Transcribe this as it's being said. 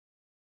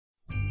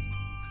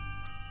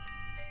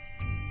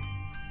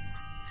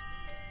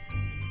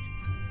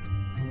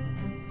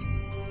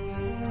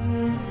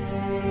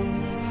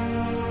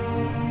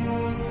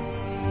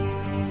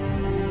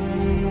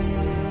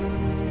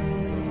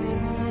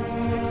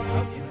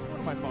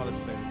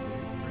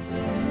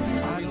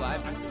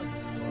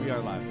live? We are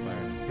live,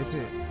 Byron.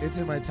 It's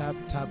in my top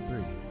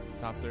three.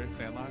 Top 3,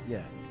 Sandlot?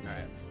 Yeah. All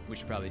right. We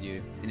should probably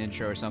do an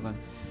intro or something.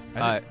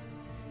 I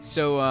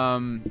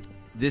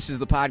This is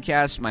the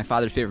podcast, My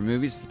Father's Favorite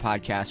Movies. It's the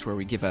podcast where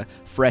we give a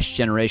fresh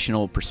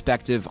generational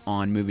perspective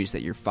on movies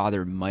that your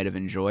father might have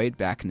enjoyed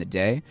back in the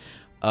day.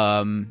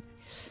 I'm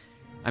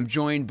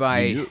joined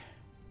by...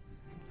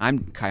 I'm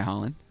Kai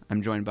Holland.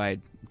 I'm joined by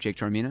Jake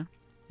Tormina.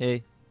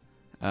 Hey.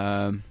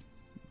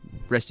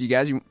 Rest of you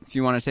guys, if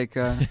you want to take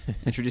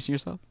introducing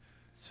yourself.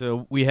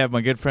 So we have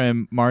my good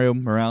friend Mario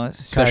Morales.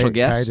 Special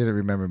guest. Kai didn't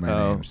remember my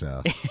name,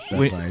 so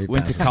that's why he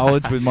Went to passed it.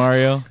 college with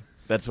Mario.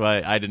 That's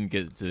why I didn't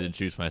get to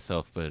introduce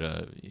myself, but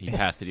he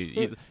passed it.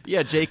 He's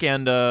Jake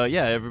and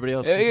everybody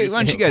else. Hey,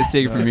 why don't you guys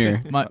take it from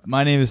here?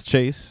 My name is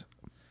Chase.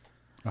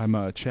 I'm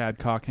Chad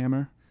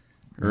Cockhammer.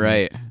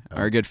 Right.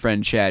 Our good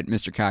friend Chad,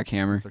 Mr.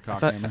 Cockhammer. Mr.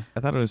 Cockhammer. I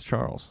thought it was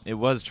Charles. It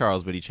was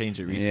Charles, but he changed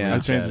it recently. Yeah. I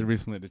to changed Chad. it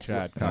recently to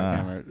Chad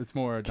Cockhammer. It's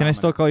more. Can I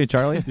still call you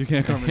Charlie? You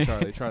can't call me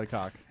Charlie. Charlie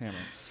Cockhammer.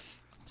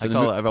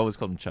 I've always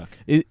called him Chuck.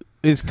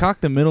 Is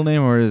Cock the middle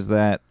name, or is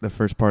that the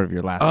first part of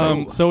your last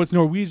name? So it's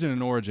Norwegian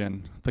in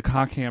origin. The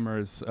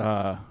Cockhammers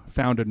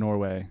founded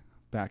Norway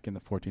back in the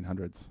 1400s.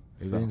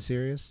 Are you So, being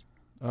serious?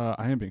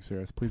 I am being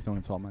serious. Please don't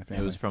insult my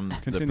family. It was from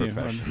Continue. the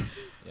profession.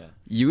 Yeah.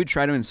 You would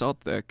try to insult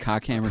the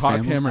Cockhammer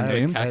family? Cockhammer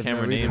name? I have no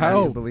Cockhammer reason name.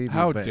 not to believe you,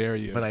 How but, dare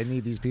you? But I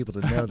need these people to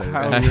know that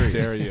How it's serious.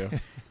 dare you?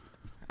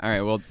 All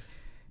right, well,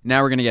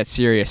 now we're going to get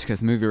serious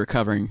because the movie we're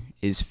covering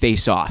is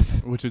Face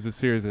Off. Which is a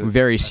series A of...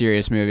 very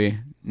serious movie,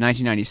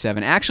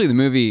 1997. Actually, the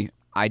movie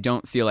I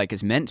don't feel like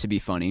is meant to be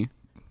funny,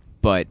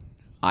 but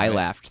I Right.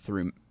 laughed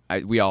through.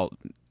 We all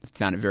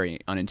found it very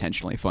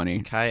unintentionally funny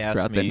Kai asked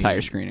throughout me the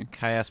entire screening.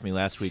 Kai asked me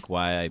last week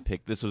why I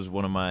picked. This was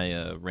one of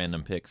my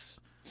random picks.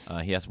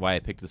 He asked why I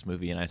picked this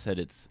movie, and I said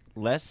it's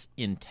less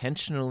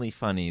intentionally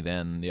funny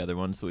than the other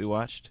ones that we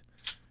watched,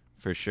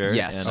 for sure.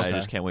 Yes. And Okay. I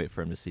just can't wait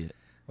for him to see it.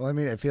 Well, I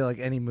mean, I feel like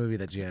any movie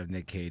that you have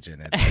Nick Cage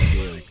in, it's gonna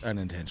be like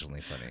unintentionally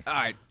funny. All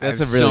right,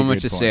 That's I have a really so much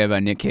good to say point.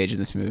 about Nick Cage in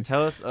this movie.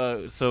 Tell us.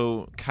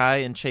 So Kai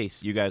and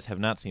Chase, you guys have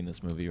not seen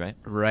this movie, right?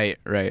 Right.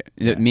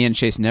 Me and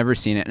Chase never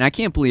seen it, and I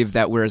can't believe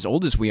that we're as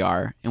old as we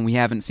are and we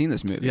haven't seen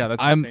this movie. Yeah,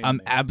 that's I'm insane to me.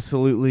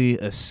 absolutely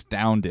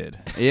astounded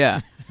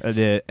Yeah.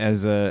 that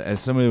as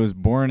somebody who was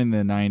born in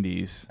the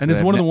 90s. And it's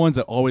that one of ne- the ones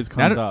that always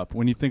comes Not- up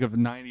when you think of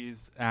 90s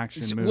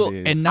action Well,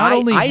 movies. and not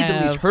only I've at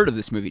have- least heard of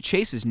this movie.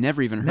 Chase has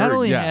never even heard. Not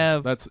only yeah,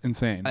 have that's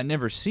insane. I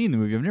never seen the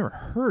movie, I've never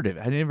heard of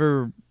it. I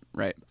never.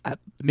 Right.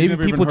 Maybe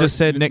never even people just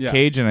heard- said Nick yeah.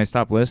 Cage and I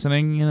stopped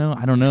listening. You know,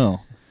 I don't know.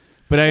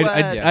 But Well,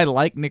 I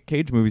like Nick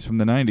Cage movies from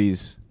the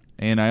 90s,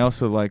 and I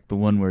also like the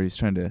one where he's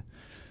trying to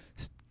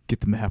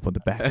get the map on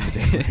the back of the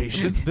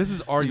decoration. This is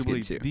good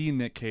arguably too. the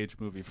Nick Cage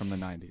movie from the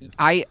 90s.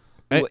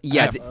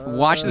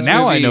 Watch this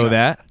now movie. I know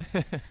that.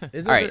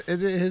 Is it, All right.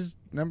 is it his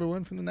number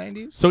one from the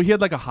 90s? So he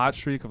had like a hot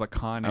streak of like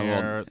Con Oh,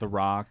 well. Air, The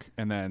Rock,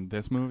 and then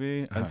this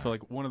movie. And so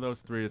like one of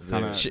those three is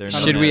kind of. They're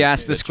Should known we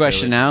as ask this the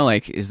question trilogy. now?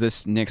 Like, is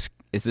this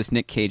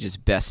Nick Cage's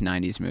best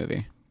 '90s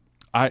movie?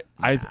 I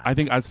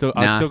think I'd still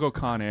go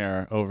Con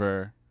Air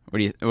over. What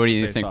do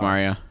you Face think, Off.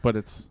 Mario? But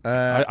it's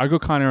Uh, I go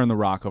Con Air and The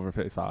Rock over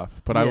Face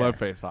Off. But I Yeah. love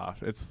Face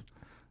Off. It's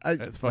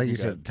Like fucking you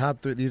good. said,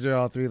 top three. These are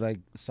all three like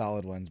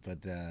solid ones, but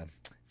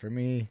for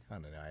me, I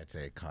don't know. I'd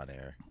say Con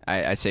Air.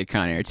 I say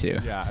Con Air too.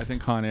 yeah. I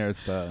think Con Air is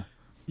the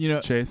You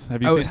know, Chase.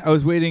 Have I you was, seen? I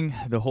was waiting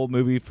the whole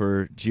movie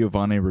for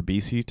Giovanni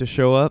Ribisi to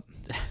show up.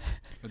 It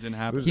didn't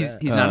happen. Who's He's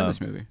that? he's not in this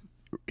movie.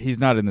 He's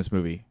not in this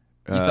movie.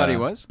 You thought he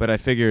was? But I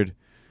figured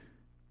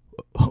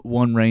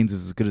one reigns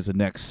is as good as the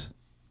next.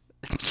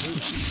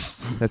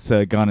 That's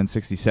Gone in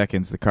 60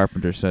 Seconds. The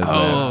Carpenter says that.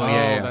 Oh,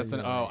 yeah. That's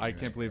I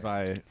can't believe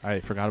I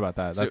forgot about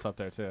that. So- That's up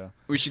there too.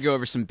 We should go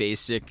over some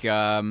basic. When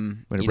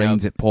it you know,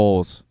 rains, it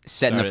pours.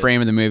 setting the Started-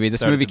 frame of the movie. This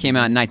started movie the came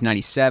out in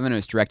 1997. It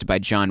was directed by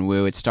John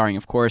Woo. It's starring,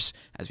 of course,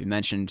 as we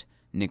mentioned,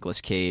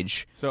 Nicolas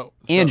Cage So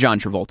and John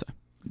Travolta.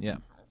 Yeah.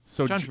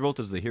 So John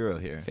Travolta's the hero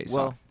here. Face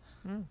well,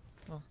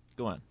 Off.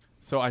 go on.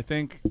 So I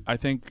think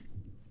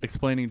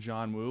explaining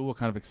John Woo will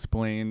kind of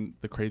explain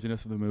the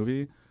craziness of the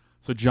movie.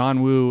 So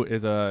John Woo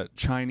is a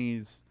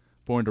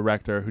Chinese-born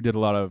director who did a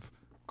lot of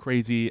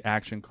crazy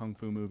action kung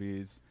fu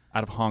movies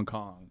out of Hong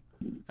Kong.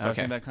 So I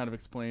Okay. think that kind of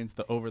explains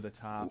the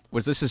over-the-top.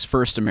 Was this his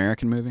first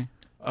American movie?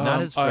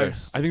 Not his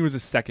first. I think it was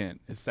his second.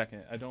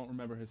 I don't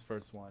remember his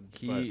first one.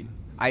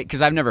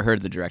 Because I've never heard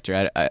of the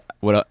director. I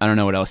don't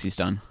know what else he's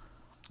done.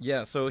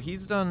 Yeah, so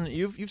he's done.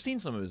 You've seen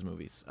some of his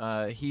movies.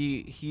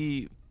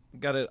 He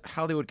got a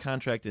Hollywood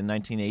contract in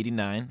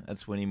 1989.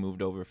 That's when he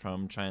moved over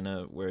from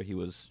China, where he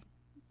was,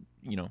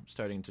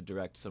 starting to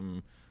direct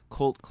some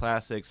cult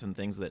classics and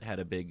things that had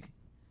a big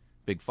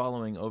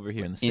following over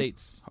here in the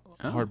States.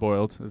 Oh. Hard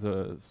Boiled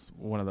is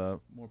one of the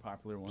more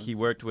popular ones. He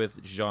worked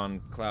with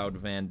Jean-Claude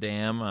Van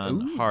Damme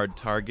on Ooh. Hard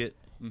Target.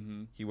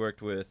 Mm-hmm. He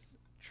worked with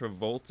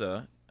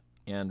Travolta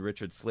and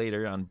Richard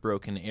Slater on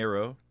Broken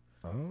Arrow.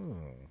 Oh.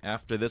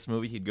 After this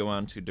movie, he'd go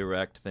on to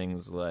direct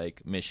things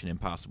like Mission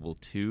Impossible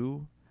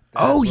 2.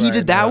 Oh, That's he where I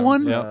did that know him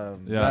one?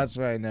 from. Yeah. That's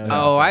where I know. him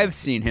Oh, from. I've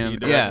seen He him.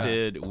 Yeah,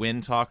 directed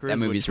Wind Talkers. that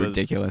movie's which was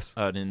ridiculous.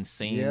 An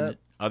insane Yep.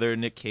 other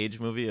Nick Cage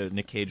movie, a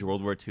Nick Cage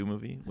World War II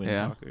movie, Wind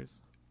Yeah. Talkers.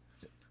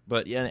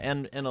 But yeah,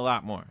 and a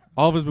lot more.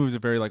 All of his movies are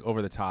very like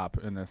over the top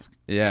in this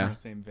Yeah. kind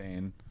of same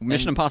vein.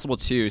 Mission Impossible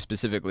 2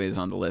 specifically is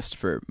on the list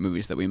for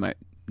movies that we might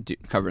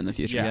cover in the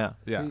future.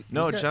 Yeah.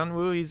 No, got- John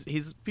Woo.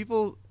 He's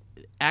people.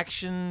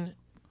 Action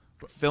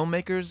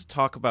filmmakers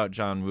talk about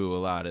John Woo a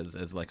lot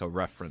as like a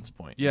reference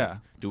point. Yeah.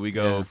 Do we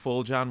go Yeah.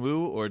 full John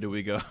Woo or do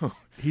we go?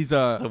 He's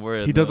Somewhere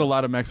in he does the- a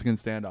lot of Mexican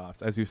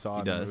standoffs, as you saw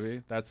in does. the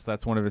movie.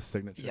 That's one of his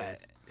signatures. Yeah,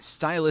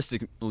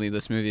 stylistically,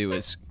 this movie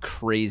was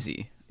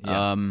crazy.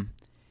 Yeah.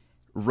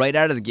 Right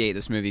out of the gate,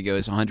 this movie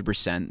goes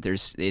 100%.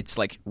 It's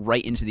like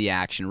right into the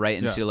action, right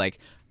into Yeah. like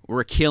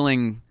we're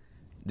killing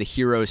the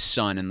hero's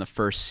son in the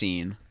first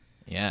scene,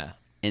 Yeah.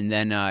 and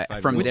then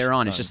from Which there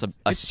on, it's sons? just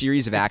a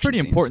series of It's action. pretty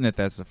scenes. important that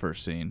that's the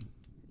first scene.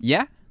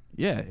 Yeah.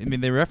 Yeah, I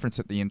mean they reference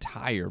it the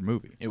entire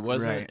movie. It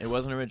wasn't. Right. It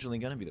wasn't originally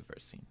going to be the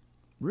first scene.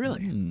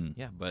 Really? Mm.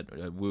 Yeah,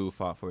 but Wu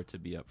fought for it to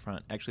be up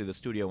front. Actually, the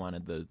studio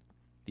wanted the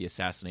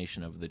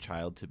assassination of the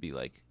child to be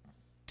like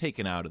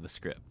taken out of the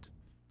script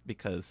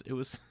because it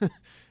was it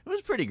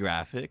was pretty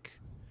graphic.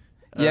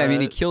 Yeah, I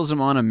mean, he kills him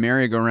on a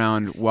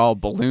merry-go-round while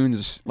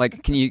balloons.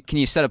 Like, can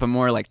you set up a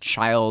more like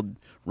child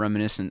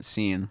reminiscent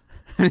scene?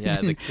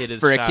 Yeah, the kid is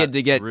for a shot kid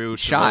to get through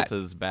shot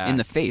Travolta's back. in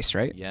the face,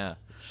 right? Yeah,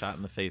 shot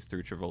in the face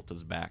through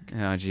Travolta's back. Oh,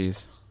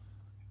 jeez.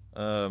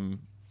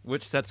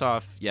 Which sets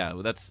off. Yeah,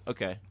 well, that's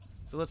okay.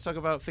 So let's talk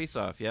about Face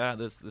Off. Yeah,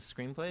 this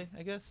screenplay,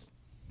 I guess.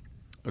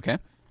 Okay.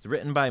 It's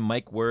written by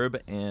Mike Werb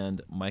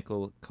and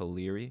Michael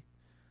Colleary.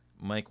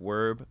 Mike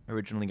Werb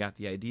originally got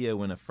the idea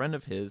when a friend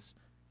of his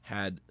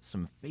had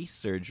some face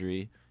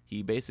surgery.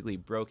 He basically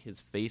broke his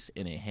face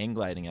in a hang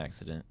gliding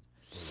accident,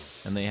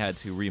 and they had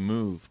to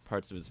remove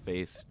parts of his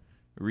face,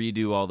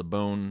 redo all the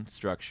bone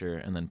structure,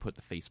 and then put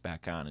the face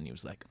back on. And he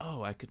was like,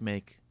 "Oh, I could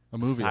make A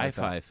movie like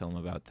sci-fi that. film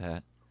about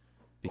that,"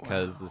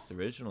 because this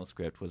original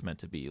script was meant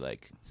to be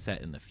like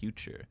set in the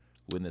future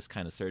when this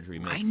kind of surgery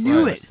makes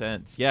knew more it.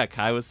 sense. Yeah,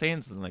 Kai was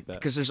saying something like that.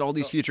 Because there's all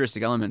these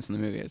futuristic elements in the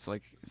movie. It's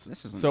like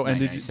this isn't. So, and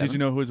did 1997. you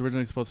know who was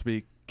originally supposed to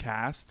be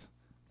cast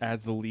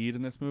as the lead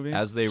in this movie?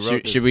 As they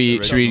wrote, Should we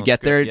original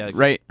get there script,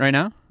 yeah, right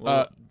now?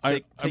 Well,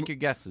 I'm- take your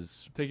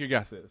guesses. Take your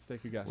guesses.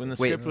 Take your guesses. When the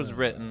Wait. script was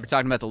written, We're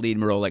talking about the lead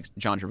role, like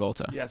John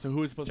Travolta. yeah, so who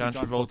was supposed John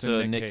to be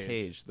Travolta, and Nick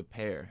Cage, the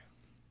pair.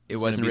 It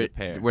It's wasn't gonna be the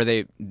pair. where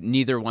they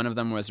neither one of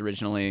them was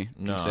originally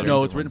No. considered.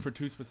 No, it's written for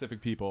two specific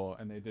people,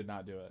 and they did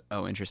not do it.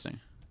 Oh, interesting.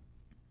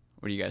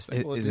 What do you guys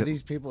think? Well, Is do it-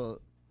 these people?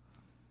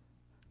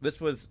 This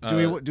was.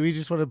 Do we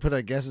just want to put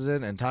our guesses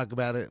in and talk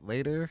about it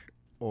later,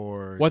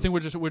 or? Well, I think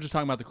we're just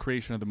talking about the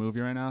creation of the movie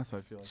right now. So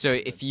I feel like So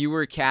if you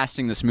were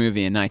casting this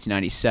movie in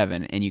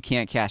 1997 and you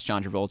can't cast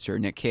John Travolta or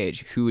Nick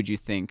Cage, who would you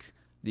think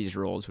these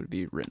roles would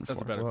be written That's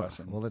for? a better well,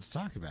 question. well, let's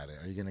talk about it.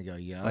 Are you gonna go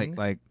young?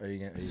 Like Are you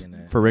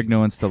gonna?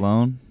 Ferrigno and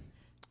Stallone.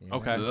 Yeah.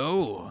 Okay.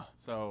 Oh,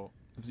 So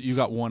you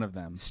got one of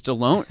them.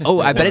 Stallone. Oh,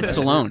 I bet it's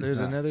Stallone. There's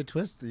another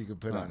twist that you could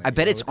put on it. I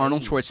bet you it's know, with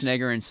Arnold age.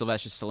 Schwarzenegger and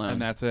Sylvester Stallone.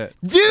 And that's it.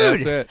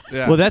 Dude! That's it.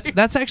 Yeah. Well,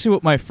 that's actually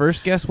what my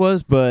first guess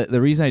was, but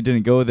the reason I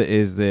didn't go with it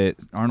is that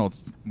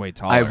Arnold's way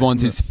taller. I want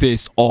his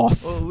face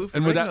off. Well, Lou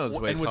and would that, Ferrigno's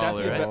way and would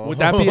taller. that, right? would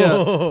that be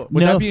a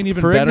would that be an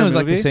even better Ferrigno's movie?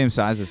 like the same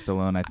size as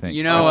Stallone, I think.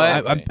 You know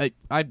what?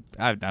 I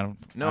don't.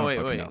 No, I don't wait.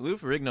 fucking know. Lou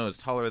Ferrigno is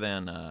taller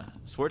than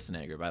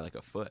Schwarzenegger by like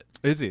a foot.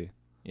 Is he?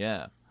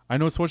 Yeah. I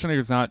know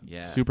Schwarzenegger's not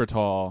Yeah. super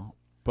tall,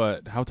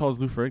 but how tall is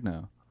Lou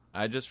Ferrigno?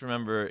 I just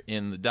remember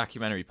in the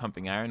documentary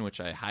Pumping Iron, which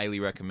I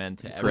highly recommend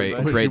to great.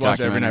 everybody. Which Great you watch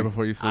every documentary. night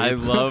before you sleep. I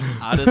love,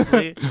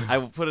 honestly, I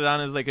put it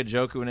on as like a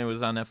joke when it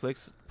was on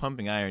Netflix.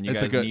 Pumping Iron, you It's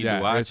guys a good, need yeah,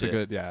 to watch it's a it.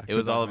 good, yeah. It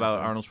was good all about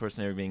documentary. Arnold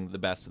Schwarzenegger being the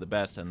best of the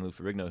best, and Lou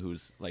Ferrigno,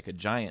 who's like a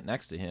giant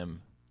next to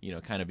him, you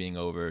know, kind of being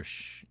over.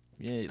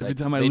 Yeah, Every like,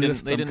 time I they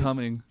list, didn't, I'm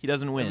coming. He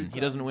doesn't win. Every He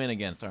time. doesn't win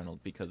against Arnold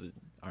because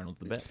Arnold's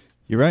the best.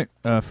 You're right.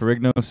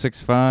 Ferrigno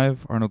 6'5",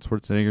 Arnold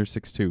Schwarzenegger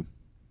 6'2".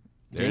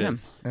 There it Damn.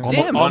 is.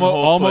 Damn. One whole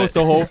almost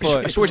foot. a whole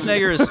foot.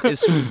 Schwarzenegger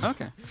is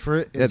okay.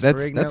 Yeah,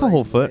 that's a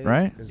whole foot,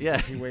 right? Yeah.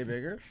 Is he way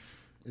bigger?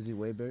 Is he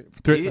way bigger?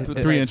 Three, He- 3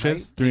 his inches.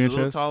 height, 3 he's a little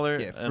inches. taller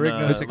Yeah, and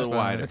Ferrigno's a little 6'5".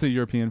 wider. That's a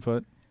European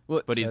foot.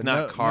 But he's So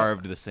not no-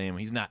 carved the same.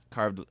 He's not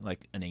carved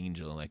like an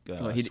angel like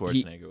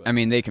Schwarzenegger was. I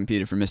mean, they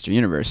competed for Mr.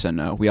 Universe,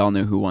 and we all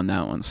knew who won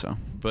that one. So,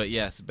 But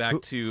yes, back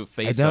to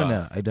Face I don't Off.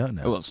 know. I don't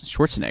know. oh, well, it's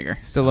Schwarzenegger.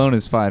 Stallone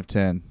is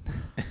 5'10".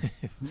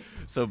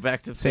 So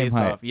back to Same Face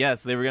height. Off.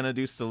 Yes, they were gonna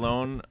do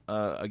Stallone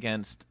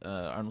against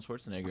Arnold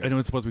Schwarzenegger. I know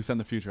it's supposed to be set in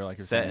the future, like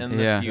you're Set saying. in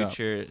the Yeah.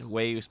 future,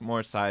 way more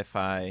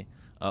sci-fi.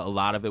 A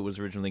lot of it was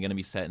originally going to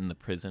be set in the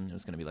prison. It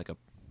was going to be like a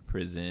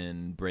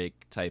prison break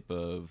type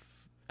of,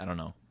 I don't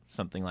know,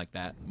 something like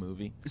that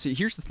movie. See,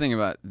 here's the thing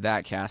about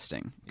that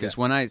casting, because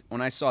Yeah.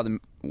 when I saw the,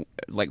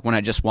 like when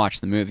I just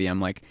watched the movie,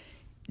 I'm like,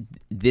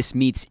 this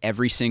meets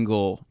every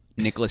single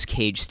Nicolas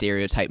Cage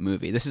stereotype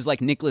movie. This is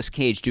like Nicolas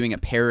Cage doing a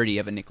parody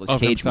of a Nicolas Of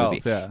Cage himself,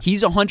 movie. yeah.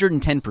 He's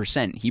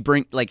 110%. He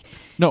bring like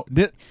No,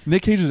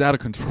 Nick Cage is out of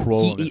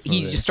control. in he this movie.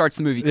 just starts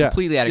the movie Yeah,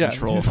 completely out of yeah,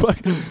 control. He's,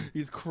 fucking,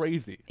 he's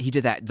crazy. He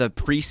did the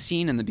priest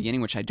scene in the beginning,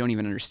 which I don't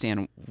even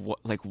understand what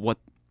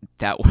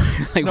that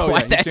like No, why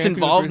yeah, he that's dancing with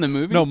involved in the priest-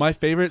 movie. No, my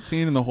favorite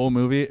scene in the whole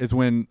movie is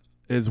when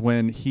is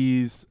when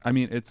he's. I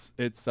mean, it's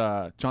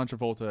John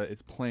Travolta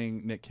is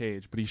playing Nick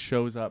Cage, but he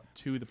shows up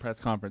to the press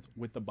conference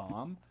with the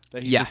bomb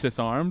that he Yeah. just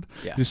disarmed.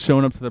 Yeah. Just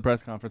showing up to the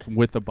press conference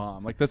with the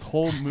bomb. Like this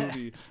whole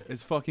movie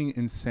is fucking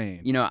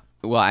insane. You know,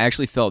 well, I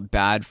actually felt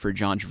bad for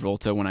John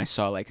Travolta when I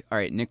saw, like, all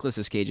right,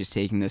 Nicolas Cage is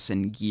taking this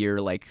in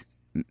gear, like,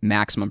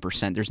 maximum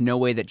percent. There's no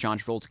way that John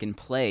Travolta can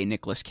play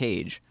Nicolas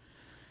Cage.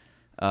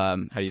 How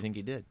do you think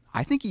he did?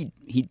 I think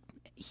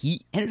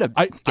he ended up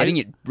I- getting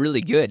it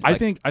really good. I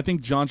Like,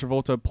 think John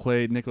Travolta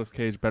played Nicolas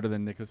Cage better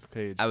than Nicolas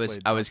Cage. I was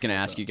played going John to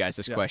ask Travolta. you guys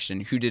this Yeah. question: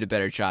 who did a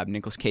better job,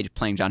 Nicolas Cage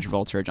playing John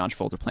Travolta or John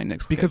Travolta playing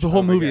Nicolas Cage? Because the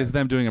whole my movie God. is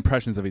them doing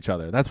impressions of each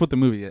other. That's what the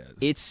movie is.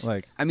 It's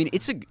like I mean,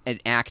 it's an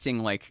acting,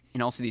 like,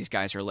 and also these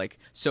guys are, like,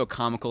 so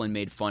comical and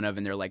made fun of,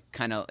 and they're, like,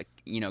 kind of, like,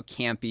 you know,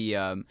 campy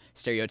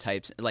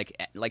stereotypes,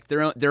 like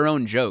their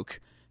own joke.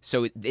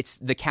 So it's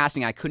the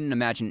casting. I couldn't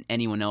imagine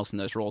anyone else in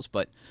those roles,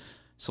 but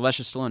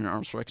Sylvester Stallone and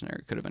Arnold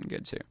Schwarzenegger could have been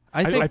good too.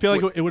 I feel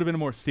like it would have been a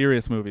more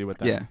serious movie with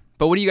them. Yeah,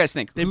 but what do you guys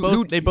think? They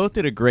Who- both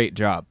did a great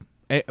job.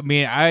 I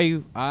mean,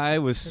 I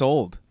was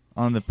sold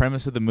on the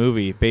premise of the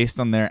movie based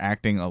on their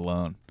acting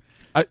alone.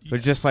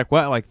 But just like,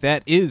 what, like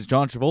that is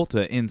John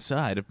Travolta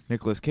inside of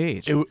Nicolas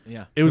Cage.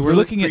 Yeah. It was We're really,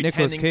 looking at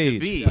Nicolas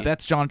pretending to Cage, be but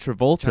that's John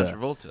Travolta. John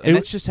Travolta. And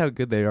that's just how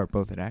good they are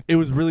both at acting. it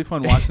was really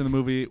fun watching the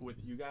movie with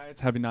you guys,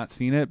 having not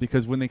seen it,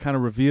 because when they kind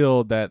of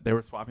revealed that they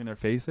were swapping their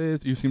faces,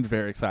 you seemed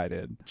very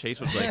excited.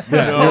 Chase was like,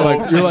 Yeah,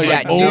 no, you're like,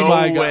 Yeah, oh dude.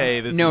 my no God. way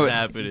this No, is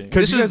happening.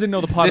 Because you guys didn't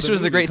know the plot. This of the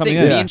was the movie great coming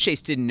thing. in. Me and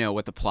Chase didn't know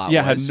what the plot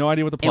Yeah, was. had no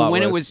idea what the plot and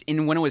when was.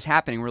 when it was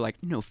happening, we're like,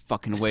 no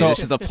fucking way. So- This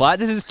is the plot.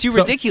 This is too So-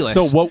 ridiculous.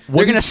 So what? They're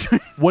What, gonna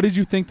what did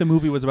you think the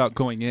movie was about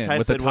going in I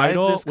with the said, why is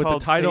title? this With the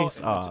called title Face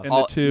Off? and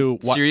the two.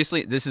 What,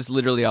 seriously, this is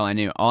literally all I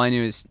knew. All I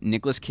knew is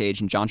Nicolas Cage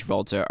and John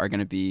Travolta are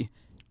going to be.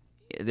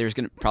 There's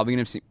probably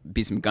going to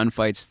be some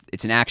gunfights.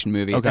 It's an action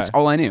movie. Okay. That's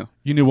all I knew.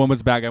 you knew one was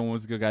the bad guy, one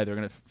was the good guy. They're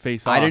gonna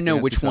face off. I didn't know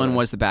against which each one other.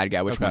 was the bad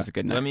guy, which Okay. one was the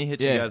good guy. Let me hit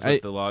you Yeah, guys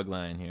with the log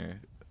line here.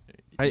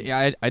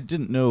 I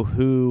didn't know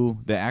who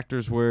the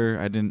actors were.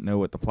 I didn't know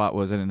what the plot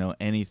was. I didn't know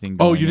anything.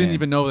 Oh, going you didn't in.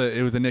 even know that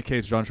it was a Nick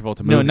Cage John Travolta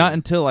movie. No, not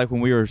until like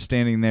when we were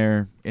standing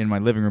there in my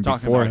living room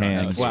Talking about it.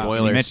 beforehand. Wow. and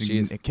Spoilers, you mentioned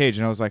jeez. Nick Cage,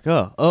 and I was like,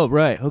 oh,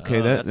 right, okay,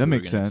 Oh, that that's what we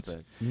makes were gonna sense.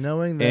 expect.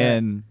 Knowing that.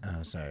 And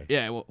Oh, sorry.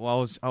 yeah, well,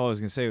 all I was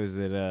gonna say was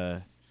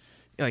that,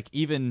 like,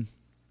 even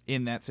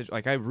in that situation,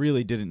 like, I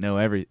really didn't know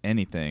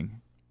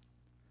anything,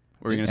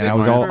 What were you going to and say? I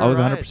was Martin? I was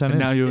For a 100 ride. percent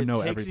And in. now you It know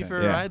takes everything. you for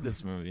a Yeah. ride,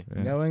 this movie.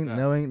 Yeah.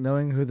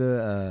 Knowing who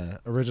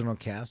the original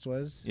cast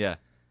was, Yeah.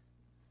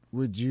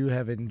 would you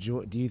have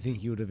enjoyed? Do you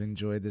think you would have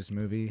enjoyed this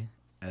movie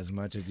as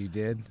much as you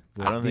did?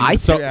 I don't think I,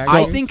 so. th- So-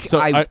 I so- think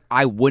so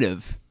I would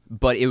have,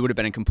 but it would have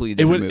been a completely It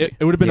different would movie.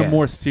 it would have been Yeah. a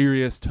more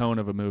serious tone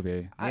of a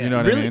movie. I- You know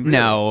what really? I mean?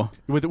 No.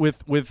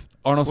 With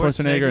Arnold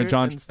Schwarzenegger and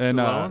John and and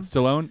Stallone?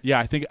 Stallone. Yeah,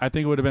 I think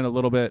it would have been a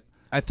little bit.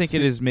 I think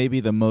it is maybe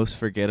the most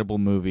forgettable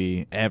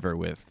movie ever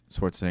with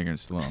Schwarzenegger and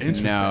Stallone.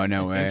 Interesting.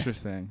 No way.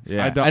 Interesting.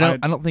 Yeah, I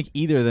I don't think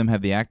either of them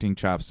have the acting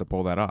chops to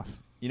pull that off.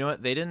 You know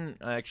what? They didn't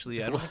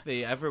actually. I don't think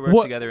they ever worked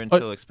What- together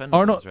until Expendables,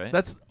 Arnold, right?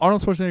 that's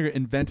Arnold Schwarzenegger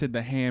invented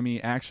the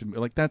hammy action.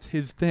 Like that's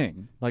his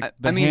thing. Like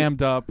I mean,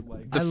 hammed up.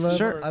 Like I love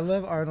Sure. I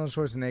love Arnold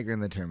Schwarzenegger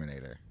in The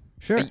Terminator.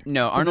 Sure.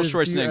 No, But Arnold there's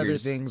a few other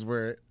Schwarzenegger's. things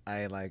where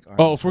I like. Oh,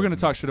 Arnold if we're gonna Schwarzenegger.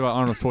 talk shit about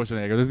Arnold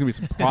Schwarzenegger, there's gonna be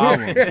some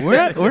problems.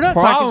 We're not Problem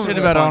talking shit with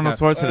about the Arnold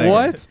podcast. Schwarzenegger.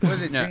 What?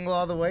 Was it No. Jingle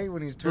All the Way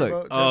when he's Look,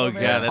 Turbo? oh, Turbo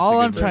yeah, Man? that's All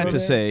a I'm good trying movie. to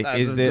say That's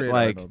is a that, great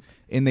like, Arnold.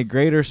 in the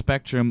greater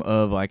spectrum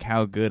of like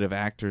how good of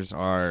actors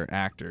are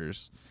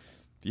actors,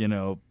 you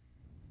know,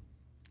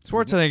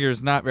 Schwarzenegger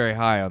is not very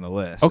high on the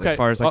list Okay, as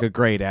far as like a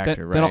great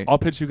actor, Then right? I'll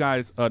pitch you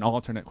guys an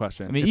alternate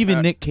question. I mean, If-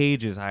 even Nick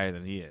Cage is higher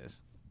than he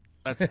is.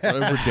 that's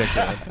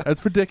ridiculous.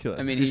 That's ridiculous.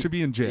 I mean, he he- should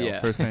be in jail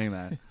yeah. for saying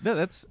that. No,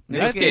 that's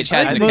Nicolas that's- Cage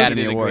has I an think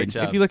Academy did a great Award.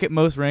 job. If you look at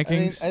most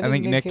rankings, I I think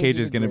think Nick Nick Cage Cage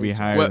is going to did a be great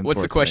higher. job. than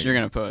What's the question you're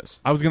Schwarzenegger. going to pose?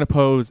 I was gonna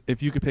pose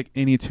if you could pick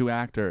any two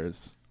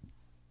actors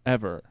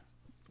ever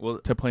Well,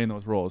 to play in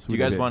those roles. do you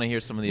guys want to hear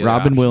some of the other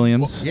Robin options?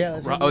 Williams Yeah.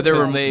 That's Oh, there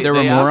were Because they- there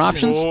were they more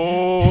optioned-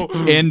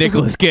 options. and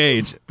Nicolas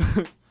Cage.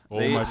 Oh,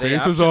 They- my they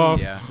face is optioned-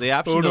 off. Yeah. They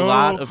optioned no. a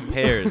lot of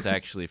pairs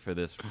actually for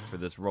this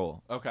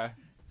role. Okay.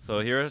 So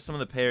here are some of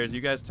the pairs.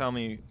 You guys tell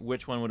me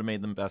which one would have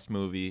made the best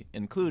movie,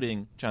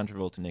 including John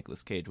Travolta,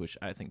 Nicolas Cage, which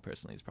I think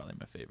personally is probably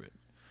my favorite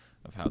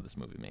of how this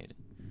movie made it.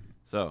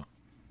 So,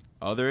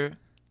 other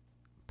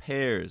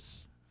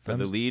pairs for the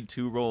Thumbs- lead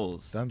two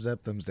roles Thumbs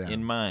up, thumbs down.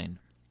 in mind.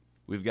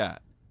 We've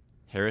got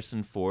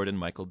Harrison Ford and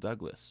Michael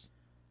Douglas.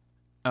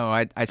 Oh,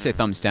 I'd say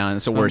thumbs down.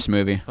 It's a worst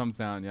movie. Thumbs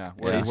down. Yeah.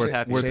 Yeah. Worst,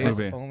 Happy worst Chase.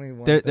 movie. Only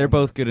one They're thumb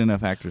both up. good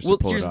enough actors Well,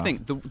 to pull here's it the off.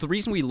 thing. The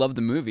reason we love the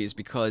movie is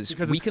because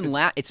we it's- can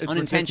laugh. It's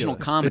unintentional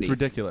ridiculous. comedy. It's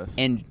ridiculous.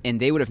 And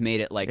they would have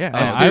made it like, Yeah, oh,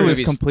 and this I was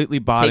movie's completely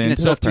bought taking into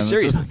itself the too premise of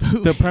seriously. the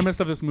movie. the premise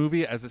of this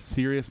movie as a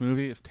serious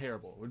movie is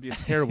terrible. It would be a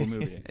terrible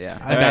movie. Yeah.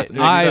 All right, I next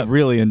up.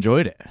 really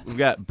enjoyed it. We've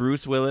got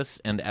Bruce Willis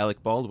and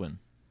Alec Baldwin.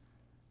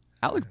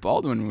 Alec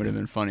Baldwin would have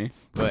been funny,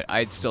 but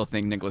I'd still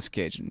think Nicolas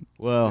Cage. And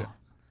Well,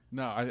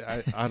 No,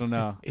 I don't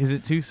know. is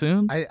it too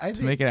soon I to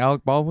think- make an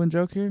Alec Baldwin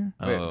joke here?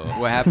 Wait, Oh.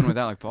 what happened with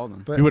Alec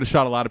Baldwin? But- He would have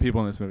shot a lot of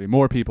people in this movie.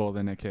 More people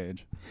than Nick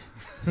Cage.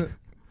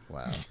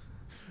 Wow.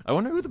 I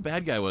wonder who the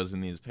bad guy was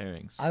in these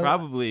pairings.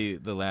 Probably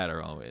the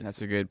latter always.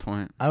 That's a good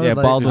point. I would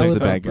Baldwin's I the would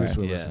bad like guy. Bruce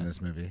Willis Yeah. in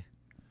this movie.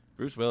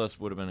 Bruce Willis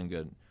would have been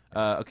good.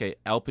 Okay,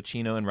 Al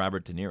Pacino and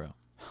Robert De Niro.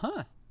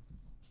 Huh?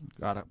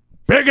 Got it.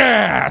 Big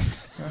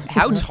ass.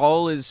 How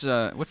tall is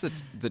what's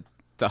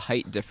the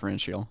height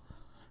differential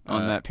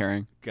on that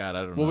pairing? God,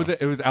 I don't know. What was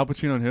it? It was Al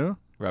Pacino and who?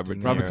 Robert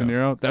De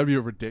Niro. That would be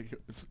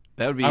ridiculous.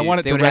 That would be. I want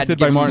it They would have to directed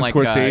by give him, Martin like,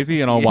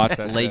 Scorsese, and I'll watch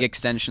that. Leg shit.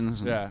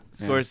 extensions. Yeah.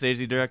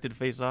 Scorsese directed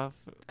Face Off.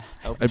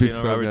 Al That'd be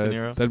Pacino, so Robert good. De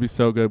Niro. That'd be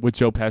so good with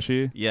Joe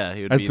Pesci Yeah,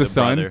 he would as be the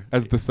son. brother.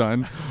 As the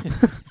son.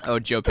 Oh,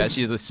 Joe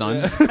Pesci is the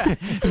son.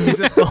 He's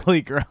a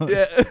fully grown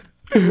Yeah.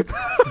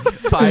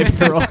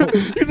 5-year-old.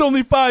 He's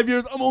only 5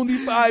 years. I'm only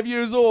 5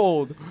 years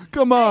old.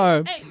 Come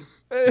on.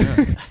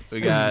 We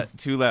got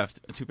two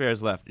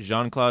pairs left.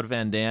 Jean-Claude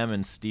Van Damme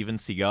and Steven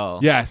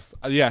Seagal. Yes.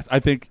 Yes. I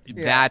think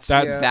That's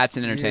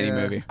an entertaining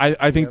Yeah. movie.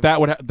 I think that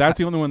would. That's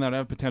the only one that would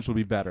have potential to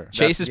be better.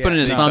 Chase is putting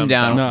his Big thumb thumbs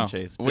down. No. from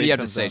Chase. What do Big you have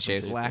to thumbs say, down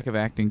from Chase? Lack of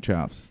acting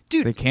chops.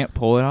 Dude. They can't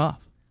pull it off.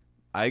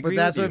 I agree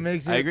that's with what you.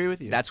 makes I it- agree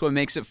with you. That's what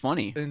makes it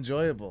funny.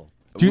 Enjoyable.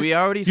 We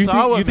already Do you saw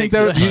think, what you think makes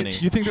there, it funny.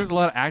 you think there's a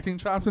lot of acting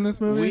chops in this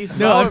movie? We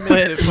saw what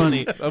makes it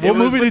funny. What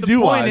movie did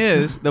you watch?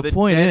 The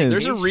point is,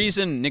 There's a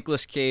reason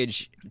Nicolas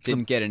Cage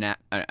didn't get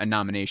a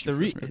nomination the,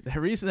 for this movie. the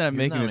reason that I'm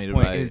He's making this nominated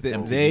point by is that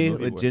MTV they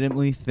Movie Awards.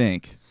 legitimately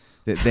think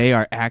that they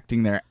are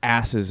acting their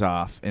asses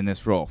off in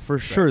this role. For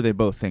sure, they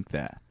both think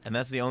that. And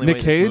that's the only Nick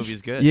way Cage? this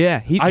movie's good. Yeah,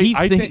 he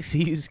I thinks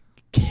he's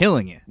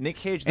killing it. Nick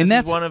Cage, And this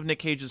that's- is one of Nick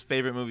Cage's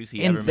favorite movies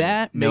he And ever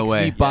that No makes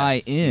way. me buy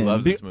Yes, he in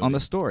loves this movie. on the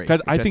story.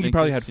 Because I which think he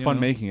probably is, had fun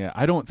making it.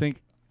 I don't think.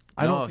 made.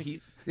 I No, don't. think,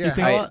 he, Yeah.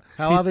 think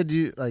How often do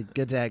you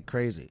get to act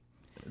crazy?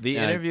 the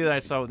Yeah. interview that I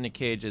saw with Nick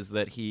Cage is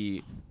that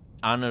he,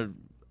 on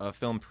a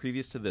film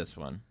previous to this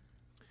one,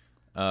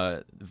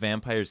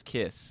 Vampire's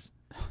Kiss,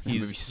 movie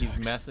he's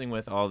sucks. messing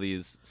with all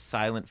these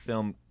silent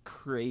film,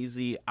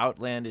 crazy,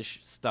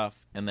 outlandish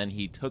stuff, and then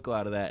he took a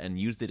lot of that and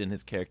used it in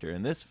his character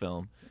in this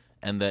film,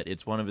 and that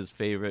it's one of his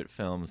favorite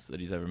films that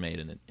he's ever made,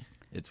 and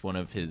it's one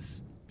of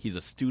his. He's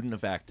a student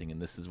of acting,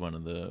 and this is one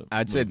of the.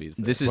 I'd say movies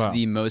that- this is Wow.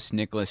 the most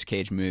Nicolas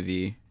Cage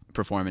movie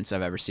performance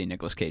I've ever seen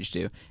Nicolas Cage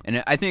do.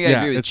 And I think I Yeah,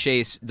 agree with it's-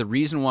 Chase. The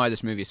reason why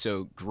this movie is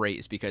so great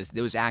is because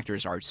those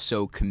actors are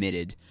so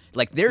committed.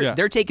 Like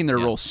they're taking their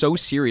Yeah. role so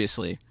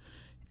seriously.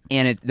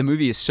 And the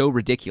movie is so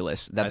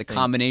ridiculous that I the think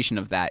combination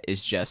of that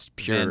is just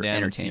pure Van Damme and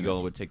entertainment.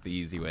 Seagal would take the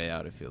easy way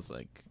out. It feels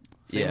like.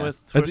 Same Yeah.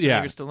 with That's- Schwarzenegger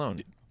yeah.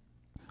 Stallone.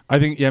 I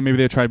think maybe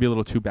they try to be a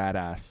little too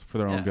badass for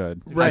their own Yeah.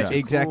 good. Right, Yeah.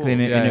 exactly,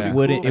 and, it, Yeah, and yeah. it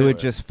would Cool. it would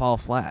just fall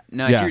flat.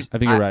 No, Yeah, here's- I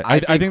think you're right.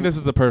 I think this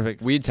is the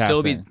perfect. We'd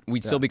still be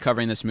casting. be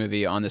covering this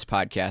movie on this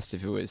podcast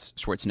if it was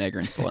Schwarzenegger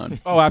and Stallone.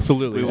 Oh,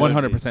 absolutely, We would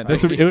 100%.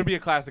 be. It would be a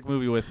classic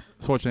movie with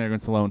Schwarzenegger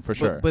and Stallone for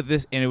sure. But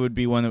this, and it would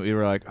be one that we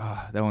were like,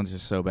 oh, that one's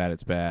just so bad,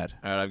 it's bad.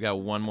 All right, I've got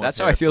one more. That's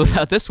how pair I feel for you.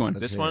 about this one.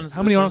 This hear one's.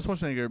 How many this Arnold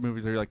one's- Schwarzenegger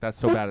movies are you like that's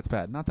so bad it's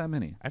bad? Not that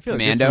many. I feel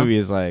like Commando? this movie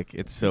is like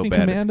it's so you think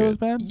bad. Commando it's is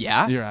good. bad?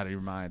 Yeah? You're out of your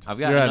mind. I've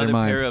got You're out of another your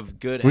mind. pair of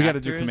good We actors. got to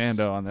do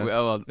Commando on this.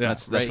 Well, Yeah.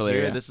 that's Right really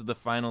here, yeah. this is the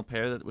final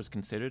pair that was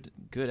considered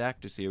good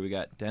actors here. We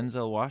got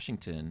Denzel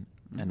Washington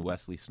and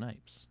Wesley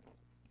Snipes.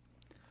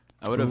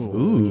 I would have. It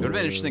Ooh. would have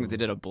been interesting if they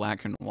did a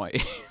black and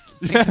white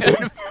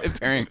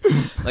pairing,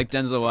 like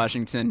Denzel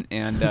Washington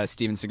and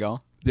Steven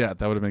Seagal, Yeah,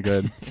 that would have been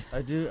good.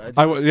 I do.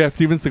 Yeah,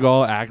 Steven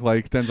Seagal act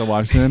like Denzel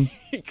Washington.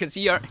 because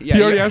he already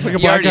has like a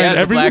he black already guy in has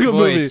the every black single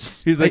voice.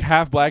 movie. He's like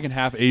half black and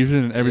half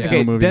Asian in every Yeah. Okay,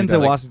 single movie. he Denzel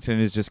does. Washington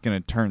is just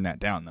gonna turn that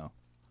down though.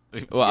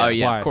 Well,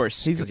 yeah, Why? of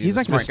course. He's 'cause he's a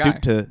not gonna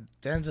smart stoop guy. to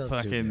Denzel's too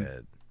fucking-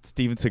 good.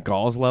 Steven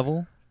Seagal's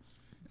level.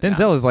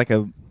 Denzel is like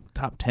a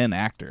top 10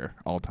 actor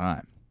all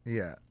time.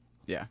 Yeah.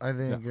 Yeah, I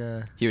think.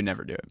 he would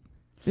never do it.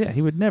 Yeah,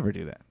 he would never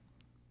do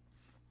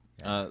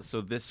that.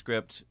 So this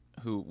script,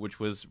 which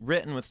was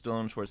written with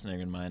Stallone and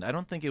Schwarzenegger in mind, I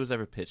don't think it was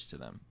ever pitched to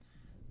them.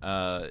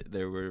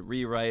 There were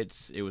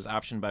rewrites. It was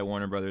optioned by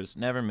Warner Brothers,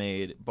 never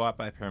made, bought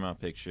by Paramount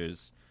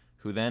Pictures,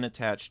 who then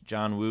attached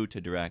John Woo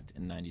to direct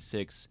in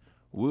 '96.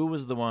 Woo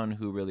was the one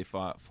who really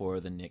fought for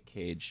the Nick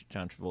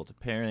Cage-John Travolta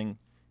pairing.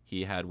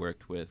 He had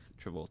worked with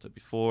Travolta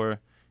before,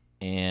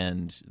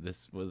 and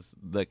this was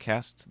the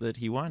cast that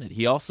he wanted.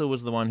 He also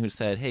was the one who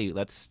said, hey,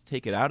 let's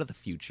take it out of the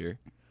future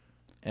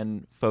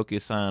and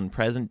focus on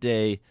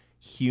present-day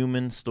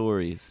human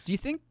stories.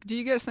 Do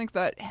you guys think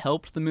that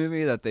helped the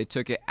movie that they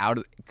took it out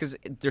of? Because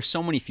there's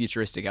so many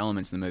futuristic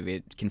elements in the movie,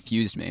 it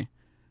confused me.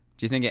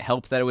 Do you think it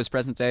helped that it was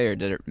present day, or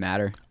did it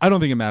matter? I don't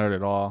think it mattered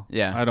at all.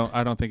 Yeah. I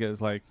don't think it was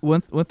like.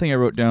 One thing I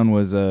wrote down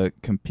was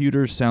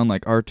computers sound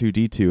like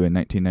R2-D2 in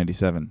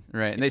 1997.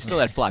 Right, and they still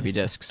had floppy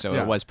disks, so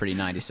Yeah. it was pretty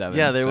 97.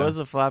 Yeah, there so. was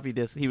a floppy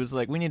disk. He was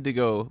like, we need to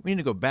go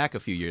back a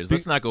few years.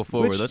 Let's not go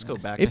forward. Which- Let's go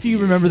back. If you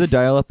remember the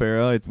dial-up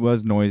era, it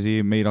was noisy.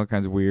 It made all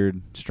kinds of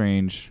weird,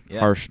 strange,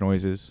 Yeah. harsh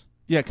noises.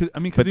 Yeah, cause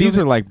But these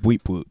were like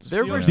bleep boots.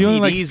 there were The only,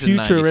 like, CDs in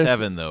futuristic-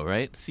 '97, though,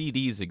 right?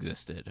 CDs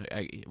existed,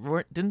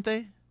 didn't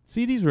they?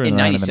 CDs were in around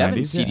 '97.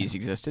 in the 90s, CDs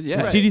existed.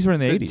 Yeah, CDs were in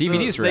the 80s.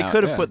 DVDs were They out,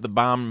 could have yeah. put the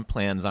bomb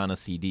plans on a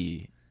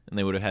CD. and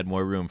they would have had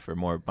more room for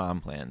more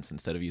bomb plans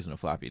instead of using a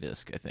floppy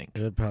disk. I think.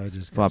 It would probably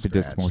just get Floppy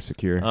disk scratched. more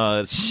secure.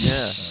 Yeah,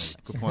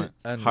 Good point.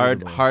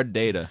 Unreadable. hard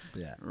data.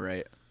 Yeah.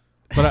 Right.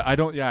 But I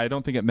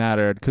don't think it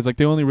mattered because like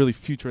the only really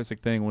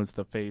futuristic thing was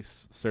the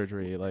face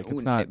surgery. Like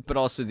it's not. But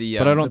also the.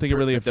 But I don't the think it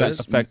really those-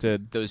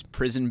 affected. those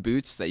prison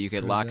boots that you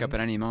could lock up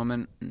Prison? at any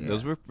moment. Yeah.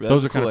 Those were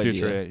Those are cool kind of idea.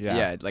 future.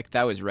 Yeah. Like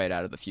that was right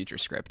out of the future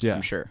script. Yeah.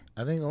 I'm sure.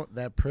 I think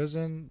that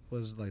prison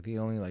was like the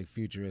only like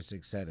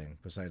futuristic setting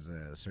besides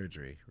the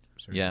surgery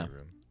Yeah.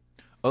 room.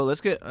 Oh, let's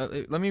get.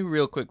 Let me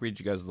real quick read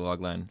you guys the log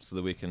line so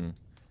that we can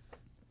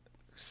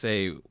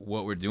say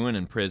what we're doing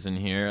in prison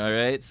here. All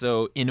right.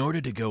 So, in order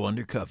to go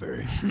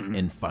undercover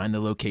and find the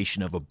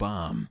location of a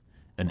bomb,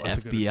 an Oh, that's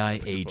a good- FBI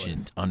that's a good agent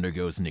voice.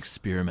 undergoes an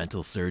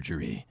experimental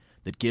surgery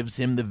that gives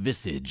him the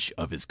visage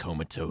of his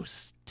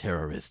comatose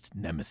terrorist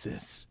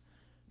nemesis.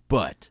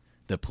 But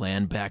the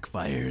plan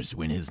backfires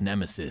when his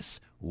nemesis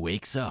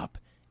wakes up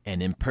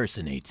and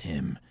impersonates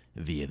him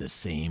via the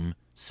same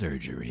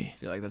surgery. I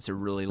feel like that's a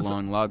really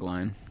long log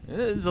line.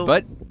 It's a-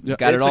 But Yeah.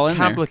 got it it's all a in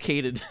there.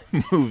 complicated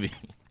movie.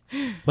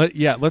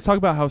 Let's talk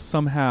about how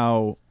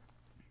somehow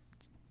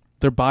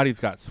their bodies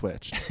got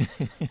switched.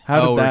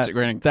 How Oh, did that? we're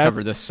going to that's-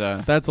 cover this.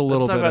 That's a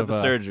little Let's talk bit about of the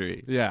a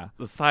surgery. Yeah.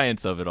 The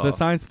science of it all. The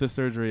science of the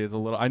surgery is a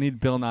little. I need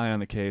Bill Nye on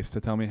the case to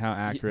tell me how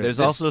accurate. There's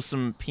This- also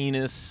some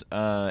penis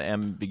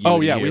ambiguity. Oh,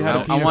 yeah, here. we had a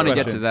I penis want to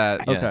get question. to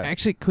that. Yeah. Okay.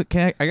 Actually, quick,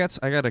 can I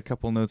got a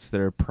couple notes that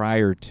are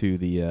prior to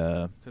the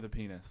to the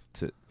penis.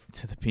 to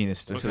the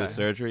penis. To Okay. the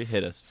surgery.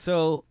 Hit us.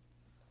 So,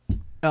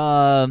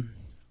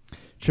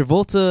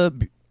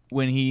 Travolta,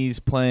 when he's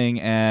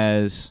playing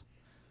as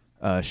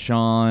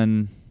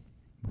Sean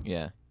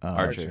Yeah.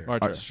 Archer.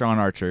 Sean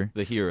Archer,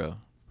 The hero.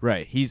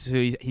 right? He's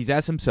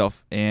as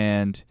himself,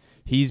 and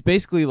he's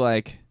basically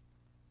like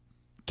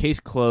case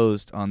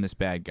closed on this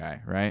bad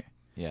guy, right?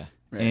 Yeah.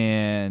 Right.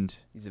 And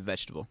He's a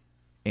vegetable.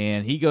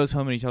 he goes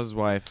home and he tells his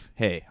wife,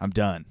 "Hey, I'm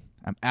done.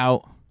 I'm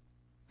out.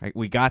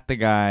 We got the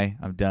guy.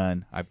 I'm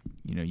done.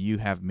 You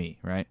have me,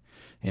 right?"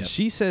 And Yep.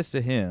 she says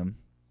to him,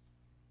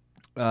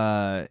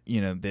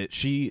 that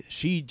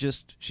she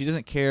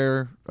doesn't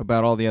care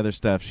about all the other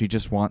stuff. She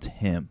just wants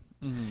him.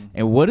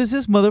 And what does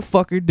this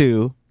motherfucker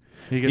do?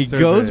 He He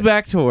goes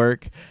back to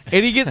work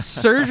and he gets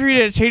surgery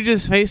to change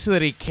his face so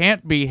that he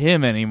can't be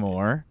him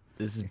anymore.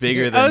 This is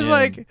bigger than I was him.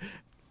 like,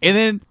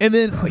 and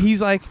then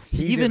he's like,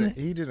 He didn't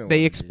want they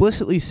to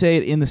explicitly say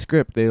it in the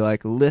script. They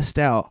like list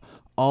out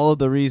all of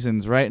the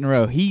reasons right in a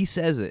row. He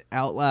says it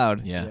out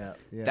loud. Yeah.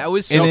 That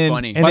was so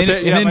funny. And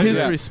then my- his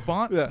yeah.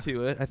 response Yeah.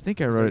 to it, I think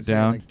I It's wrote like it saying,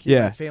 down. like, keep my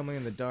Yeah. family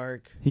in the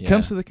dark. He Yeah.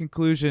 comes to the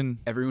conclusion,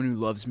 Everyone who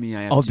loves me,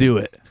 I have I'll to do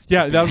it.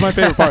 Yeah, that was my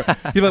favorite part.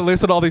 He like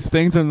listed all these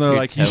things, and they're You're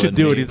like, "You should telling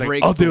do me. it." He's like,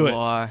 break "I'll the do it."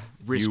 law,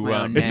 risk You my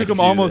run. own It neck. took him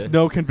do almost this.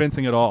 no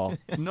convincing at all.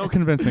 No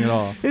convincing at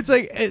all. It's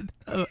like,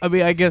 I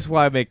mean, I guess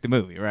why make the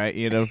movie, right?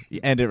 You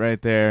end it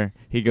right there.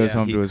 He goes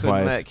home he to his couldn't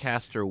wife. let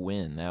Castor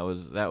win. That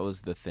was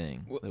the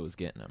thing that was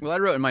getting him. Well, I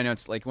wrote in my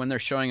notes, like, when they're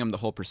showing him the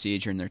whole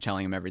procedure and they're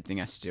telling him everything he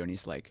has to do, and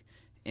he's like,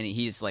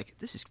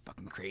 this is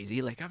fucking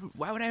crazy. Like,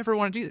 why would I ever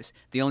want to do this?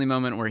 The only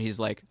moment where he's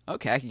like,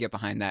 okay, I can get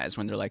behind that is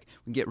when they're like,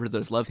 we can get rid of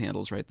those love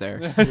handles right there.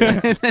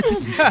 Then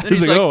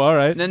He's like, "Oh, all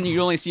right." Then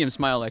you only see him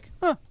smile like,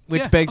 huh,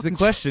 Which yeah, begs I'll the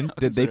question: I'll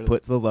did they consider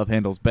put the love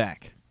handles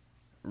back?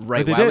 that.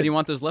 Right, They why did. would he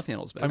want those love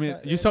handles back? I mean,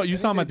 I you saw think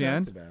him they at the talked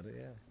end. about it,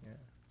 yeah.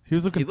 He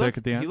was looking He thick looked,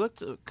 at the end. he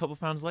looked a couple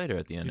pounds lighter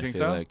at the end. You I think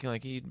feel so?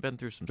 like he'd been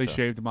through some They stuff.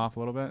 shaved him off a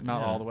little bit,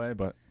 not Yeah. all the way,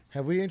 but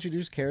Have we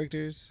introduced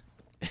characters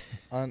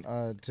on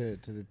to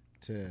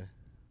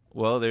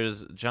Well,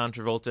 there's John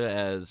Travolta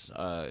as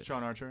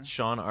Sean Archer.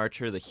 Sean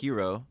Archer, the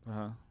hero,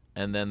 Uh-huh.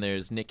 and then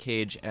there's Nick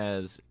Cage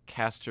as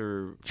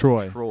Castor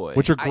Troy,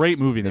 which are I- great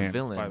movie the names,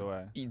 villain. by the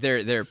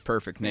way. they're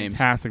perfect names.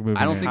 Fantastic movie.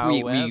 I don't names.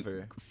 think we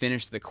However-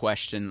 finished the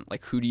question,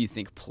 like, who do you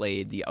think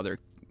played the other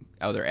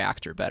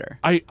actor better?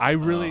 I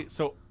really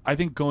so I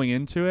think going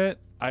into it,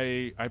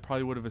 I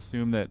probably would have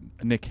assumed that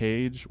Nick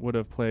Cage would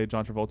have played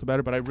John Travolta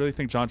better, but I really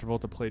think John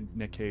Travolta played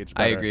Nick Cage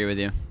better I agree with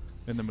you.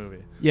 in the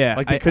movie. Yeah,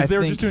 Like I because they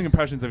were think- just doing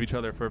impressions of each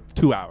other for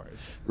 2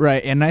 hours.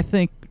 Right, and I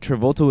think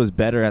Travolta was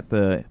better at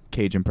the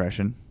Cage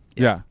impression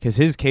Yeah. because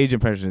his Cage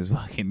impression is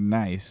fucking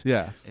nice.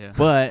 Yeah. Yeah.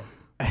 But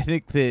I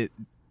think that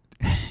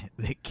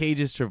the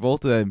Cage's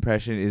Travolta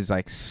impression is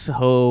like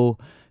so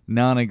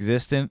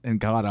non-existent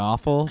and god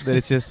awful that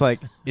it's just like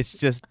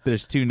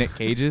there's two Nick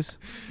Cages.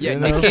 Yeah, you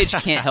know? Nick Cage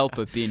can't help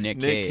but be Nick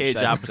Nick Cage. Cage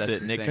That's opposite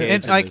the Nick thing. Cage.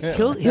 And like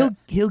Yeah.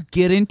 he'll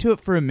get into it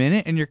for a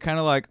minute and you're kind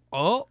of like,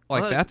 oh,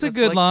 like Look, that's a that's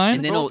good like- line.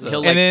 And then he'll And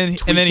like and then he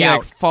tweak out.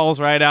 like falls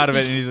right out of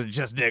it and he's like,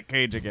 just Nick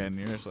Cage again.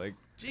 You're just like,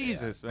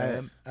 Jesus,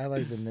 man. I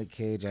like the Nick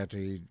Cage after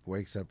he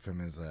wakes up from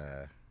his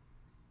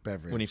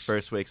beverage. when he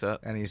first wakes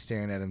up. and he's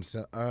staring at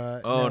himself.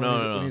 Oh,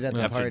 no. When he's at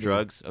the After party.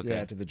 drugs? Okay. Yeah,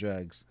 after the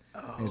drugs.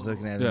 And he's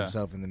looking at Yeah.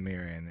 himself in the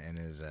mirror, and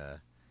his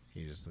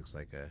he just looks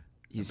like a.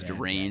 He's bad guy.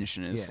 deranged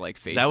and his Yeah. like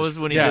face. That is- was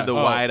when he Yeah, did the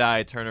oh. wide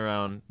eye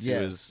turnaround to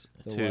Yes, his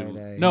the to wide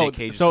eye. No, Nick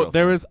Cage's so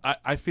there girlfriend. was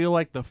I feel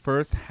like the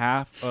first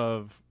half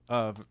of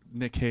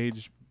Nick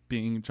Cage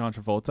being John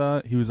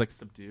Travolta, he was like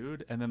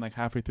subdued, and then like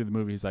halfway through the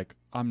movie, he's like,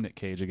 "I'm Nick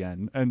Cage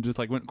again," and just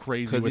like went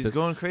crazy Because with he's his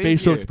going crazy.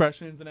 facial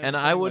expressions and everything. And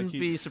I Like, wouldn't he-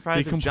 be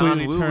surprised he if John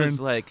completely Woo turned- was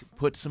like,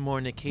 put some more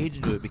Nick Cage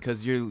into it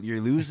because you're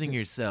losing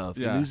yourself.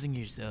 Yeah. You're losing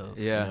yourself.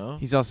 Yeah. You know?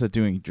 He's also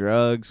doing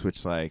drugs,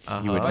 which like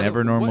he would Uh-huh. never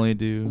What- normally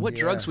do. What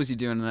Yeah. drugs was he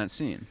doing in that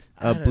scene?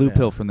 I A don't blue know.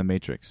 pill from the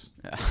Matrix.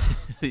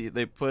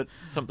 They put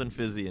something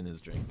fizzy in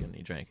his drink and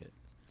he drank it.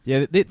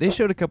 Yeah, they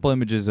showed a couple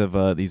images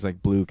of these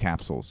like blue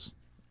capsules.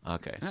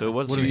 Okay, Ah, so it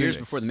was 2 do you years Matrix.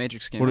 before the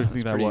Matrix came What do out. you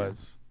think That's that pretty-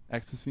 was?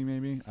 Ecstasy,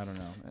 maybe? I don't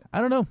know.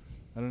 I don't know.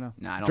 I don't know.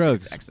 Nah, I don't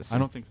Drugs. think it's ecstasy. I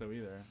don't think so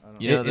either. I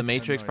don't You know, know. the It's-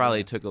 Matrix I have no probably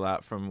idea. took a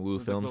lot from Woo It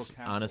was like little films,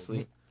 capsules.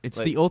 honestly. It's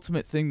Like- the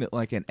ultimate thing that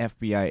like an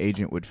FBI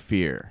agent would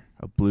fear: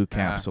 a blue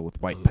capsule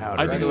with white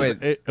powder. I By think the it way-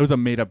 was, it was a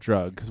made-up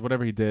drug because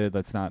whatever he did,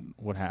 that's not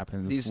what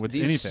happens These- with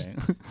these-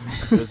 anything.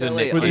 It was a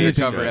LA Nick With Cage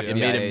anything, undercover drug. yeah. It FBI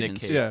made him Nick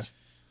agents. Cage. Yeah.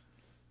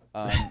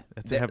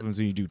 That's what happens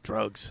when you do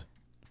drugs.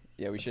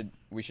 Yeah,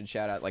 we should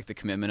shout out like the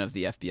commitment of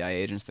the FBI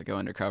agents that go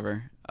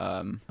undercover.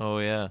 Oh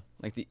yeah,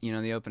 Like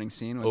the opening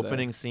scene. With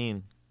opening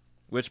scene,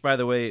 which by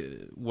the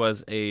way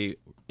was a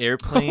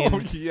airplane, Oh,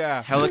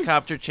 yeah.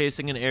 helicopter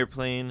chasing an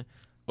airplane.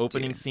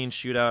 Opening Dude. scene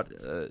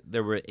shootout.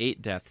 There were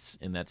 8 deaths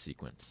in that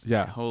sequence.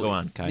 Yeah. Holy Go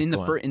on, f- Kai, in the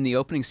go on. in the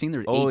opening scene,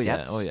 there were Oh 8 yeah,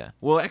 deaths. oh yeah.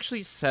 Well,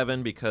 actually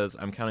 7 because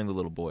I'm counting the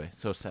little boy,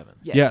 so 7.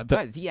 Yeah,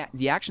 but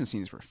the action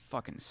scenes were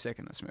fucking sick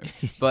in this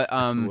movie. But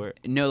Were.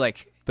 no,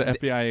 like The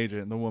FBI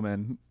agent, the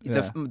woman.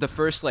 Yeah. the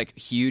first like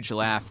huge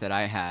laugh that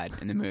I had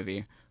in the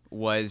movie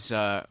was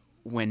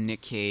when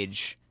Nick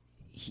Cage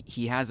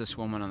he has this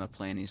woman on the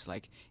plane. He's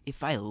like,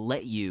 "If I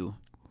let you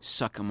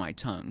suck on my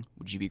tongue,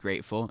 would you be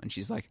grateful?" And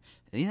she's like,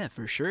 "Yeah,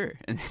 for sure."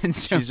 And then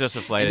so, She's just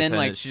a flight and then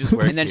attendant. like She just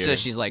works and then here. so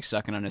she's like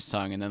sucking on his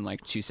tongue, and then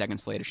like 2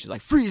 seconds later, she's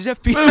like, "Freeze,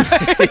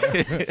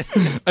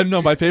 FBI!" And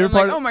no, my I'm favorite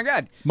like, part. "Oh my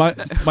god!"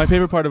 my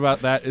favorite part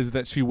about that is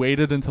that she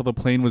waited until the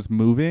plane was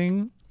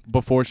moving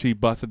before she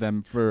busted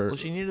them for. Well,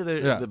 she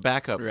needed Yeah. the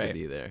backup Right. to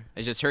be there.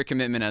 It's just her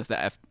commitment as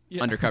the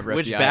undercover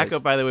Which FBI. backup, is-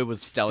 by the way,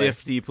 was stellar.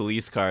 50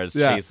 police cars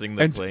Yeah. chasing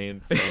the And-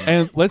 plane.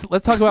 And let's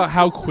talk about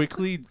how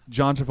quickly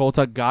John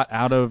Travolta got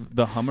out of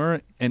the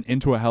Hummer and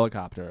into a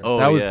helicopter. Oh,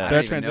 that was yeah. I that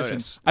didn't even transition.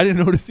 notice. I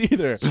didn't notice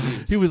either.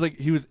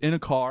 He was in a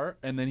car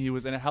and then he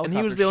was in a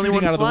helicopter. was the only shooting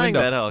one out of the flying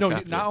window. that No,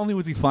 helicopter. not only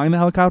was he flying the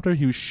helicopter,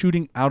 he was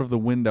shooting out of the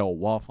window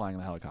while flying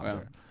the helicopter.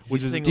 Wow.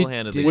 Which is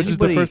single-handedly which is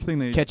the anybody first thing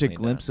they catch a laid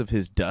glimpse of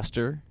his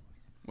duster?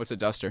 What's a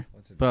duster?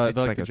 the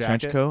like the a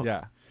trench jacket? coat?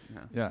 Yeah.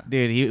 Yeah.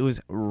 Dude, he was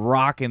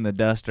rocking the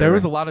duster. There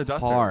was a lot of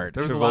dusters. hard.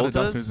 There was a lot of Travolta's?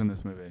 dusters in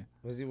this movie.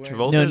 Was he wearing?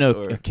 Travolta? No,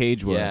 or- a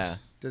Cage was. Yeah.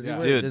 Does he Yeah.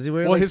 wear? Dude. Does he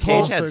wear Well, like his full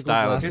whole- circle Cage had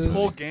style. glasses? His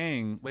whole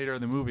gang later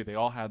in the movie, they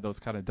all had those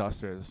kind of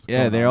dusters. Yeah,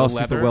 going they're on. all The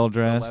super leather- well the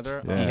dressed.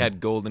 leather. Yeah. He had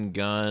golden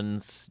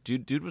guns.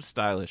 Dude was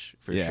stylish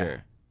for Yeah.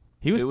 sure.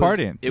 He was It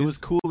partying. It was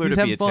cooler he was to be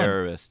having a fun.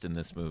 terrorist in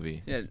this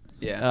movie. Yeah,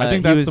 yeah. I think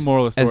he that's was the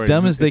moral of the story. As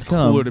dumb is as they it's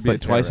come, cooler to be a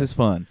but twice as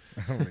terrorist.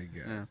 fun. Oh my god.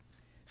 Yeah.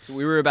 So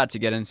we were about to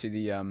get into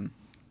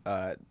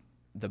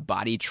the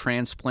body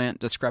transplant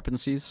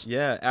discrepancies.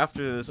 Yeah,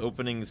 after this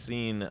opening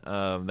scene,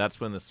 that's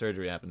when the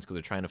surgery happens because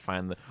they're trying to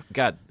find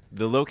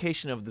the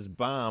location of this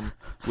bomb.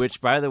 Which,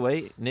 by the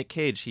way, Nick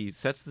Cage, he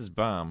sets this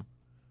bomb.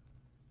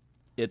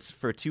 It's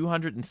for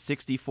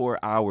 264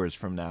 hours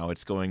from now.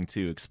 It's going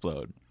to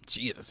explode.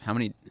 Jesus, how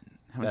many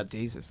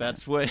days is that?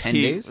 That's what 10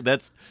 days?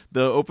 That's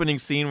the opening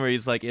scene where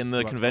he's like in the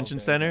About convention 12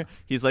 days, center. yeah.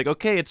 He's like,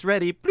 okay, it's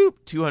ready. Bloop,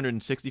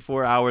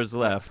 264 hours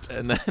left,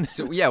 and then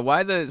So yeah,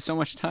 why so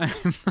much time?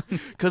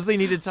 because they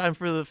needed time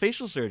for the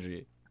facial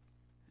surgery.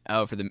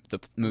 Oh, for the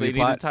movie They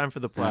plot. needed time for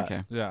the plot.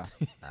 Okay, Yeah.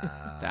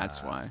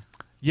 that's why.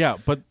 Yeah,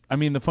 but I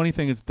mean, the funny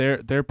thing is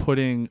they're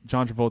putting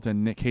John Travolta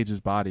in Nick Cage's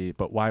body,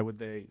 but why would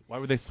they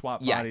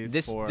swap Yeah, bodies?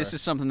 this for...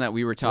 is something that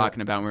we were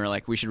talking about. And we were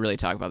like, we should really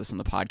talk about this on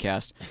the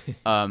podcast.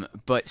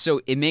 But so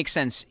it makes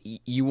sense.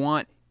 You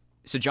want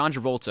John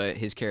Travolta,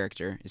 his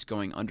character, is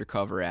going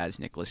undercover as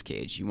Nicolas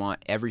Cage. You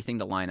want everything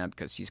to line up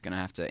because he's going to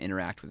have to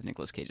interact with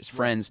Nicolas Cage's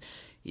friends.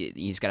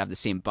 He's got to have the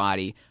same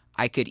body.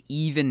 I could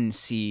even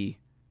see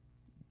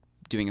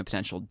doing a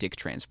potential dick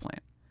transplant,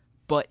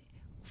 but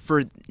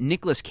for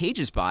Nicolas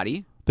Cage's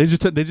body, They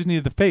just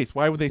needed the face.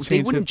 Why would they change?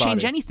 they wouldn't his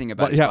change body? anything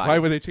about his yeah, body. why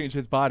would they change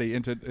his body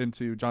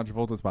into John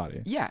Travolta's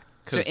body? Yeah.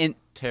 So Because and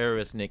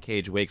terrorist Nick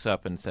Cage wakes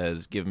up and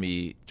says, "Give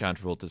me John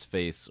Travolta's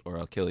face, or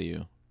I'll kill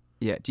you."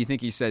 yeah, do you think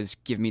he says,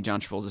 "Give me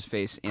John Travolta's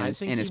face and I his,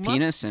 think and he his must.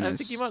 penis and I his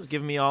think he must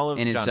give me all of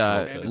and his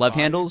John Travolta. love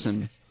handles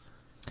and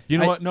You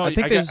know I- what? No, I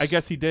think I there's-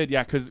 guess he did.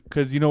 Yeah,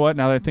 because you know what?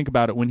 Now that I think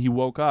about it, when he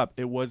woke up,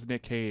 it was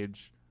Nick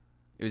Cage.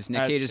 it was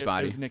Nick Cage's It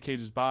body. was Nick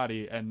Cage's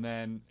body, and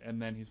then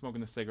he's smoking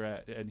the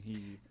cigarette, and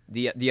he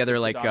The other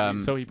like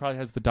so he probably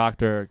has the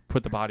doctor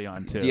put the body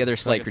on too. the other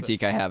So I slight guess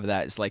critique I have of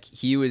that is like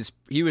he was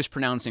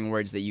pronouncing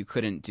words that you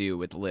couldn't do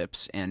with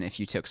lips, and if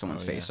you took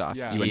someone's face off,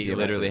 Yeah. you wouldn't He be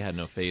able literally to had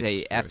no face.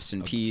 say for F's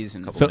and a P's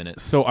and couple So,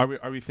 minutes. so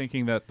are we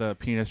thinking that the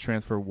penis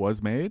transfer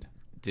was made?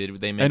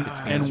 Did they make And the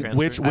penis and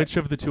transfer? which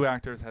of the two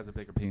actors has a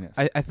bigger penis?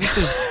 I think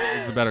there's.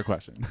 is the better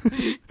question.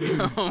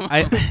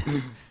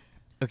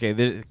 Okay,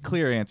 there's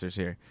clear answers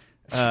here.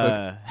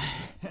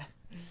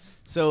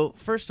 So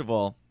first of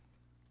all,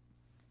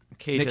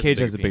 Cage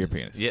has a bigger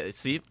penis. Yeah,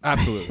 see?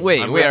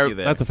 Wait, I'm wait, with you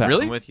there. that's a fact.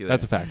 Really? I'm with you there.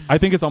 That's a fact. I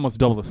think it's almost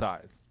double the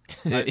size.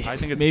 I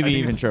think it's Maybe I think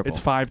even it's, triple. It's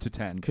 5 to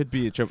 10. Could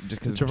be a triple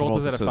just because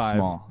Travolta's at a so 5.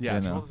 small. Yeah,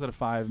 you know? Travolta's at a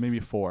 5, maybe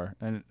a 4,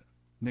 and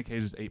Nick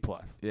Cage is 8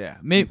 plus. Yeah,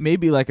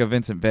 maybe like a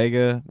Vincent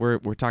Vega. We're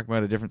talking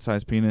about a different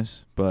size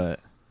penis, but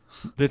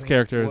This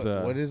character is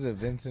What is a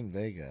Vincent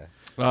Vega?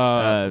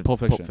 Pulp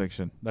Fiction. Pulp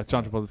Fiction. That's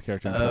John Travolta's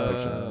character in Pulp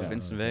Fiction. Yeah.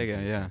 Vincent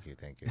Vega, yeah.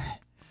 Thank you.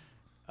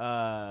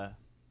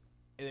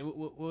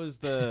 What was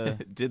the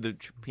Did the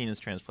penis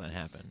transplant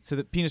happen? so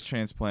the penis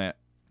transplant?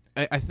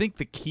 I think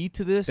the key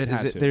to this It is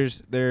had that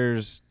to.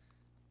 there's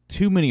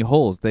too many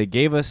holes. They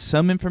gave us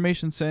some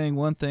information saying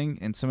one thing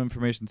and some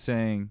information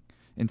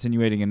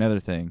insinuating another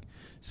thing.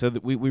 So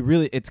that we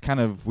really it's kind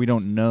of we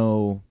don't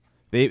know.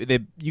 They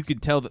you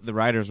could tell that the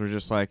writers were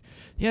just like,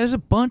 yeah, there's a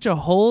bunch of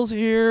holes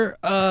here.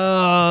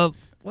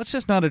 Let's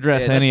just not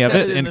address Yeah, any of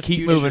that's it in and the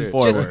keep future. moving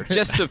forward.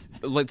 Just to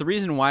like the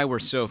reason why we're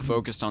so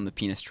focused on the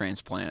penis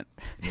transplant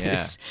Yeah,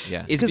 is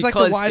yeah. is 'Cause, like,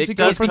 the because wives it of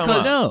girls does come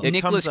because up. It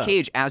Nicolas comes up.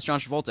 Cage as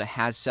John Travolta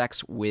has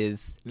sex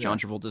with John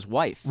Travolta's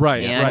wife.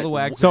 Right, And right. The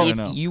wags So- are if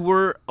gonna know. you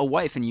were a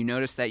wife and you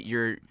noticed that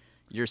your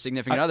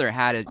significant other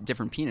had a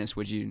different penis,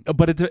 would you?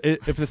 But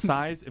if the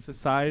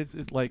size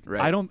is like Right.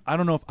 I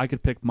don't know if I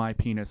could pick my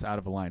penis out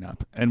of a lineup,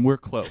 and we're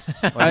close.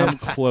 Like, I'm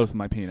close with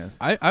my penis.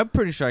 I'm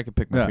pretty sure I could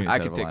pick my Yeah. penis I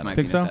out could of a pick lineup. my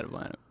Think penis so? out of a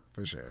lineup.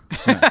 For sure.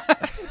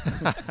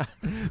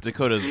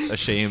 Dakota's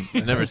ashamed.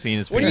 He's never seen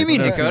his What do you penis.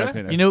 mean, Never seen Dakota? my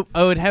penis. You know,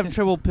 I would have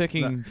trouble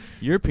picking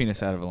your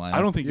penis out of a lineup.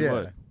 I don't think you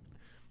Yeah.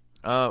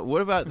 would.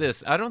 What about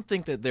this? I don't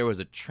think that there was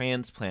a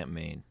transplant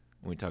made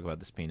when we talk about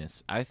this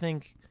penis. I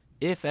think,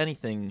 if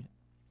anything,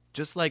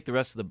 just like the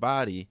rest of the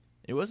body,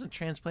 it wasn't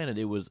transplanted.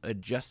 It was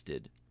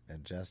adjusted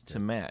Adjusted. to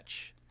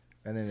match.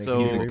 And then So-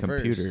 they using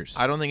reverse. computers.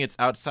 I don't think it's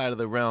outside of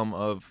the realm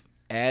of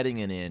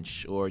adding an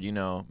inch or,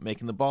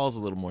 making the balls a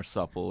little more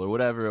supple or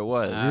whatever it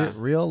was.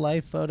 Real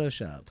life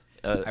Photoshop.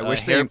 I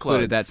wish they hair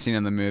included that plugs. scene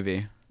in the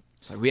movie.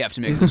 It's like we have to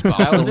make this That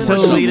possible. was in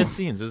So- the deleted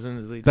scenes. It was in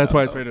the deleted That's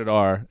why it's rated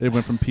R. It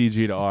went from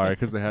PG to R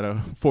because they had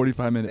a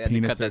 45-minute They had to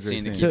penis cut that surgery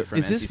scene to scene. keep So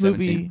from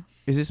NC-17.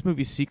 is this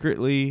movie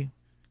secretly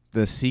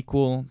the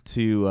sequel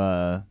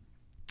to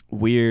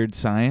Weird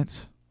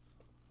Science?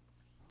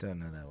 Don't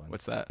know that one.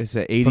 What's that? It's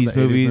the From 80s the 80s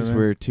movies movie?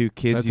 where two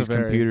kids That's a use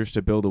very- computers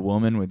to build a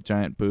woman with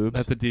giant boobs.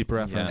 That's a deep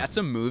reference. Yeah. That's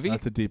a movie.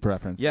 That's a deep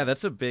reference. Yeah,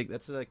 that's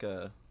like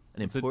an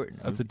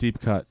important. That's a deep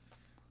cut.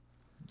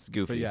 It's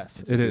goofy. But yes,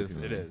 It's a it goofy is.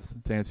 movie. It is.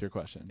 To answer your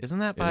question. Isn't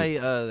that It by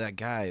is. that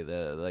guy,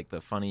 the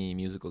funny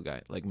musical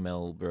guy, like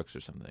Mel Brooks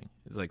or something?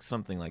 It's like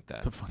something like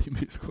that. The funny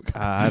musical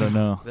guy. I don't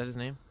know. Is that his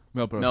name?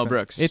 Mel Brooks. Mel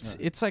Brooks.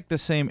 It's like the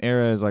same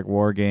era as like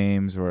War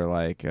Games or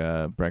like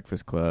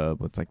Breakfast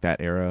Club. It's like that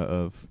era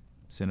of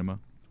cinema.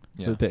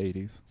 Yeah. The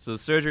 80s. So the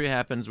surgery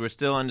happens. We're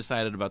still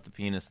undecided about the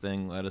penis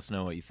thing. Let us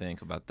know what you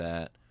think about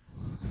that.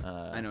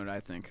 I know what I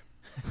think.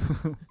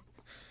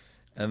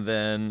 And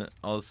then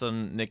all of a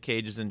sudden, Nick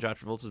Cage is in John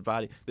Travolta's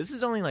body. This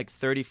is only like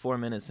 34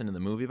 minutes into the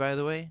movie, by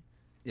the way.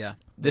 Yeah.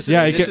 This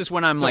Yeah, is it this get- is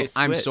when I'm so like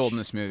I'm switch. sold in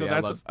this movie. So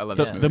I that's- love the,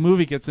 this movie. the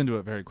movie gets into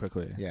it very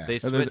quickly. Yeah. They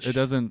It, switch. it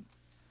doesn't.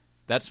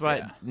 That's why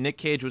Yeah. Nick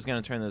Cage was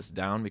going to turn this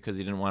down because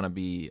he didn't want to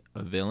be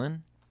a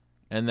villain.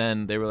 And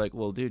then they were like,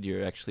 "Well, dude,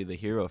 you're actually the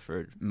hero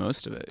for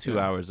Most of it. 2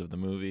 yeah. hours of the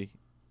movie.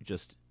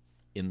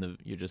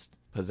 You're just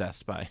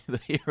possessed by the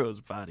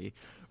hero's body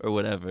or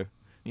whatever." And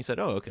he said,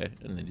 "Oh, okay,"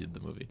 and they did the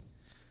movie.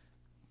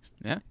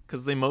 Yeah.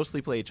 Because they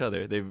mostly play each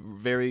other.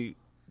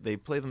 They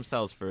play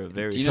themselves for a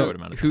very Do you short know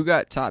amount of who time.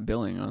 got top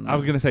billing on? I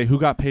was gonna say who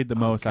got paid the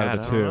most out God,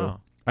 of the I don't two. know.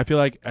 I feel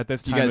like at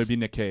this Do you time it guys- would be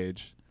Nick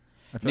Cage.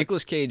 I feel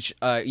Nicolas Cage.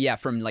 Yeah,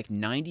 from like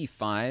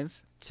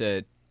 '95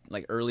 to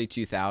like early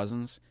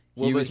 2000s,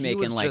 Well, he but was he making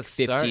was like just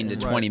 15 to starting.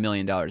 20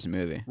 million dollars a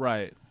movie.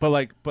 right, but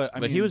I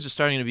But mean, he was just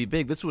starting to be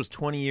big. This was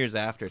 20 years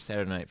after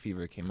Saturday Night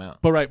Fever came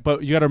out. but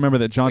you got to remember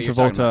that John Wait, you're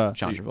talking Travolta, about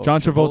John Travolta.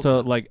 John Travolta,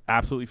 Travolta. like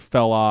absolutely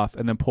fell off,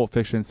 and then Pulp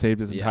Fiction saved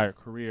his Yeah. entire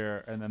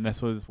career, and then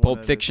this was one Pulp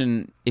of the-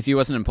 Fiction. If he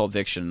wasn't in Pulp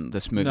Fiction,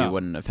 this movie No.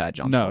 wouldn't have had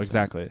John. No, Travolta.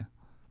 exactly.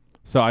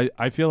 So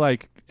I feel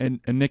like and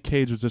Nick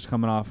Cage was just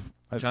coming off.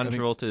 John I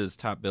think- Travolta is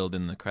top billed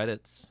in the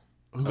credits.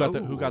 who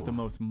got the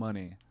most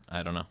money?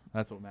 I don't know.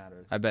 That's what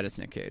matters. I bet it's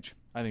Nick Cage.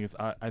 I think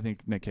I think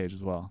Nick Cage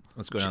as well.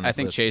 Let's go down I this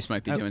think list. Chase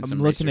might be doing I'm some.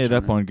 looking research it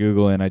up on on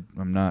Google and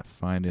I'm not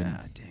finding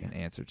Ah, dang an it.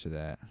 answer to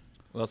that.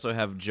 We also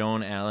have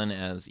Joan Allen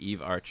as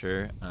Eve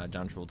Archer,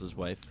 John Travolta's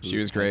wife. Who She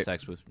was had great.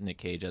 sex with Nick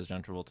Cage as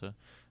John Travolta.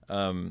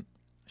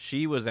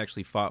 She was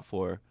actually fought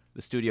for.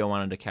 The studio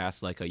wanted to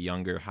cast like a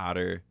younger,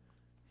 hotter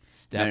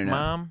No, no,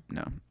 stepmom.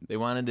 No. They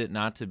wanted it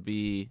not to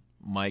be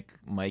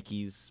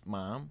Mikey's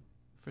mom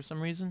for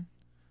some reason.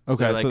 So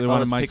Okay, they're so like, they "Oh, wanted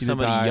let's Mikey pick to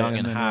somebody die young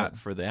and then hot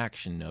for the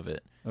action of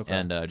it. Okay.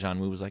 And John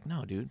Woo was like,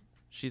 "No, dude,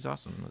 she's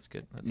awesome. Let's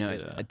get No,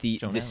 Joan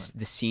Allen."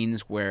 the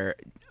scenes where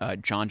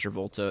John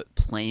Travolta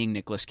playing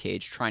Nicolas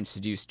Cage trying to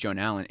seduce Joan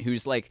Allen,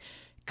 who's like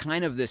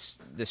kind of this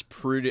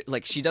prude,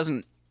 like she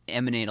doesn't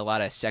emanate a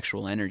lot of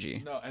sexual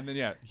energy. No, and then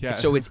yeah.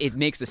 So it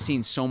makes the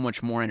scene so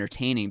much more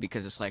entertaining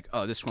because it's like,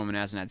 oh, this woman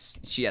hasn't had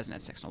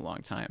sex in a long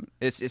time.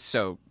 It's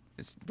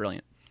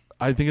brilliant.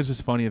 I think it's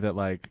just funny that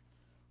like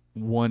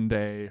one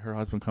day her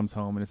husband comes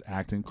home and is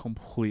acting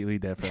completely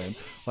different,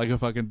 like a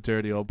fucking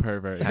dirty old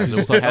pervert. Has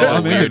She's a, like, has a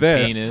I'm into weird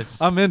this.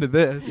 penis. I'm into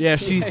this. Yeah,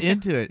 she's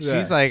into it. Yeah.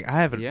 She's like, I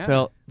haven't Yeah.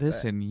 felt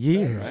this in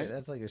years.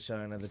 That's like a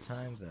showing of the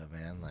times, though,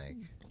 man.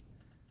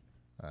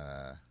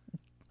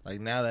 Like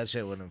now that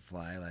shit wouldn't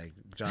fly. Like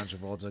John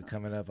Travolta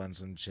coming up on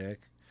some chick.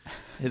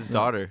 His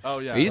daughter. Oh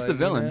yeah. He's the Like,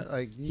 you villain. know,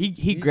 like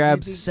He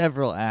grabs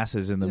several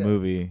asses in the Yeah.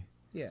 movie.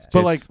 Yeah. But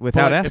Just like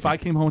without but, like, asking. if I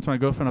came home to my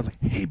girlfriend, I was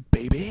like, "Hey,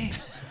 baby,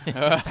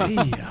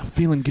 hey,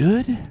 feeling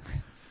good?"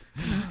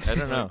 I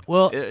don't know.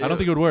 Well, I don't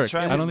think it would work.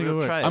 Try I don't think it we'll would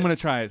work. try I'm gonna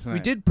try it tonight. we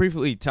did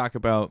briefly talk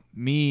about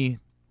me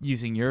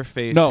using your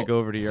face no, to go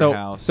over to your so,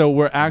 house. So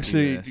we're and do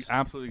actually this.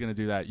 absolutely gonna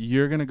do that.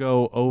 You're gonna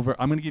go over.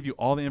 I'm gonna give you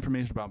all the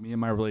information about me and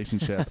my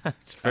relationship. It's And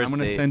I'm first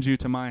gonna date. send you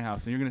to my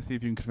house, and you're gonna see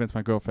if you can convince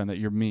my girlfriend that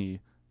you're me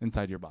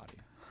inside your body.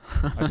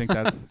 I think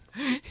that's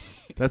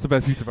the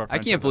best use of our I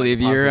friendship. can't that believe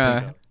could you're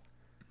possibly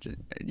think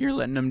you're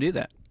letting them do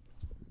that.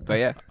 But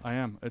yeah, of. I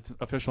am. It's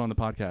official on the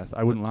podcast.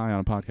 I wouldn't lie on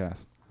a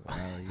podcast. Wow,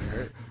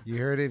 you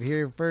heard it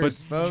here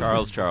first, folks.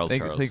 Charles.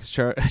 Thanks,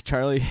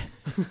 Charlie.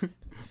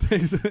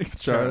 Thanks,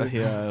 Charlie.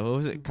 What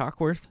was it?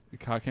 Cockworth?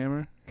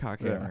 Cockhammer.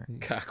 Cockhammer.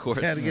 Cockhouse.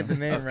 Gotta get the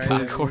name right.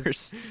 of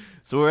course.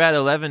 So we're at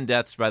 11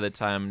 deaths by the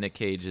time Nick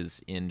Cage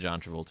is in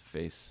John Travolta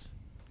face,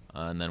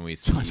 and then we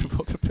see John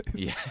Travolta face.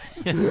 yeah,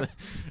 and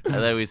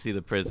then we see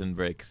the prison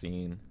break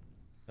scene.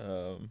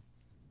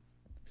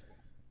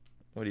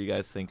 What do you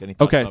guys think? Any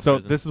thoughts Okay, about so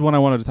prison? this is what I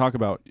wanted to talk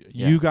about.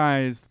 Yeah. You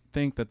guys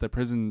think that the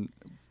prison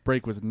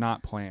break was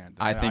not planned?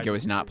 I think it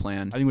was not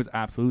planned. I think it was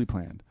absolutely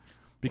planned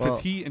because Well-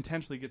 he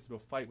intentionally gets into a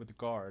fight with the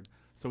guard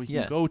so he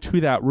Yeah. can go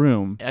to that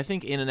room. I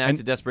think in an act And-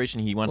 of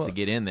desperation he wants to Well-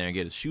 get in there and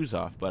get his shoes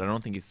off, but I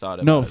don't think he's thought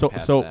about No, it so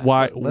past so that.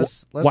 why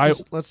Let's why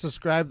let's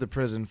describe the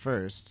prison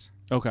first,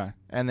 okay.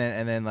 and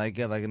then like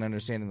get like an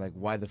understanding like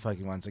why the fuck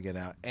he wants to get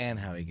out and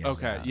how he gets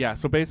Okay, out. yeah.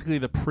 So basically,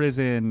 the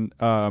prison,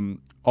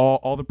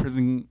 all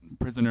the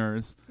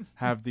prisoners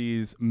have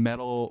these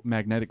metal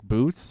magnetic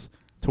boots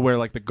to where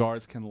like the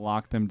guards can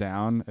lock them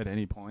down at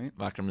any point,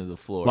 lock him to the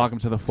floor. lock them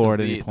to the floor at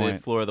 'Cause any the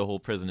point. floor of the whole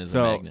prison is a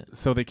So magnet.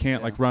 so they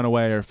can't like run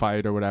away or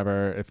fight or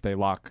whatever if they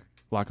lock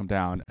them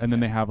down. And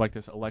then they have like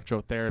this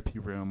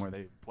electrotherapy room where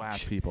they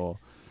blast people.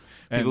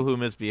 People who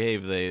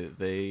misbehave,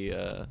 they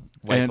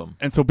wipe them.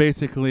 and so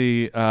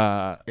basically,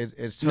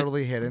 It's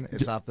totally hidden.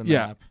 It's off the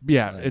yeah, map.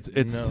 yeah. Like,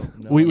 it's no-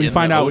 we In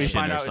find the out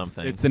ocean or it's,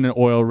 something. it's in an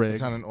oil rig.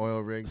 It's on an oil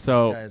rig.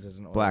 So- disguised as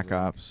an oil Black rig.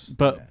 Ops.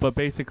 But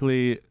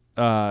basically,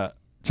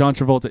 John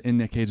Travolta in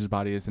Nick Cage's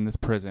body is in this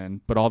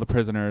prison, but all the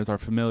prisoners are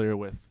familiar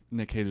with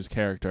Nick Cage's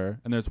character,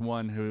 and there's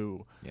one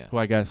who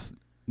I guess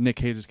Nick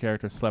Cage's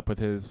character slept with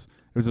his.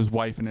 It was his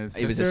wife and his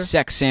sister. It was a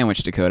sex sandwich,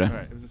 Dakota.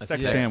 Right, it was a A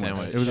sex sex sandwich.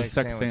 sandwich. It was a Sex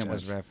sex sandwich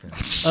sandwich. as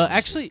reference.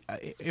 Actually,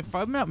 if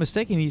I'm not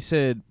mistaken, he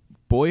said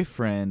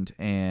boyfriend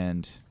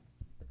and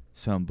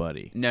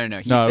somebody. No. He No,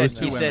 it said was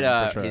two he said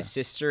women, for sure. his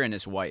sister and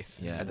his wife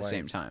Yeah. at the Wife.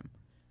 same time.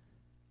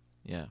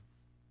 Yeah.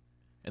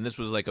 And this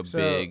was like a So-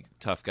 big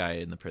tough guy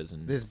in the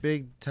prison. This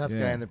big tough guy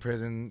Yeah. in the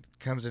prison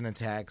comes and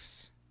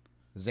attacks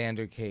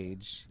Xander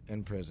Cage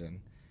in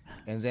prison,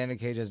 and Xander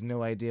Cage has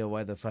no idea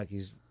why the fuck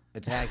he's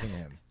attacking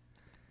him.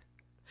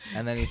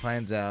 And then he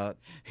finds out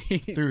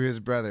through his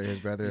brother. His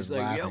brother He's is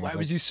like, laughing. "Yeah, why He's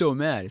was like, you so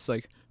mad?" It's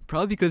like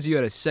probably because you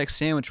had a sex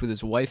sandwich with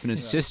his wife and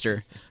his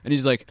sister, and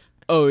he's like,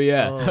 "Oh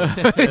yeah." Oh,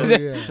 yeah.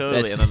 totally,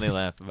 That's- and then they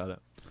laugh about it.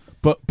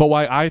 But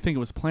why I think it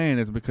was planned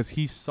is because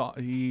he saw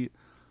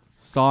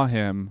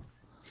him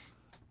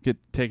get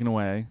taken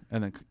away,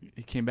 and then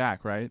he came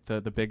back. Right,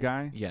 the big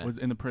guy Yeah. was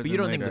in the prison. But you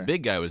don't think later. the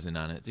big guy was in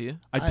on it, do you?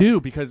 I do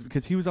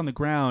because he was on the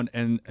ground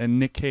and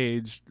Nick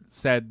Cage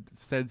said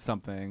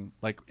something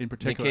like in Nick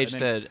particular. Cage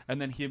said, and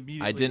then he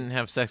immediately. I didn't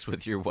have sex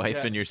with your wife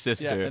Yeah, and your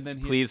sister. and then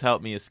he- Please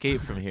help me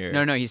escape from here.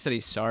 No, he said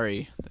he's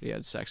sorry that he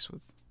had sex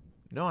with.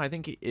 No, I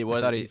think it thought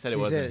was. he- He said it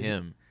he wasn't said-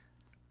 him.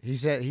 He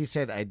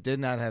said, I did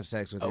not have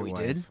sex with Oh, your he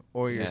wife did?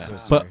 or your Yeah.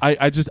 sister. But I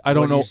What don't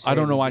do you know say I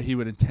don't know with why it? he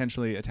would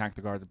intentionally attack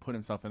the guards and put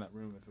himself in that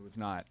room if it was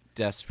not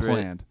Desperate.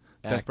 planned.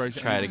 act,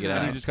 Desperation. try And to he get just-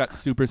 and out. he just got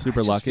super I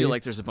just lucky. feel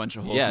like there's a bunch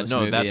of holes Yeah, in this no,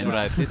 movie. that's and what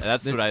I.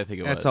 That's what I think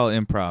it was. That's all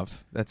improv.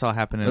 That's all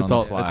happening That's on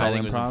all- the fly. that's all I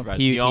think it was improv? improv.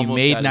 He almost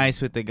made got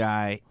nice with the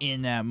guy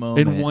in that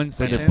moment. in one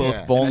They're second. both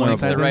Yeah. vulnerable. In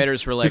one the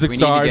writers were like, He's "We like,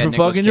 need to "Sorry get for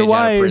Nicolas fucking Cage your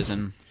out of wife."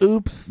 prison."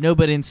 Oops. No,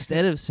 but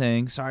instead of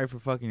saying sorry for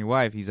fucking your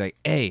wife, he's like,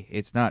 "Hey,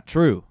 it's not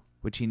true,"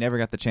 which he never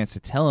got the chance to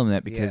tell him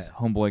that because Yeah.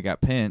 homeboy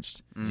got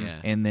pinched,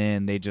 Yeah. and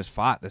then they just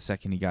fought the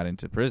second he got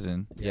into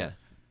prison. Yeah.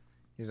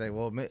 He's like,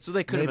 well, So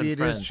they could have maybe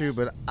been it is friends. true,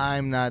 but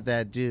I'm not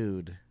that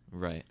dude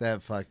Right.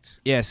 that fucked.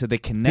 Yeah, so they He's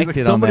like,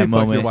 connected on "Somebody that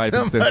fucked your moment. wife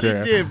and Somebody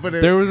sister." did, but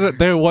it-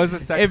 there was a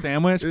sex If-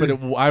 sandwich, but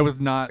I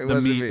was not It the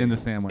wasn't meat me. in the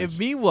sandwich. And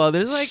meanwhile,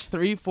 there's like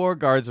 3-4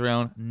 guards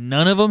around.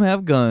 None of them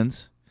have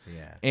guns.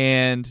 Yeah.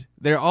 And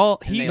they're all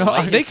And he. they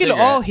light They his could cigarette.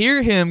 all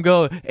hear him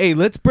go, "Hey,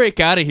 let's break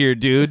out of here,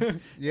 dude."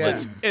 Yeah.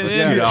 Let's And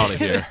get out of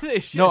here.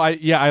 No,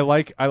 I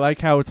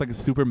like how it's like a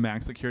super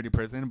max security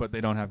prison, but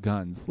they don't have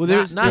guns. Well,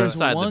 there's not there's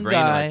inside one the brain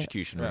guy.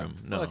 electrocution Yeah. room.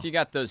 No. Well, if you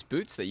got those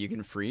boots that you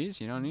can freeze,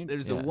 you don't need.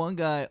 There's Yeah. a one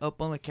guy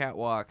up on the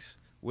catwalks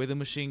with a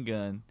machine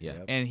gun. Yeah.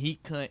 Yep. And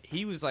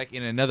he was like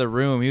in another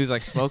room. He was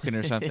like smoking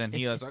or something.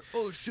 He was like,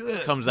 "Oh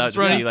shit!" Comes out, just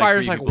running, see, like,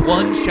 fires 3 like people.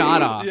 one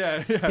shot off.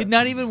 Yeah. It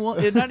not even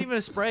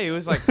a spray. It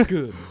was like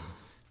good.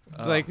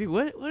 It's like, dude,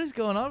 what is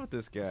going on with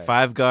this guy?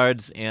 5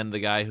 guards and the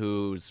guy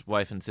whose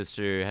wife and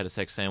sister had a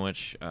sex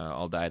sandwich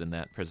all died in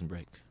that prison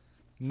break.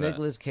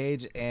 Nicolas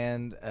Cage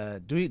and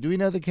do we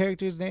know the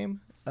character's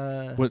name?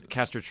 What?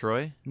 Castor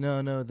Troy?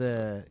 No,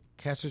 the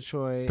Castor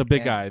Troy. The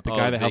big and- guy, the Oh,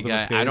 guy that big held him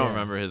guy. escape. I don't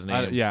remember his name.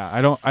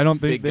 I don't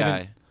think Big they guy.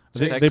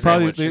 didn't- Sex They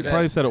sandwich.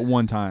 probably said it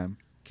one time.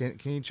 Can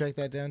you track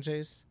that down,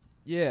 Chase?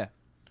 Yeah.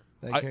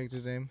 That I-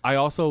 character's name. I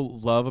also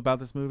love about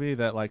this movie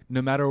that like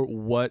no matter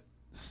what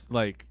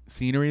like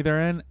scenery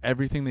they're in,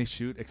 everything they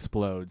shoot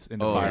explodes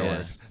into Oh,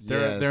 fireworks.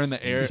 yes. They're in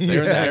the air. Yes. They're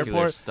in the Spectacular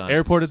airport. stunts.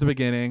 Airport at the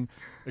beginning,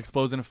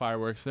 explodes into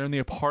fireworks. They're in the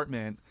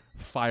apartment.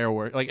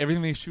 Fireworks. Like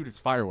everything they shoot is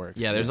fireworks.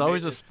 Yeah, there's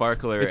always a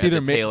sparkler It's at either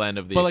the ma- tail end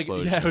of the But like,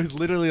 explosion. yeah, it was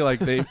literally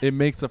like it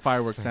makes the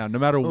fireworks sound no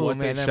matter Oh what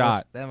man, they that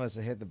shot. that must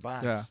have hit the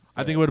box. Yeah,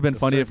 I think it would have been The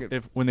funny circuit-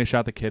 if when they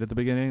shot the kid at the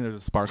beginning, there's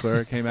a sparkler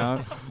that came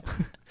out.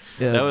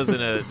 That was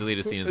in a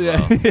deleted scene as Yeah.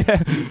 well. That's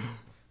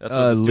what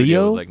the studio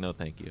Leo? was like, no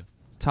thank you.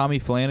 Tommy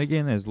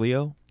Flanagan as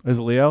Leo. Is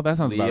it Leo? That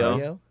sounds about Leo? right.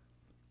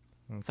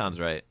 Leo? Sounds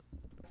right.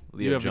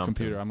 Leo You have a jumped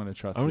computer. him. I'm gonna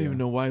trust. I don't you. even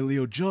know why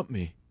Leo jumped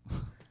me.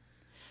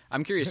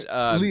 I'm curious.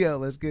 Leo,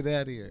 let's get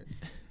out of here.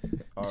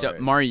 So,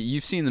 Mari,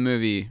 you've seen the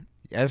movie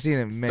I've seen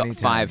it many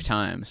times. 5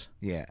 times.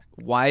 Yeah.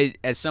 Why,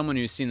 as someone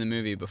who's seen the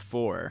movie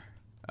before,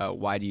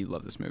 why do you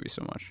love this movie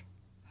so much?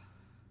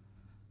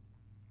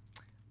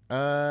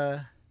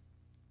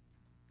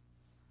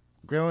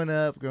 Growing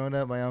up,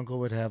 my uncle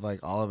would have like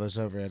all of us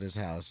over at his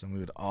house, and we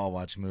would all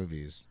watch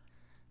movies.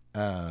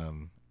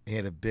 He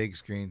had a big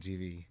screen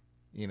TV.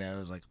 You know, it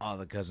was like all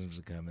the cousins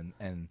would come,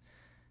 and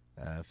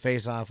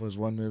Face Off was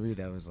one movie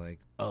that was like,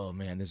 oh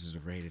man, this is a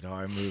rated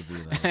R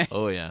movie. Like,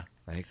 Oh yeah.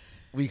 like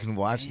we can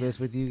watch this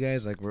with you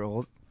guys. Like we're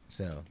old,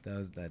 so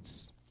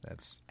that's.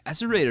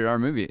 That's a rated R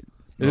movie.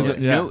 It is No, a-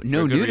 yeah. no For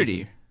good nudity,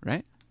 reason.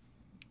 right?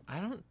 I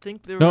don't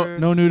think there No, were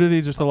no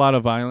nudity, just a lot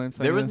of violence.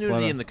 I There was guess, a lot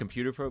nudity of- in the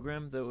computer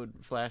program that would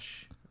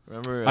flash.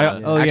 Remember?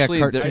 Oh, yeah, Actually,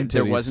 cartoon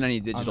there titties. wasn't any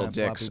digital that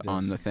floppy dicks on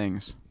disk. the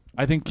things.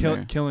 I think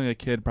Yeah. killing a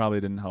kid probably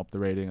didn't help the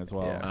rating as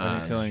well. Yeah. I Ah,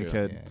 think killing a that's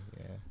kid.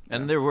 Yeah.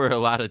 and there were a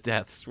lot of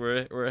deaths.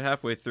 We're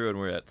halfway through and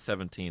we're at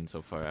 17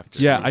 so far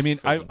after. Yeah, this I mean,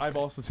 prison. I've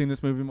also seen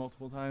this movie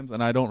multiple times,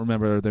 and I don't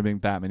remember there being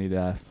that many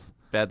deaths.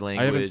 bad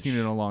language. I haven't seen it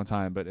in a long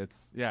time, but it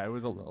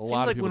was a Seems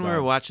lot like of people when we died.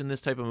 were watching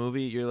this type of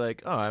movie, you're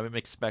like, oh, I'm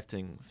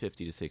expecting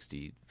 50 to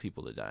 60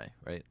 people to die,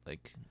 right?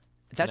 Like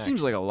That an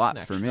seems like a lot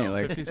for me. No,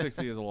 Like, 50,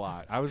 60 is a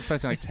lot. I was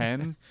expecting like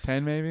 10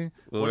 maybe.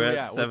 well, What we're are we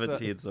at at? What's the-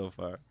 17 so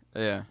far.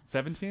 yeah.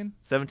 17?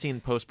 17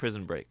 post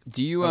prison break.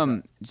 Do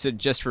you So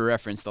just for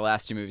reference, the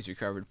last 2 movies we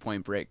covered,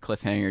 Point Break,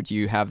 Cliffhanger. Do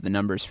you have the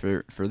numbers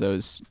for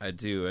those? I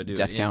do.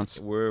 Death counts?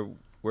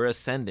 We're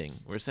ascending.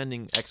 We're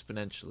ascending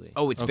exponentially.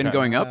 Oh, it's been Okay.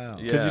 going up. Wow.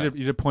 Because yeah.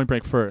 you did Point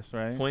Break first,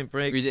 right? Point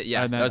Break. We did,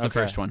 yeah, And then- that was the okay.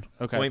 first one.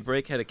 Okay. Point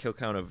Break had a kill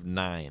count of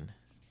 9.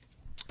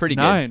 Pretty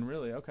 9,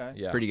 really? Okay.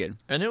 Yeah, Pretty good.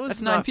 And it was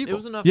That's enough, 9 people. It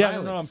was enough. Yeah,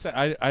 violence. no,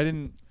 I'm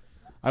saying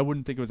I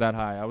wouldn't think it was that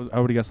high. I would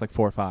have guessed like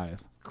 4 or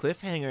 5.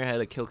 Cliffhanger had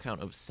a kill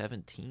count of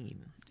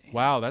 17.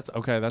 Wow, that's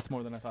okay. That's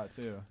more than I thought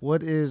too.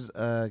 What is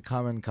a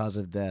common cause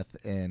of death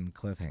in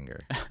Cliffhanger?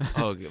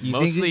 Oh, You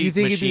mostly think it'd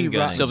be machine gunning.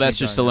 rock-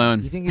 Sylvester You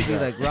Stallone. think it'd be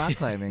like rock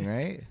climbing,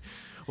 right?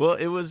 Well,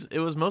 it was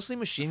mostly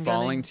machine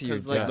gunning. Falling to your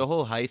 'cause, like death. the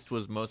whole heist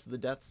was most of the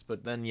deaths,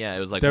 but then yeah, it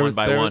was like There one was-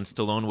 by there- one.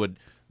 Stallone would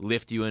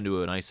lift you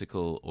into an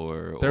icicle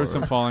or There was or-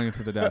 some falling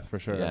into the death for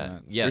sure. in yeah,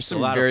 that. yes, There's a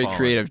some lot of very falling.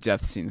 creative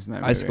death scenes in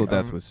that movie. Icicle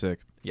Death was sick.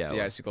 Yeah, it The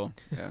was. icicle.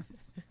 Yeah.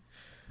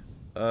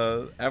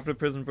 After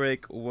Prison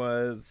Break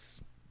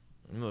was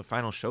the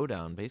final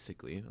showdown,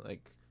 basically.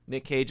 Like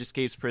Nick Cage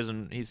escapes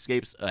prison. He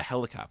escapes a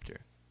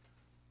helicopter.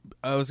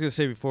 I was gonna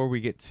say before we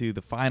get to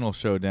the final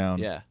showdown.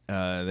 Yeah.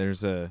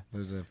 There's a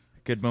There's a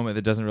good moment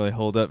that doesn't really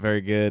hold up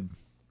very good.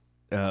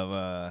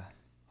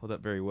 Hold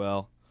up very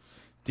well.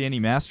 Danny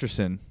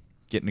Masterson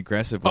getting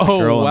aggressive with the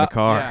girl in wow. the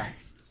car. Yeah.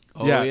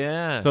 Oh Yeah.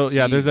 yeah. So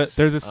yeah, Jeez.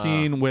 there's a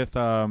scene with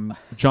John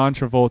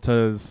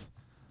Travolta's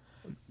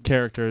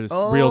character's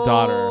real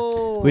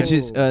daughter, Which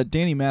is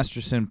Danny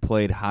Masterson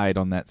played Hyde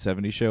on that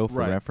 '70s show for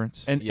Right.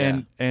 reference. and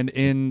Yeah. and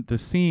in the curly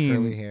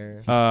scene,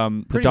 hair.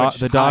 the Pretty much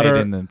the Hyde daughter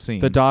in the scene.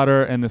 the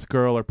daughter and this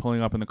girl are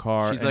pulling up in the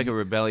car. She's and like a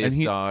rebellious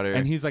daughter.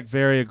 and he's like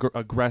very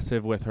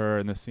aggressive with her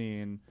in the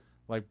scene,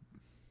 like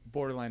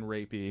borderline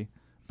rapey.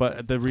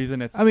 But the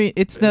reason it's I mean,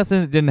 it's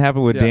nothing that didn't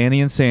happen with Yeah. Danny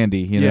and Sandy.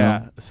 You yeah.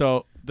 know,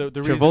 So the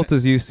reason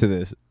Travolta's used to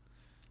this.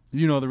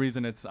 the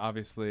reason it's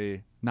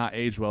obviously not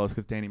aged well is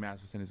because Danny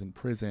Masterson is in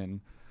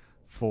prison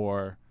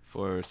for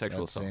for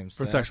sexual That assault. same for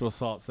stuff. sexual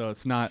assault. So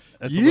it's not.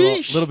 It's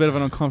Yeesh. a little bit of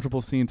an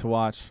uncomfortable scene to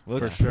watch.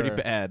 Looks for pretty sure.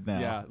 bad now.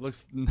 Yeah, it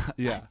looks.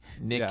 Yeah.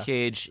 Nick Yeah.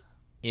 Cage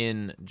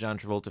in John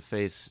Travolta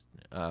face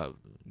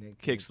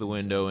kicks the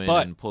window in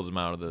But- and pulls him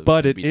out of the.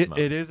 But beats him up.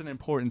 it is an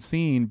important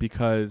scene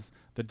because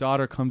the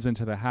daughter comes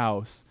into the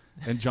house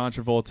and John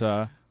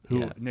Travolta, who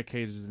Yeah. Nick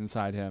Cage is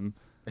inside him,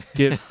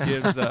 gives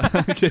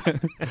which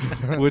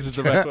is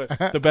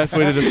the best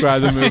way to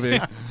describe the movie.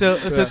 So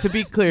to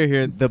be clear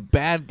here, the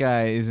bad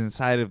guy is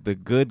inside of the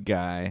good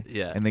guy.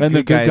 Yeah. And the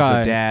good guy is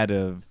the dad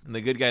of. And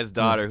the good guy's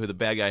daughter, who the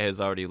bad guy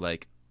has already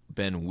like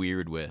been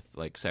weird with,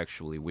 like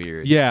sexually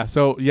weird. Yeah.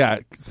 So yeah,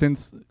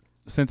 since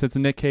it's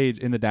Nick Cage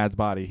in the dad's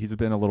body, he's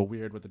been a little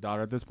weird with the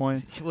daughter at this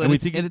point. Well, and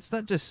it's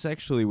not just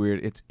sexually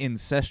weird; it's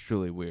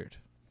incestually weird.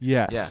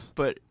 Yes. Yeah.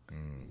 But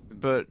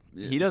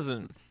he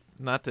doesn't.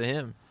 Not to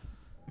him.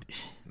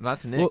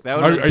 Not to Nick. Well,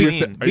 that would have been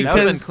clean. Are you That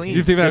would have been clean.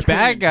 You think The that's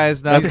bad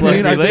guy's not That's blood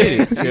clean, I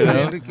related. think. You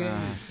know?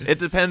 It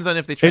depends on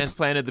if they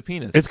transplanted the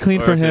penis. It's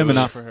clean or for if it him and was-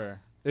 not for her.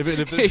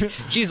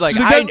 She's like,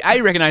 She's like, I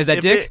recognize that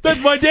if dick. it-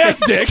 That's my dad's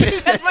dick.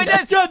 That's my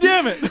dad's. God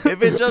damn it!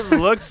 If it just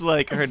looks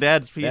like her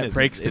dad's penis,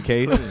 breaks the it's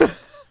case.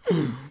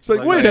 clean. It's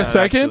like, wait a that's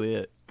second. actually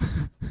it.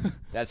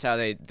 That's how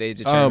they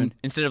determine.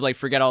 Instead of like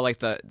forget all like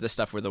the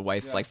stuff where the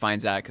wife like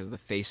finds out because of the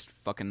face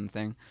fucking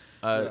thing.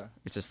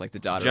 It's just like the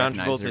daughter John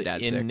recognizes her Travolta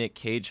dad's in dick. Nick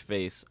Cage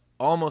face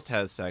almost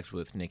has sex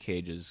with Nick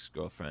Cage's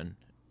girlfriend,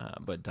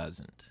 but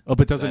doesn't. Oh, but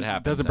That doesn't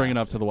happens bring it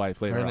up after. to the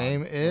wife later Her on.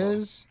 name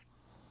is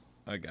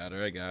I got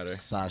her.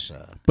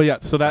 Sasha. But yeah,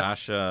 so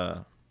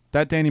Sasha.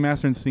 that Danny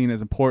Masterson scene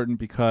is important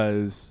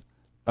because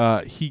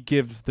he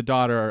gives the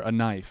daughter a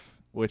knife,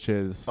 which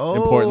is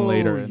important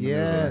later in the movie.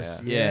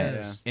 yes, Yeah.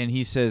 yes. And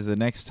he says the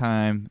next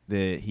time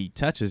that he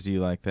touches you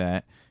like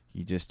that,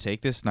 you just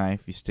take this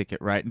knife, you stick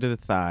it right into the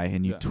thigh,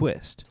 and you Yeah.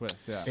 twist. Twist,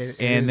 yeah. It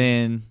And is-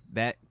 then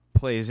that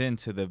plays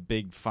into the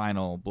big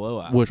final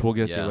blowout. Which we'll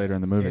get to Yeah. later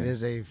in the movie. it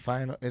is a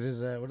final. It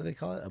is a, what do they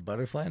call it? A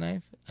butterfly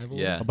knife? I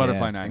believe. Yeah. A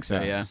butterfly Yeah, knife. I think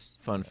so, yeah.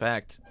 Fun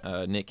fact: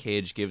 Nick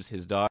Cage gives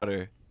his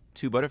daughter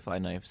 2 butterfly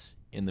knives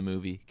in the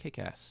movie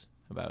Kick-Ass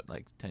about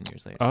like 10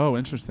 years later. Oh,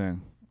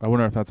 interesting. I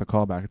wonder if that's a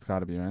callback. It's got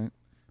to be, right?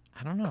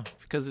 I don't know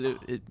because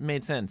it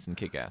made sense in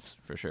Kick-Ass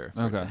for sure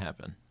for it to Okay.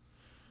 happen,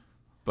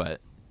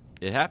 but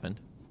it happened.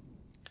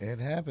 It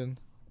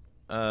happened.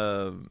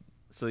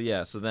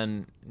 So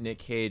then Nick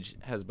Cage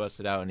has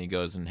busted out and he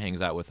goes and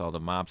hangs out with all the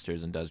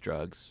mobsters and does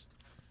drugs.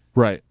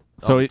 Right.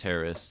 All So the he,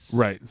 terrorists.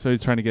 right. So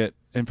he's trying to get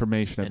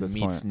information at And this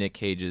meets point. Nick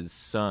Cage's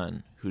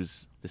son,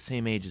 who's the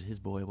same age as his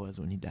boy was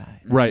when he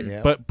died. Right.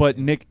 Yeah. But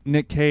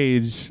Nick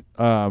Cage,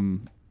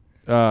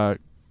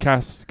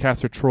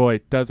 Castor Troy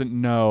doesn't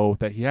know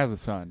that he has a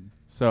son.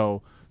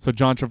 So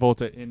John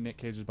Travolta in Nick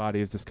Cage's body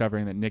is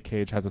discovering that Nick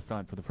Cage has a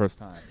son for the first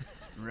time.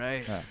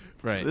 Right.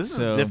 Right. This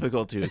so is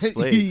difficult to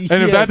explain. And if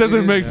Yes, that it doesn't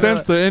is. make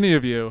sense to any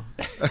of you,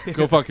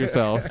 go fuck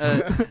yourself.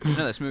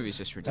 No, this movie's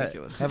just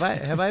ridiculous. Have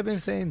I been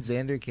saying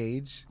Xander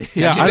Cage?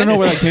 Yeah, I don't know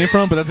where that came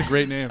from, but that's a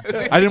great name.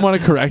 I didn't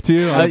want to correct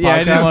you. On the yeah, I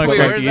didn't podcast, want to Wait, but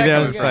correct where's you that either. I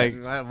coming was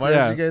from? like, Why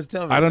Yeah. didn't you guys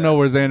tell me? I don't that? know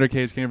where Xander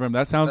Cage came from.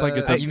 That sounds like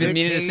it's Uh, a You've been Nick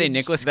meaning to say Cage?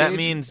 Nicolas Cage. That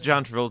means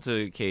John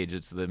Travolta Cage.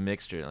 It's the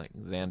mixture, like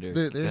Xander.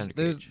 Xander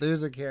Cage.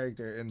 There's a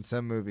character in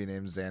some movie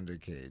named Xander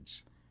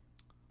Cage.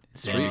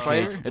 Street Uh,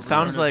 Fighter. The It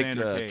sounds like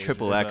Return of Xander Cage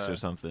Triple is, X or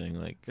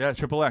something. Like Yeah,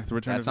 Triple X.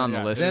 Return That's of on the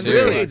yeah. list, Xander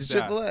too. Cage, Yeah.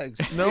 Triple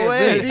X. No Yeah,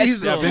 way. Vin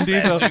Diesel. Yeah, Vin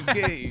Diesel. Xander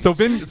Cage.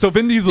 So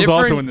Vin Diesel's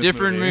also in this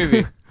different movie.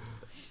 movie.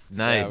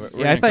 nice.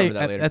 We're yeah, I gonna cover thought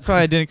that later. that's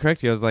why I didn't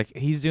correct you. I was like,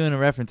 he's doing a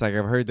reference like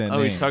I've heard that Oh,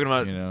 name. he's talking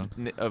about you know.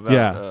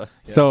 Yeah.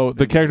 So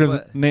the character's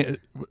What?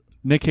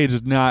 Nick Cage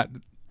is not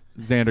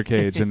Xander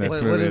Cage in this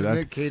What movie. is That's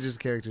Nick Cage's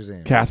character's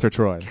name? Castor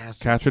Troy.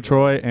 Castor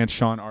Troy and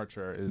Sean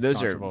Archer is Those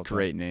John are Travolta.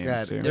 great names.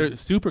 God, too. They're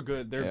super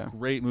good. They're Yeah.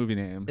 great movie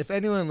names. If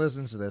anyone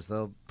listens to this,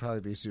 they'll probably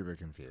be super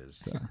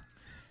confused.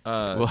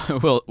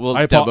 We'll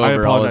I dub apo- I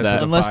over all of apologize that.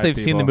 for Unless 5 they've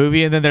seen the people.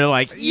 movie and then they're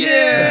like,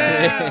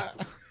 Yeah.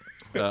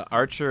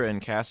 Archer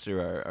and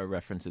Castor are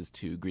references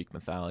to Greek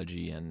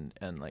mythology and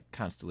like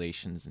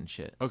constellations and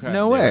shit. Okay.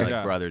 No They were way.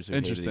 like brothers who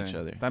hated Interesting. each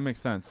other. That makes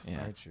sense. Yeah.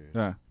 Very true.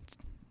 Yeah.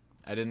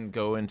 I didn't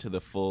go into the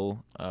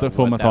full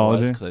full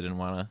mythology? because I didn't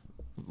want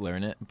to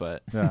learn it,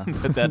 but Yeah.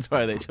 but that's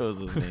why they chose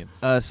those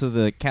names. so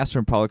the Castor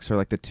and Pollux are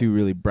like the two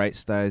really bright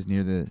stars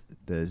near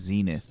the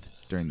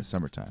zenith during the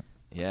summertime.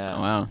 Yeah.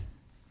 Oh, wow. I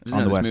didn't On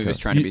know the this West movie was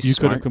Coast. trying to be You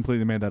could have smart.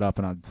 completely made that up,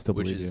 and I'd still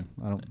Which believe is- you.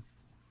 I don't.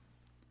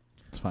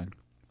 It's fine.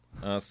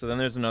 So then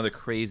there's another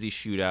crazy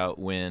shootout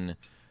when,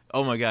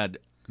 oh my God,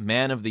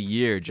 Man of the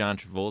Year, John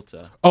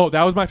Travolta. Oh,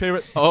 that was my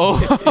favorite. Oh,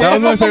 That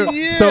was my favorite.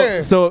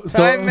 Year! So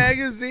Time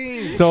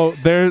Magazine. so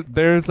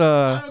there's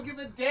I a don't give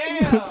a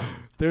damn.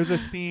 there's a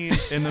scene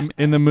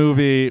in the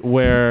movie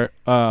where It-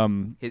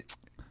 John it's,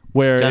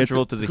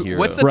 Travolta's a hero.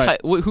 what's the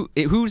Right.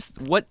 who's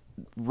what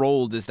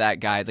role does that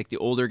guy? Like the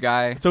older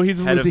guy? so he's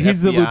Head of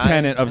he's the FBI,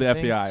 lieutenant of the I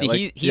think? FBI. See, Like,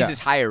 he's yeah. his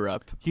higher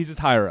up. He's his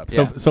higher up.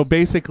 Yeah. So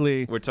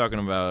basically, We're talking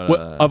about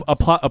what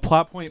a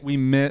plot point we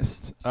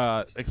missed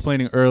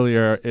explaining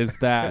earlier is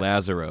that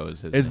Lazaro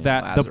is his name.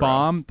 the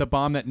Lazaro.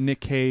 bomb that Nick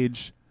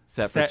Cage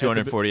set set for at the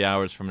 240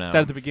 hours from now.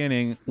 said at the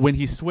beginning, when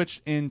he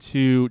switched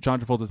into John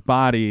Travolta's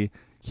body,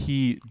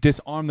 he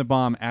disarmed the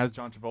bomb as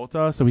John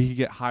Travolta so he could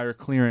get higher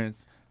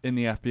clearance in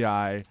the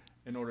FBI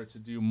in order to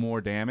do more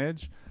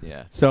damage.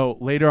 Yeah. So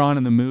later on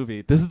in the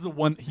movie, this is the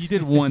one he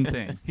did one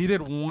thing. He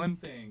did one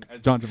thing as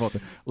John Travolta.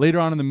 Later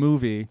on in the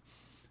movie,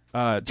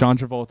 John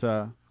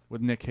Travolta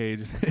with Nick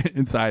Cage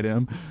inside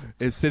him,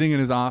 is sitting in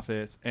his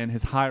office, and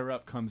his higher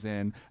up comes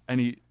in, and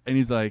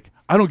he's like,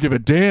 "I don't give a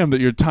damn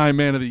that you're Time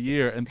Man of the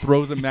Year," and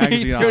throws a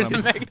magazine on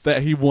him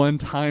that he won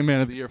Time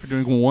Man of the Year for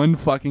doing one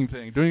fucking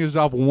thing, doing his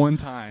job one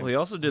time. Well, he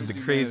also did the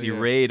crazy Yeah.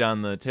 raid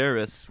on the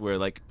terrorists where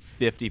like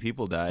 50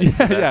 people died.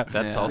 So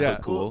that's also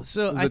cool. Well,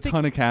 so There's a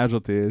ton of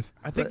casualties.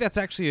 I think that's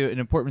actually an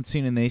important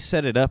scene, and they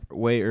set it up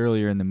way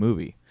earlier in the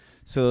movie.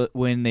 So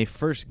when they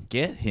first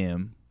get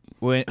him,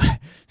 when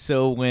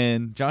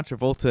John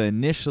Travolta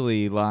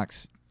initially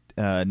locks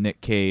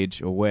Nick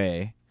Cage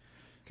away,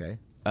 Okay.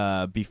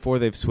 before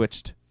they've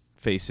switched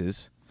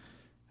faces,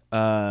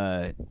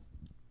 God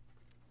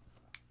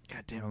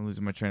damn, I'm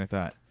losing my train of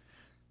thought.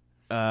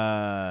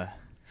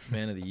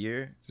 Man of the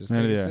Year. Just Yeah,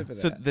 take a yeah. sip of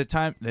So that. the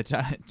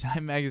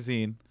Time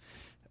magazine.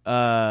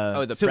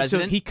 the So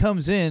president? he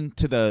comes in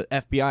to the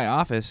FBI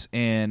office,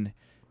 and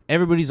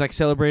everybody's like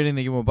celebrating.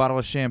 They give him a bottle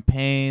of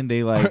champagne.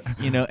 They like,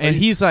 and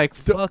he's like,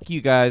 "Fuck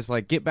you guys!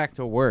 Like, get back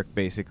to work."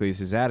 Basically, is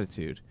his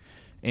attitude,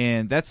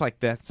 and that's like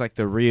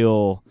the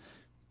real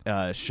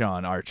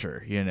Sean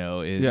Archer.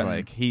 Is Yeah.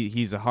 like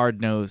he's a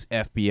hard nosed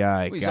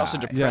FBI Well, he's guy. also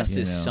depressed. you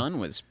His know? son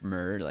was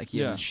murdered. Like he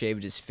Yeah. hasn't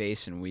shaved his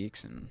face in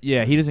weeks, and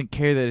Yeah, he doesn't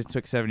care that it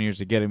took 7 years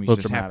to get him. He's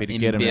Little just happy to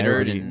dramatic. get him Embittered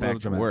everybody and- back Little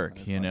to dramatic. work.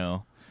 That's fine.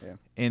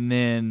 Yeah. And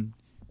then,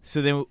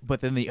 but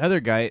then the other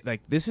guy,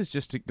 like, this is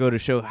just to go to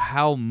show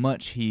how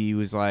much he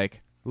was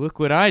like, look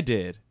what I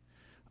did.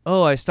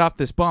 Oh, I stopped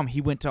this bomb.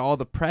 He went to all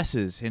the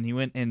presses, and he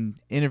went and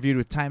interviewed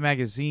with Time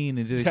Magazine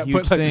and did a Yeah, huge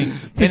but, like, thing.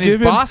 to And his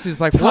give him boss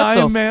is like, what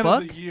the Time Man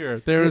fuck? of the Year.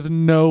 There is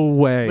no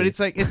way. But it's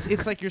like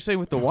it's like you're saying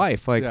with the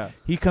wife. Like Yeah.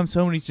 he comes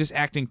home and he's just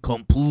acting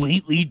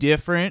completely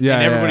different, Yeah,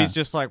 and yeah, everybody's yeah.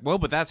 just like, well,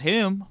 but that's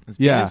him. His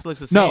yeah. penis looks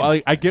the No,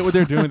 same. I get what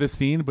they're doing with this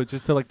scene, but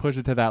just to like push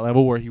it to that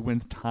level where he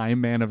wins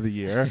Time Man of the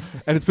Year,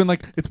 and it's been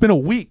a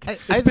week.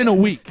 It's been a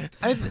week.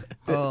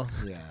 Oh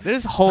yeah.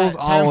 There's holes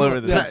Time- all over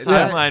this.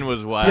 Yeah, Timeline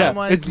was wild. Yeah,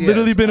 Time-wise, it's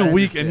literally yes, been a I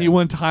week, and he understand.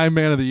 won Time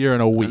Man of the Year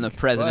in a week. and the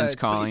president's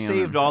But- So calling he him.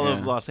 saved all of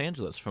Yeah. Los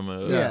Angeles from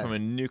a Yeah.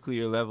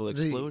 nuclear level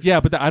explosion. Yeah,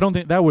 but I don't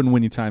think that wouldn't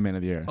win you Time Man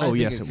of the Year. I think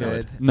yes, it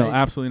could. No, I-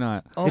 absolutely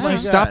not. Oh if my you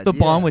stop the God,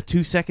 bomb yeah. with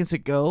 2 seconds to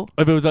go,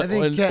 If it was, I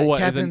think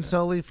Captain isn't-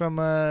 Sully from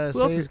else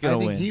is gonna I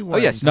think win? he Oh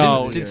won. yes, No, Time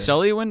of the did Year.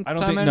 Sully win? I don't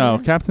Time think Man no. of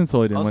the Year? Captain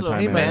Sully didn't win Also,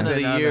 Time he Man. must Man have of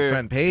the been on the Year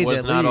front page was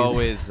at not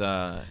least.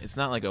 always. It's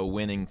not like a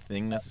winning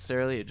thing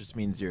necessarily. It just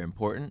means you're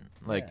important.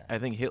 Like Yeah. I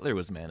think Hitler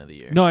was Man of the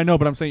Year. No, I know,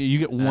 but I'm saying you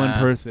get one Ah.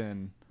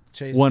 person,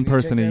 Chase, one can you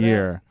person check a that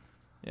year.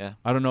 Yeah.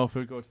 I don't know if it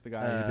would go to the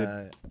guy who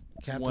did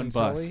Captain one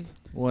Sully.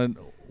 bust,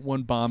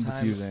 one bomb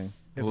Time- defusing.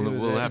 If We'll- he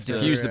was we'll a- have to-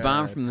 Defuse the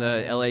bomb Time from the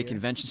Man of LA Year.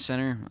 Convention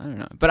Center. I don't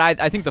know, but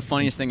I think the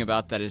funniest thing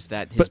about that is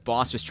that his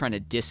boss was trying to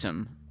diss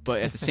him,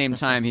 but at the same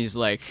time he's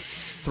like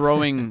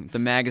throwing the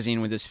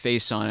magazine with his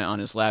face on it on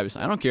his lap. He's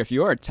like, I don't care if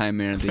you are Time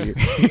Man of the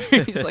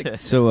Year. He's like,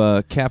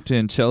 so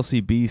Captain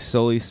Chelsea B.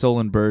 Sully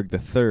Sullenberg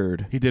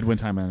III, He did win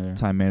Time Man of the Year.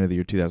 Time Man of the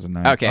Year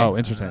 2009. okay. Oh,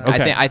 interesting. I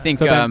Okay. I think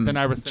So then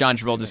I rescind John my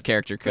Travolta's statement.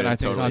 character could Then I have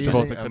think totally. John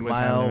Travolta Using could a win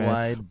Time Man of the Year.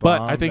 mile-wide But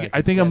bomb I think that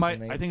it could might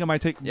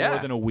decimate. take Yeah. more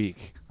than a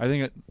week. I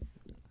think it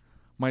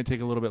might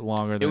take a little bit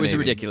longer. It Than was a maybe.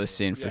 ridiculous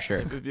scene for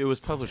sure. It was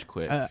published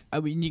quick. I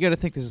mean, you got to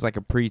think this is like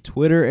a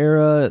pre-Twitter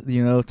era.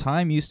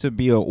 Time used to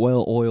be a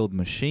well-oiled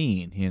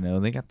machine.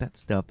 They got that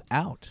stuff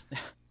out.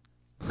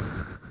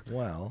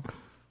 Well,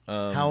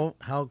 Um,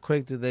 how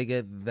quick did they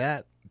get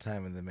that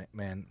time of the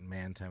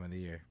man time of the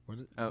year? What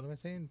am I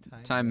saying?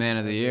 Time Man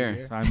of the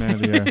Year. Time Man of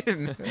the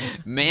Year.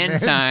 Man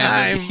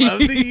time. of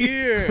the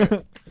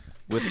year.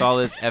 With all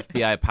this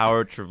FBI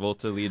power,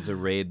 Travolta leads a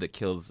raid that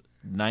kills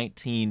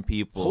 19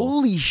 people.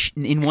 Holy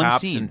in one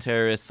cops scene. and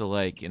terrorists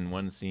alike in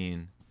one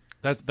scene.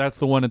 That's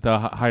the one at the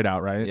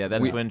hideout, right? Yeah,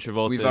 that's when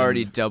Travolta. We've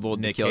already and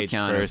doubled Nick the kill Cage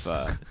count first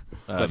of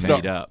So-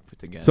 made up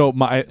together. So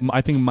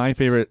I think my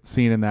favorite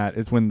scene in that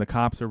is when the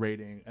cops are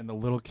raiding and the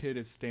little kid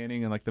is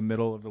standing in like the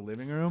middle of the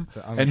living room,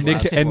 On and the Nick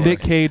last and floor. Nick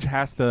Cage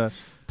has to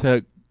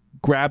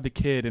grab the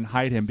kid and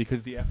hide him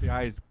because the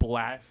FBI is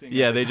blasting.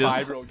 Yeah, at they the just-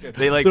 5-year-old kid.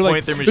 they, like, They're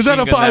point their Is that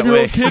a machine gun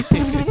that 5-year-old kid?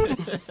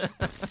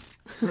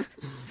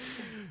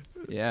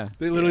 Yeah.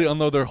 They literally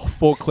unload their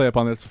full clip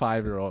on this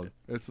 5-year-old.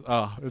 It's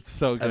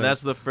so good. and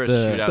that's the first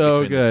The- shootout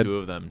So between good. the two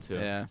of them too.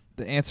 Yeah.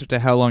 The answer to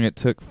how long it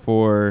took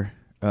for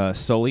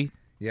Sully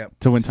Yep.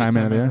 to win Time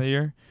Man of the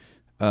Year.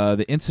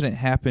 The incident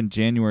happened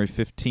January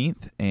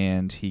 15th,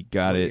 and he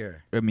got What it.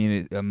 year? I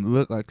mean,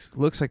 it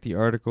looks like the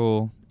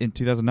article in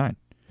 2009.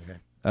 Okay.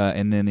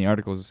 And then the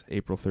article is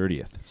April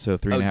 30th, so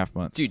 3.5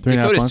 months. Dude, 3.5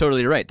 Dakota's months?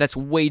 totally right. That's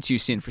way too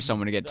soon for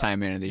someone to get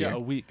Time Man of the Year. Yeah, a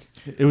week.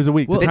 It was a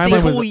week. Well, the That's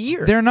timeline a was- whole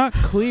year. They're not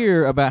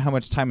clear about how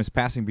much time is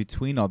passing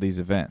between all these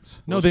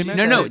events. No, they she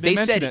mentioned No, it. they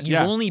said mentioned it, you've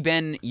yeah. only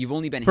been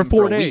for him 4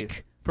 for a days.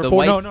 week. For The 4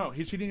 wife- no,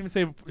 she didn't even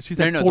say. She No,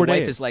 said no, 4 the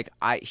days. wife is like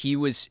he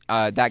was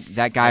that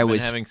guy I've been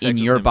was having sex in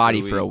with your him for body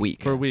a for a week.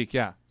 week. for a week.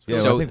 Yeah. Yeah, well,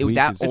 I So think it, week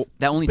that is-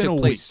 that only been took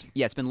a place.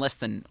 Yeah, it's been less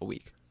than a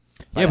week.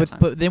 by Yeah, that but time.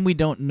 but then we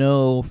don't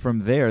know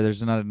from there.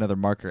 There's not another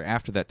marker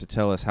after that to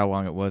tell us how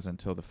long it was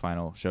until the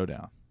final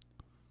showdown.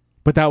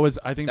 But that was,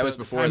 I think, That the was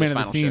before Time the Man of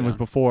final the scene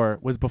showdown.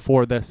 was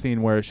before that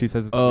scene where she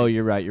says. Oh,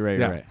 you're right. You're right.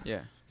 Yeah. You're right. Yeah.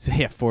 So,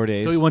 yeah, 4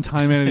 days. So he won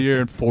Time Man of the Year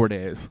in 4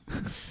 days.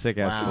 Sick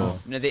ass Wow. goal.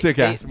 No,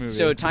 Sick-ass movie.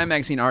 So Time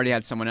Magazine already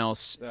had someone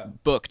else Yeah.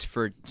 booked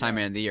for Time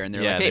Man of the Year, and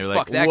they're Yeah, like, "Hey, they're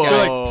fuck like, that whoa. guy."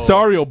 They're like,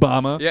 sorry,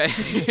 Obama. Yeah.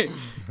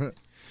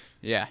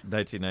 Yeah.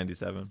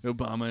 1997.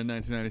 Obama in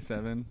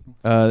 1997.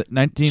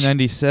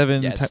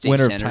 1997 Yeah, state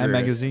winner of senator Time of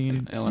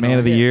Magazine, Illinois. Man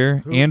of the Yeah. Year,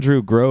 Who?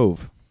 Andrew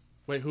Grove.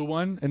 Wait, who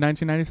won in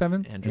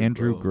 1997?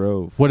 Andrew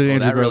Grove. What did Well,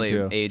 Andrew that Grove really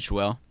do? aged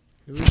well.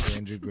 Who is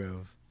Andrew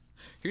Grove?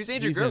 Who's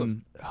Andrew He's Grove?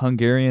 an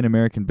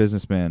Hungarian-American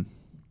businessman,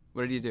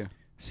 What did you do?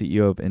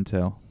 CEO of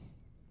Intel.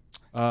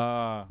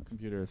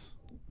 Computers.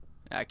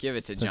 Give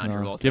it to John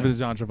Travolta. Give it to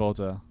John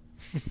Travolta.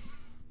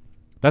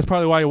 That's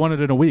probably why he won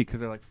it in a week, because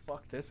they're like,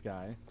 fuck this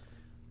guy.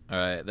 All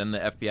right, then the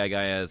FBI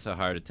guy has a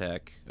heart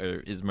attack or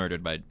is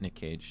murdered by Nick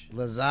Cage.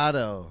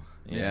 Lazaro.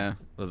 Yeah.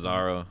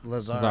 Lazaro.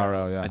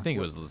 Lazaro, yeah. I think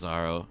it was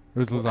Lazaro. It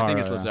was Lazaro. I think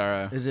it's yeah.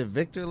 Lazaro. Is it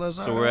Victor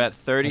Lazaro? So we're at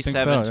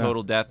 37 so, yeah.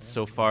 total deaths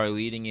so far,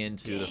 leading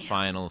into the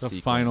final The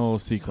sequence. final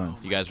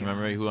sequence. You guys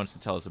remember? Who wants to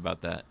tell us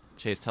about that?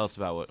 Chase, tell us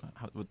about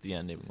what the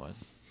ending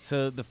was.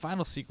 So the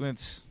final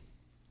sequence,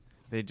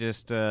 they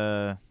just,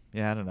 I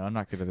don't know. I'm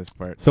not good at this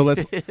part. So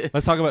let's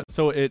talk about.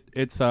 So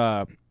it's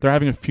they're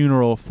having a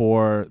funeral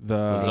for the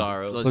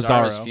Lazaro. Lazaro's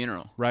Lazaro.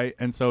 funeral. right,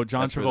 and so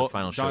John That's where the Travolta.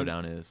 final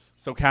showdown is.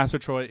 So Castor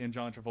Troy in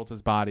John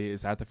Travolta's body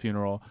is at the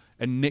funeral,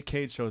 and Nick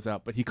Cage shows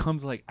up, but he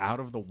comes like out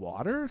of the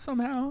water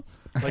somehow.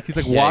 Like he's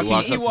like Yeah,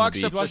 walking. he walks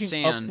He up from walks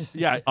the up the beach.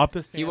 sand. Up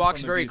the sand. He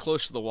walks from the very beach.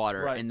 close to the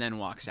water Right. and then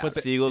walks out. But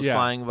the- Seagulls yeah.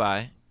 flying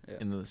by Yeah.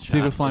 in the shot.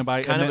 Seagulls flying It's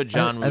by, kind and of a then-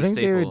 John Woo I think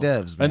they were staple.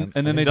 devs, man.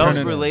 And then they Doves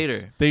turned were into-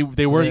 later. They were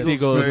Seagulls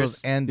seagulls.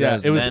 first. and Yeah,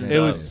 doves. it was then it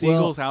was doves.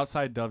 seagulls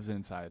outside, doves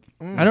inside.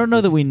 I don't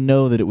know that we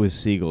know that it was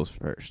seagulls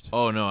first.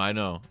 Oh no, I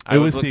know. It I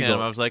was was looking at them.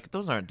 seagulls. I was like,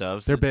 those aren't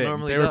doves. They're It's big.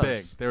 normally They were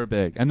doves. big. They were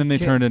big, and then they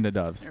Can- turned into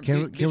doves.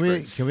 Can Beach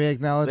birds. we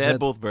acknowledge They had that,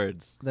 both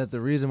birds. that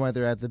the reason why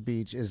they're at the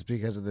beach is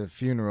because of the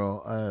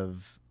funeral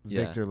of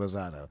Yeah. Victor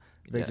Lazaro.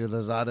 Yeah. Victor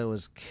Lazaro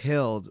was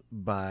killed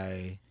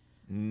by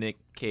Nick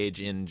Cage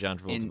in John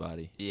Travolta's In-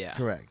 body. Yeah.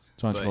 correct.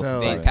 John But Travolta's So-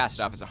 they body. passed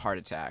it off as a heart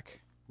attack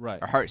Right.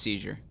 or heart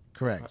seizure.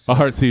 Correct. A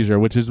heart seizure,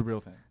 which is a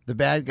real thing. The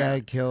bad guy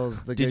kills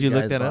the Did good you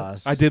look guy's that up?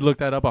 boss. I did look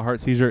that up. A heart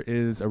seizure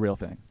is a real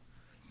thing.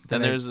 Then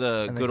And they- there's a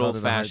and they good called it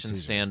a heart old-fashioned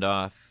seizure.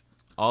 standoff,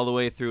 all the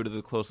way through to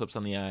the close-ups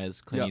on the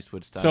eyes, Clint Yeah.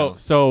 Eastwood style.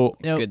 So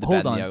No, Good, the hold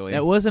bad, and on. the ugly.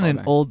 That wasn't an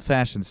Callback.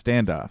 old-fashioned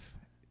standoff.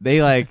 They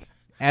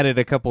added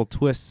a couple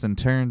twists and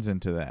turns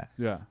into that.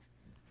 yeah.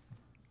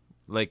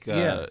 like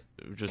Yeah.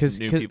 just 'Cause-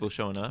 new 'cause- people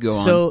showing up. Go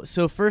on.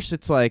 So first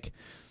it's like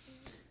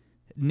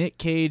Nick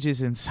Cage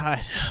is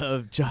inside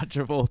of John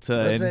Travolta,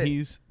 Let's and say-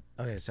 he's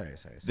Okay,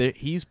 sorry.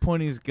 he's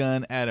pointing his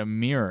gun at a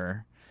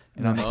mirror,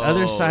 and on the Oh,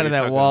 other side you're of that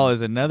talking wall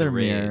is another the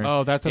raid. mirror.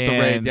 Oh, that's at the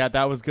raid. And Yeah,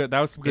 that was good.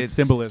 That was some good it's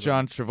symbolism.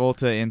 John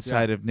Travolta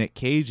inside of Nick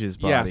Cage's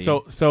body.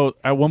 Yeah. So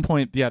at one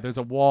point, there's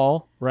a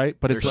wall, right?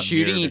 But There's it's a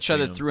shooting mirror each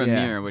other between through a them.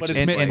 mirror, which but is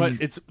it's, and- like,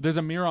 but it's there's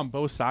a mirror on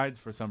both sides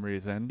for some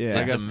reason. Yeah.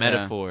 I It's guess, a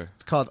metaphor.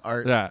 It's called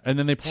art. yeah, and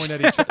then they point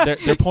at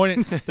each. They're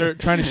pointing. They're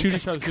trying to shoot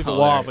each other through the called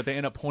wall, art. but they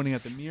end up pointing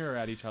at the mirror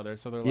at each other.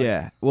 So they're like,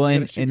 yeah. Well, you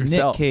and gotta shoot Nick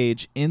yourself.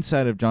 Cage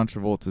inside of John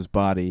Travolta's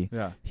body.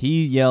 yeah.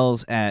 He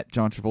yells at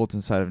John Travolta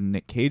inside of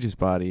Nick Cage's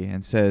body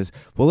and says,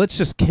 "Well, let's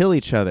just kill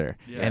each other."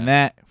 Yeah. And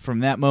that from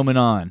that moment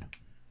on,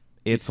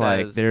 it's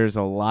like says- there's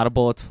a lot of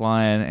bullets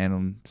flying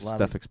and Lot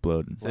stuff of-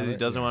 exploding. Says he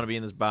doesn't want to be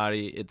in this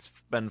body. It's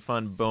been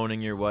fun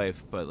boning your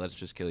wife, but let's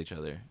just kill each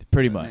other.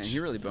 Pretty man, much. he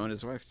really boned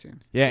his wife too.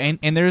 Yeah,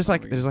 and there's So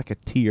like weird. there's like a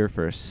tear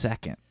for a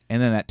second,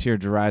 and then that tear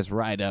dries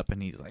right up,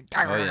 and he's like,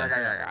 Oh,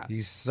 yeah.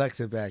 He sucks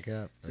it back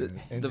up So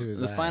into the his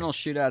the eye. final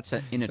shootouts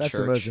in a That's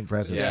church. the most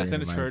impressive Yeah, scene it's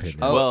in a my church.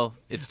 opinion. Oh. Well,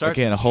 it starts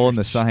again, a hole in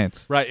the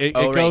science. Right. It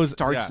Oh, right, goes.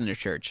 starts yeah. in a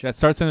church. Yeah, it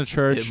starts in a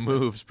church. It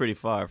moves pretty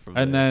far from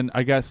And there. then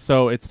I guess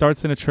so. It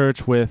starts in a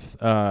church with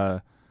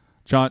John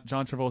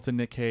Travolta,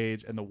 Nick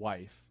Cage, and the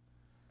wife,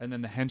 and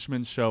then the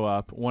henchmen show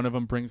up. One of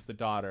them brings the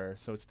daughter,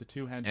 so it's the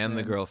two henchmen and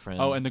the girlfriend.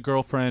 Oh, and the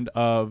girlfriend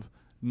of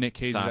Nick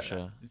Cage,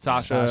 Sasha.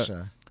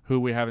 Sasha. who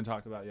we haven't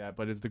talked about yet,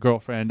 but is the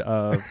girlfriend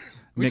of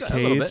We Nick ta- a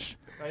little bit. Cage.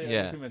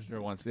 Yeah. we mentioned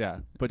her once. Yeah,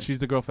 but she's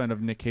the girlfriend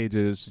of Nick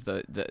Cage's. Just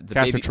the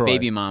Castor baby, Troy.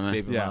 baby mama.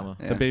 Baby Yeah, mama.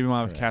 the Yeah. baby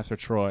mom of Correct. Castor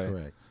Troy.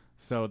 Correct.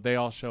 So they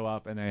all show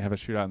up and they have a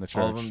shootout in the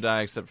church. All of them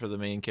die except for the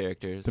main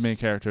characters. The main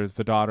characters,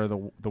 the daughter,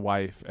 the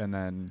wife, and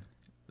then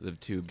the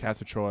two.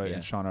 Castor Troy Yeah.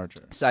 and Sean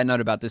Archer. Side note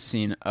about this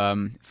scene,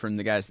 from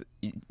the guys.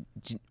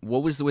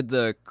 What was with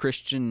the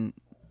Christian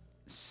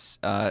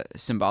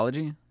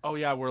symbology? Oh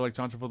yeah, where like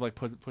John Travolta like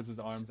puts his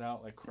arms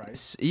out like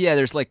Christ. Yeah,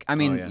 there's like I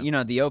mean,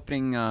 yeah. the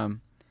opening.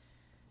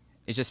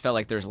 It just felt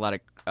like there's a lot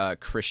of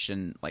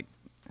Christian like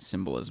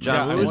symbolism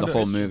John in Woo the was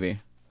whole Christian. movie.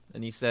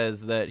 And he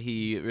says that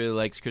he really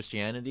likes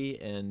Christianity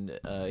and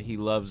he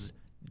loves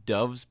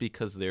doves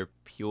because they're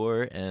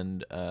pure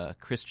and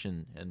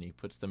Christian, and he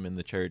puts them in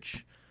the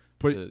church.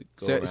 But- to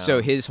go So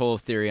around. his whole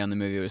theory on the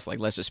movie was like,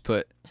 let's just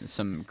put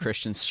some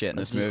Christian shit in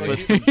this Just movie.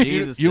 put some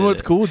Jesus You know in what's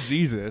it. cool?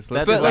 Jesus.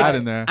 Let's That's put But that like,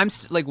 in there. I'm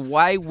like,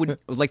 why would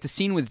like the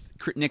scene with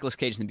Nicolas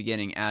Cage in the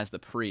beginning as the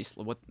priest?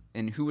 What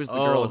and who was the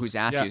girl Oh, whose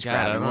ass yeah, he was God, I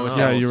grabbing? don't What was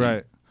know. that Yeah, whole you're scene?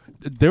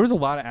 right. There was a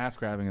lot of ass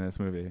grabbing in this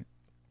movie.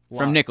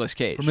 From Nicolas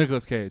Cage. From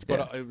Nicolas Cage, but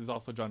Yeah. it was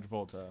also John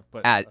Travolta.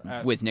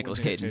 But With Nicolas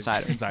Cage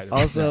inside him.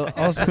 Also,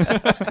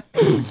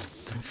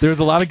 There's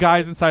a lot of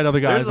guys inside other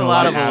guys. There's a and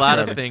lot of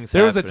after. things.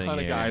 There was a happening ton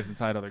of here. guys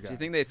inside other Do guys. you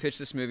think they pitched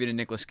this movie to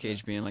Nicolas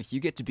Cage being like, you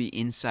get to be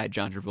inside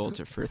John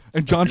Travolta for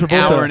And John an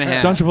hour and a Travolta,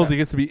 half. John Travolta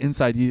gets to be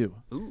inside you,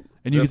 Ooh.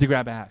 and you get to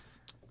grab ass.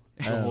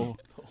 The Oh.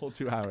 whole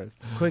 2 hours.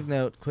 quick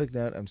note.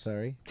 I'm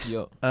sorry.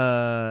 Yo.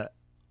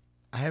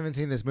 I haven't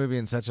seen this movie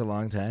in such a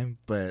long time,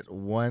 but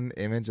one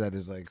image that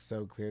is like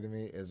so clear to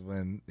me is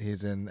when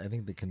he's in, I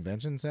think, the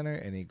convention center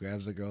and he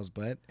grabs the girl's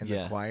butt in the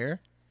Yeah. choir.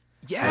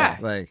 Yeah.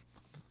 Like,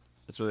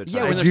 That's what they're Yeah,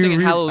 trying when to they're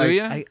singing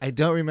Hallelujah. I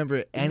don't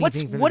remember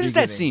anything. from the what is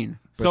that beginning, scene?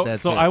 but So,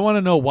 that's so it. I want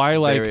to know why,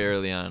 like, very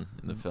early on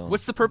in the film.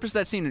 What's the purpose of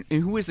that scene?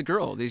 And who is the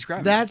girl that he's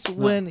grabbing? That's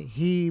when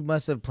he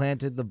must have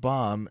planted the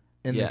bomb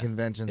in the Yeah.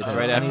 convention It's center.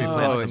 right after he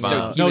plants the so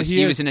bomb. he No, was he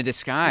he is- was in a He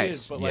disguise.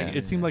 is, but like Yeah.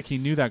 it seemed like he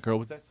knew that girl.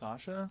 Was that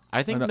Sasha?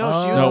 I think Or no,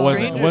 Oh. she was No, a it wasn't.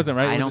 stranger. It wasn't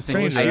right. I It don't was a think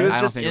it was- stranger. She was I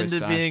don't just think it was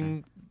into Sasha.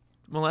 being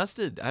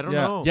molested. I don't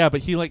yeah, know. yeah,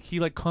 but he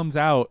comes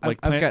out I've like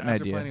got an after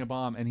idea. planting a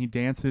bomb, and he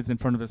dances in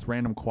front of this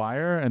random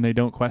choir, and they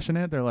don't question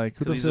it. They're like,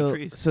 who the He's a So,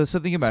 priest. so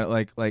think about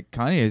it. Like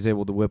Kanye is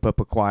able to whip up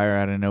a choir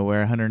out of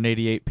nowhere,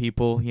 188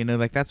 people. You know,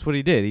 like that's what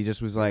he did. He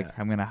just was like, Yeah.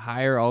 I'm gonna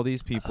hire all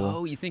these people.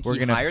 Oh, you think We're he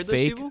gonna hired those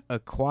fake people? a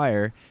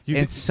choir, You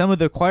and thi- some of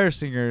the choir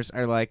singers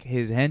are like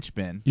his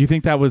henchmen, you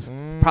think that was?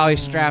 probably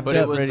strapped But it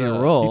up, was, ready to uh,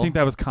 roll. You think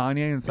that was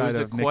Kanye inside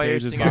a of Nick choir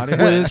Cage's singer body?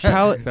 Well, it was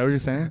probably- Is that what you're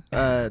saying?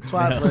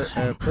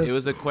 It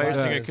was a choir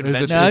singer it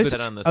convention. No, I was, set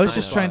on the I was sign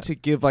just up. trying to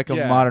give like a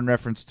Yeah. modern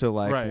reference to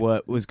like Right.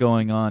 what was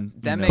going on.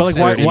 That you makes know, But, like,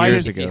 sense. why- why years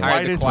does if he ago. hired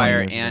Why the does- choir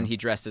 20 years and ago. he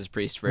dressed as a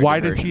priest for a Why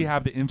does diversion? he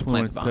have the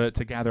influence bomb.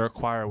 to gather a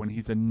choir when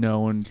he's a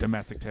known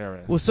domestic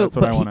terrorist? Well, so that's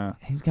what but I want to.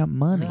 he's got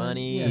money.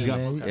 Money. Yeah, He's got-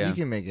 man, yeah. you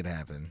can make it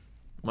happen.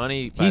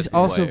 Money. He's buys the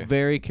also choir.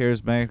 very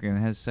charismatic and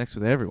has sex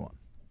with everyone.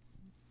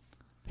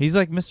 He's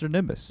like Mr.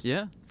 Nimbus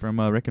Yeah. from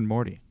Rick and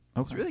Morty.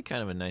 He's really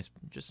kind of a nice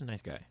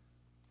guy.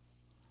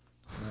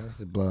 Man, this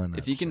is blowing up.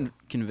 If you can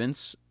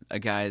convince a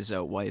guy's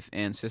wife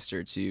and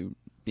sister to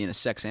be in a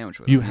sex sandwich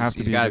with You him, have to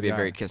he's be got the to be a guy.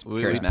 very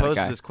We charismatic posed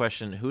guy. this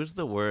question: who's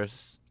the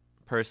worst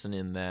person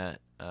in that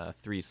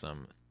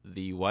threesome?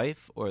 The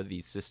wife or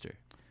the sister?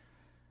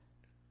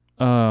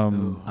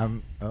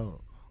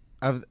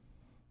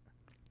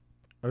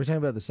 Are we talking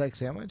about the sex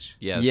sandwich?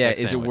 Yeah. Yeah, sex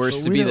is it sandwich. worse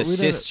But to we be don't- the we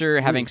don't- sister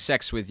we- having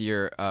sex with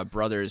your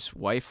brother's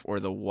wife or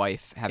the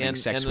wife having and,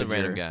 sex and with the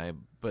random your, guy?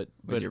 But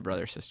with your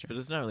brother's sister? But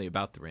it's not really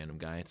about the random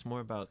guy. It's more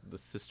about the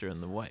sister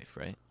and the wife,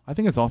 right? I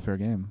think it's all fair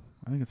game.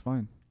 I think it's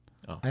fine.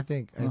 I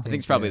think. I think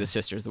it's probably yeah. the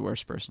sister's the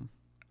worst person.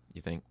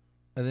 You think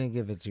I think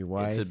if it's your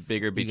wife, it's a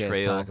bigger you guys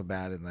betrayal? talk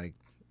about it like,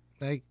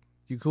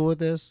 you cool with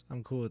this?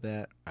 I'm cool with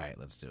that. All right,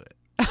 let's do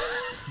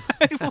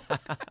it.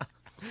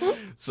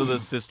 So the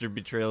sister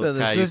betrayal So the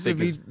guy you sister,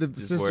 think is, the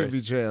is sister worse?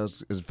 betrayal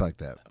is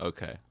fucked up.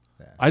 Okay.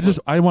 Yeah.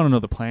 I want to know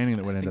the planning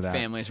that went I into think that.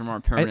 families are more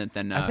permanent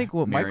than I think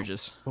what Michael-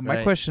 marriages. Well, my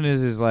Right. question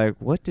is like,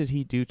 what did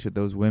he do to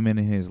those women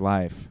in his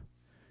life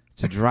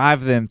to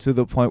drive them to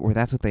the point where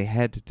that's what they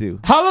had to do?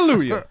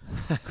 Hallelujah.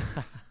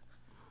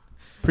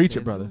 Preach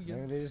it, brother. Maybe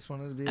they just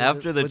wanted to be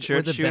After the with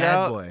church the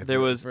bad boy shootout, there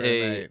was for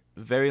a night.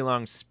 very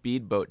long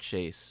speedboat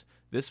chase.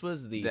 This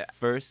was the That-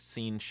 first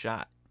scene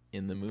shot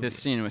in the movie. This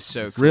scene was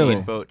so The cool. Really?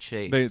 Speedboat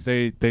chase.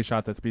 They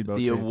shot that speedboat.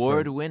 the chase,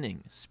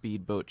 award-winning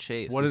speedboat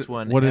chase. What This did-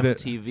 won what did it-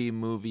 MTV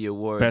Movie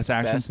Awards Best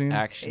action scene?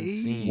 action Hey.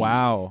 scene.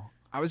 Wow.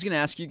 I was gonna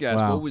ask you guys,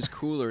 Wow. what was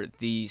cooler,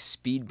 the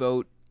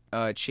speedboat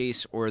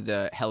chase or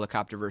the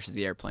helicopter versus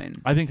the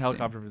airplane? I think scene?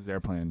 helicopter versus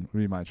airplane would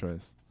be my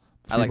choice.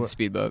 I like the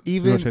speedboat.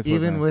 Even chase was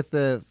even nice. with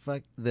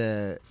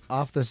the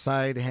off the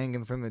side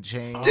hanging from the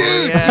chain.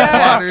 Dude,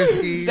 yeah. Water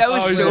ski. That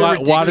was Oh, so water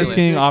ridiculous.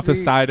 skiing off the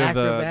See, side of the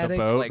acrobatics,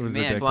 boat Like, was man,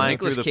 ridiculous. Flying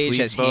Nicolas through the Cage police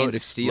has hands boat,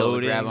 of steel to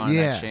grab exploding. onto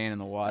Yeah. that chain in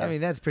the water. I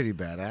mean, that's pretty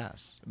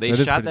badass. They That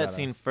is shot pretty that badass.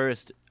 scene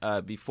first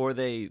before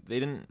they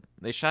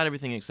shot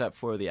everything except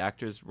for the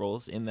actors'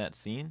 roles in that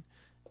scene,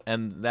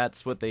 and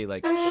that's what they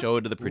like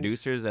showed to the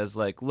producers as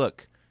like,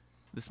 look,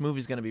 this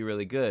movie's gonna be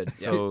really good,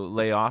 so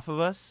lay off of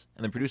us.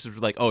 And the producers were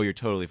like, oh, you're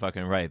totally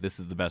fucking right. This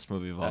is the best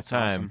movie of all That's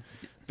time, awesome.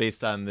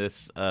 based on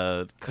this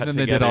cut then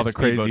they together did all the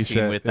speedboat crazy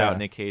scene shit, without yeah.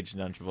 Nick Cage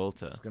and John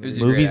Travolta. It was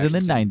a great Movies in the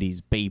action scene.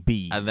 90s,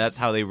 baby. And that's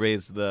how they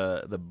raised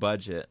the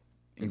budget.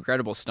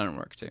 Incredible stunt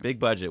work too. Big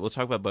budget. We'll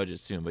talk about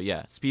budget soon, but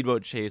yeah,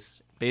 speedboat chase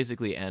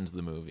basically ends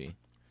the movie.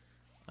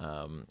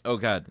 Oh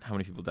God, how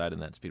many people died in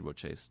that speedboat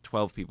chase?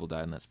 12 people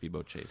died in that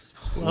speedboat chase.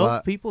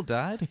 12 people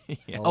died?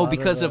 Yeah. Oh,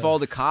 because of all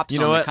the cops. You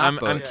know on what? the I'm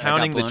cop boat I'm that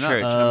counting got the blown up.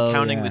 church. Oh, I'm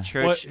counting yeah. the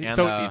church Well, and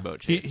so, the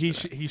speedboat He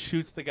chase. he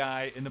shoots the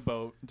guy in the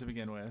boat to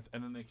begin with,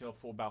 and then they kill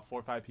about 4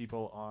 or 5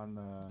 people on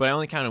the. But I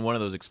only counted one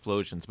of those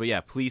explosions. But yeah,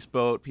 police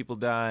boat, people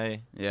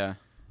die. Yeah.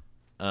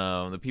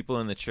 The people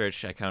in the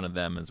church, I counted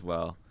them as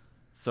well.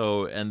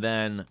 So and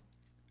then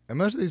And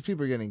most of these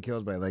people are getting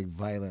killed by like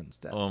violent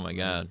stuff. Oh, my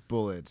God. Like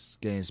bullets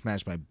getting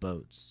smashed by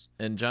boats.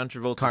 and John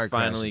Travolta Car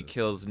finally crashes.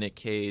 kills Nick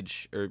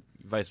Cage or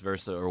vice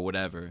versa or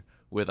whatever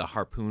with a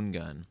harpoon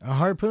gun. A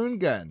harpoon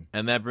gun.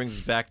 And that brings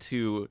us back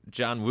to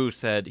John Woo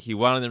said he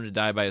wanted them to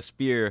die by a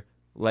spear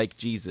like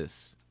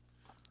Jesus.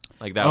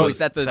 Like that Oh, was is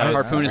that the was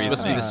harpoon is reason.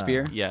 supposed to be the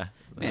spear? Yeah.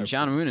 Man,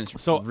 John Woo is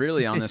So-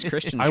 really on this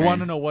Christian I train. want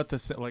to know what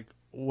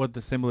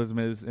the symbolism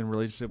is in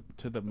relationship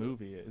to the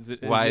movie.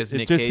 Why is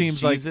Nick Cage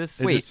Jesus?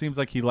 It Wait. just seems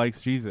like he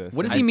likes Jesus.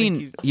 What does I he think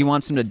mean? He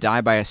wants him to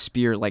die by a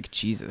spear like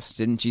Jesus.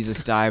 Didn't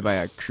Jesus die by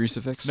a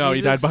crucifix? No,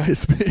 he died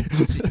Jesus- by a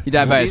spear. He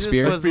died by a Jesus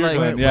spear. was like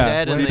gun, yeah.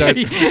 dead, and He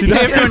they, died-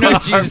 Everyone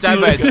knows Jesus died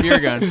by a spear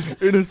gun.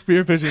 in a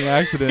spearfishing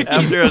accident.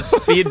 after a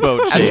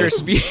speedboat chase. After a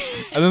spear.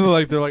 And then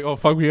they're like, oh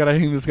fuck, we gotta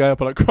hang this guy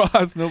up on a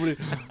cross. Nobody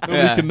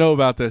Yeah. can know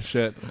about this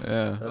shit.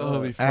 Yeah.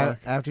 Holy fuck.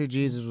 After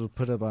Jesus was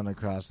put up on the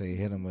cross, they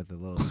hit him with a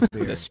little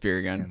spear. The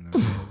spear gun. in the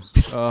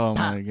ribs. Oh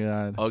my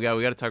god. Oh god,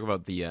 we got to talk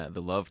about the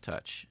love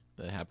touch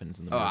that happens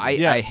in the Oh,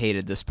 movie. I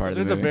hated this part of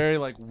the There's a movie. very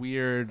like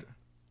weird.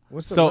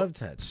 What's the So love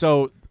touch?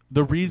 so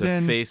the the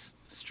reason. face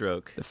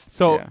stroke.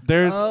 So Yeah.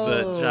 there's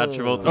Oh. The John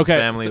Travolta's Okay,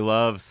 family so-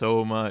 love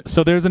so much.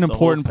 so there's an the whole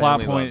important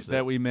plot family point loves it.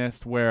 that we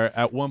missed where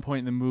at one point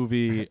in the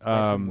movie,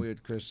 That's some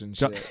weird Christian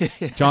Jo-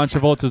 shit. John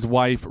Travolta's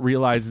wife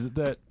realizes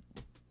that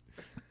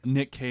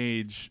Nick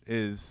Cage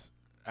is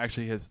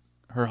actually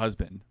her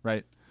husband,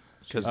 right?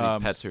 Because he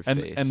Um, pets her and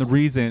face. and the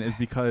reason is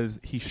because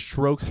he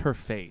strokes her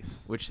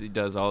face. which he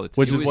does all the time.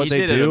 Which is what he they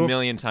did it do. a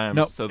million times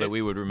No, so that it-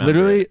 we would remember.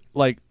 Literally, it.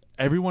 like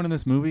everyone in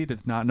this movie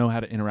does not know how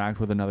to interact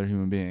with another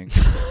human being.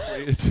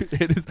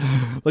 it is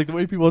like the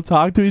way people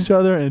talk to each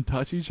other and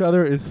touch each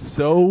other is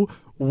so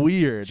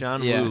weird.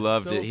 John Yeah. Woo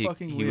loved So it. He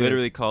fucking he weird.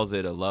 literally calls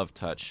it a love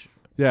touch.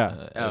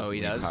 Yeah. Oh, as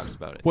he does? talks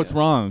about it. What's yeah.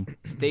 wrong?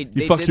 They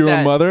fuck did your own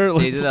that, mother?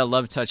 They did that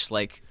love touch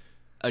like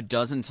a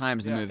dozen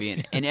times in the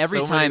movie, and every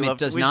So many time it love-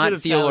 does we not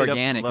should've feel tallied up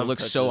organic. It love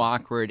looks so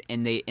touches. awkward,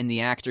 and the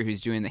actor who's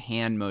doing the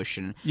hand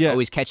motion Yeah.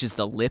 always catches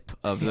the lip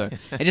of the.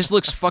 It just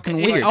looks fucking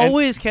It weird.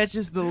 always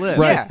catches the lip.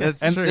 Right. Yeah,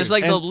 that's And true. There's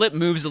like the And- lip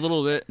moves a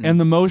little bit, And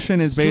the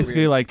motion is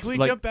basically like Can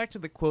we jump back to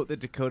the quote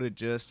that Dakota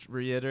just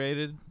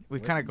reiterated?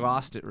 We kind of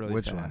glossed it really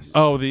Which fast.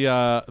 oh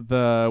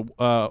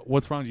the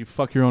what's wrong? You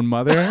fuck your own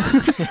mother.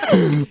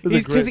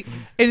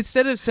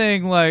 Instead of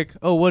saying like,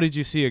 "Oh, what did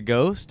you see, a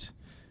ghost?"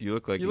 You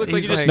look like You look you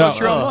like you just No, fucked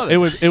your own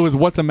mother. it was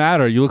what's the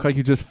matter? You look like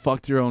you just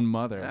fucked your own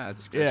mother. Yeah,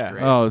 that's Yeah.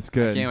 great. Oh, it's I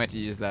good. can't wait to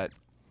use that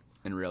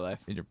in real life.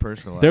 In your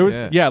personal life. There was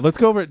yeah. Let's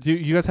go over it. Do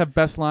you guys have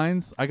best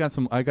lines? I got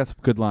some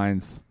good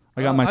lines.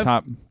 I got my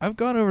top. I've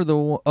gone over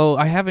the.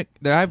 I haven't.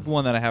 I have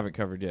one that I haven't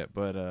covered yet,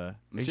 but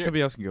Let's hear it.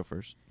 somebody else can go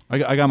first.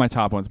 I got my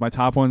top ones. My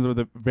top ones are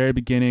the very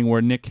beginning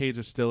where Nick Cage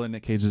is still in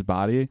Nick Cage's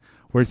body,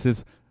 where he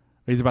says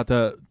he's about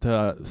to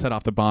set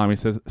off the bomb. He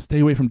says, "Stay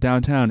away from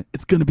downtown.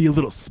 It's gonna be a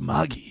little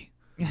smoggy."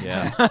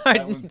 Yeah.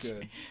 That one's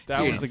good. That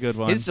Dude, one's a good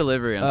one. His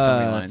delivery on so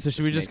many lines. So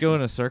should we just makes go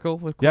them- in a circle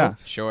with Yeah.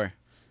 quotes? Sure.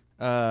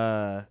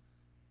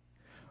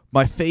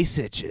 My face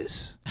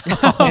itches. And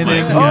and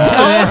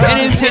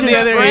his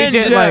other friend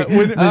agent just- like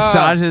when-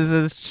 massages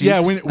his cheeks. Yeah,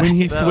 when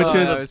he That was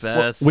switches, the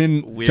best,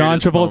 when John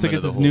weirdest Travolta moment gets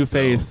of the his whole new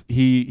film. face,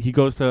 he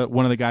goes to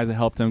one of the guys that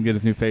helped him get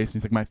his new face, and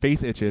he's like, "My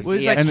face itches." Well,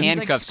 He has and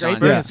handcuffs on.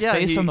 scraping his Yeah,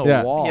 face he- on the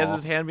yeah. wall. He has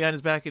his hand behind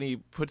his back and he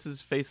puts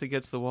his face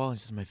against the wall and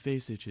he says, "My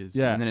face itches."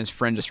 Yeah, And then his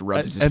friend just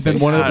rubs his and face. then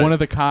God. one of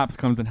the cops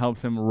comes and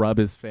helps him rub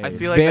his face. I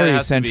feel like Very that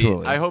has to be-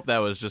 sensually. I hope that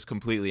was just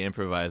completely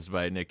improvised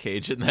by Nick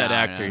Cage and that No,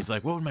 actor. no. He's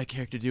like, "What would my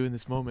character do in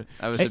this moment?"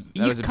 that was Hey, a, that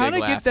you was a big kind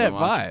of laugh get that to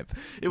watch. vibe.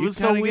 It You was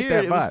so kinda get weird.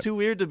 that It was vibe. too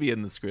weird to be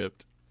in the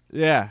script.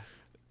 Yeah.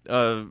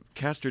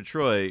 Castor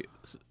Troy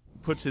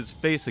puts his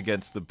face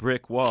against the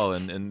brick wall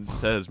and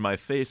says, "My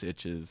face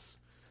itches."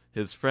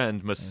 His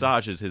friend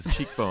massages his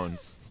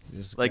cheekbones.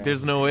 Just Like,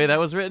 there's no way that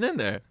was written in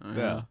there.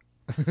 Yeah.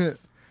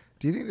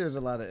 Do you think there's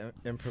a lot of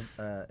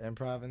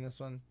improv in this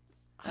one,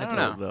 I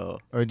don't know.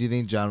 or do you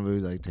think John Woo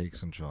like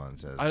takes control and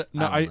says, I don't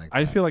like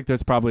I that." feel like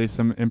there's probably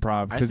some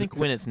improv. I 'cause- think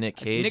when it's Nick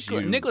Cage,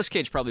 Nicolas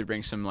Cage probably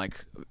brings some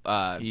like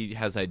he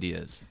has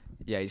ideas.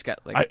 yeah, he's got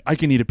like I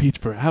can eat a peach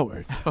for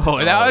hours.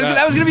 oh,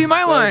 that was gonna be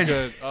my so line.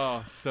 Good.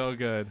 Oh, so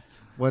good.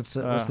 What's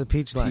the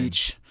peach line?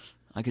 Peach,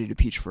 I could eat a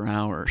peach for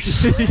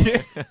hours.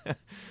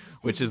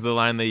 Which is the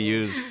line they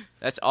used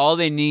That's all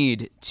they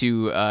need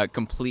to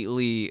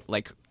completely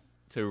like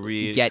to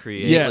recreate. Get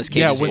Nicolas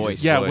Cage's when,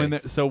 voice. Yeah,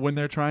 voice. when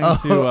they're trying Oh,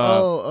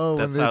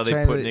 to That's when they're how they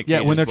trying put to- Nick yeah,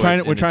 Cage's when they're voice trying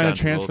into to John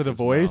transfer the Travolta's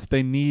voice, mouth.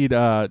 they need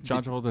John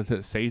Travolta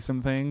to say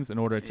some things in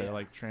order to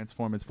like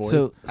transform his voice.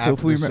 So After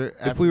if we the if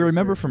after we the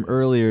remember from surgery.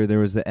 earlier, there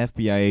was the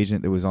FBI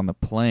agent that was on the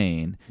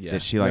plane Yeah.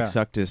 that she like Yeah.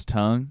 sucked his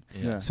tongue.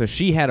 Yeah. So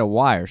she had a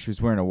wire. She was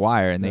wearing a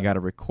wire, and they Yeah. got a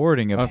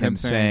recording of him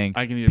saying,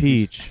 "I can eat a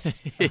 "Peach,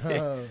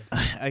 Oh.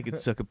 I could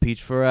suck a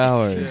peach for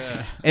hours."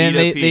 Yeah. And Eat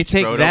a they peach,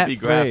 take bro, don't that be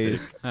graphic.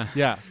 phrase.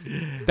 Yeah,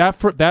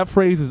 that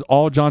phrase is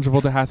all John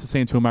Travolta has to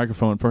say into a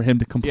microphone for him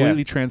to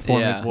completely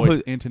transform Yeah. his voice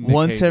Put into Nick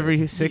once Cage's.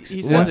 every six,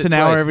 He says once it an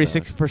hour twice, every though,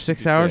 six per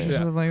 6 to be hours fair. or Yeah.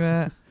 something like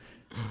that.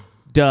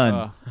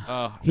 Done.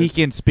 He It's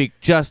can speak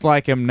just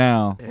like him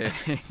now.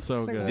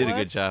 so He good. did a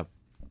good job.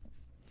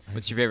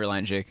 What's your favorite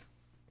line, Jake?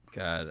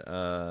 God,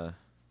 I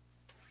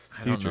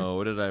Future. don't know.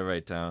 What did I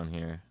write down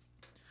here?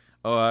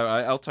 Oh,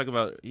 I'll talk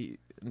about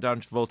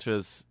John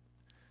Travolta's.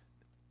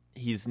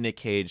 He's Nick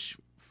Cage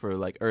for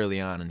like early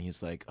on, and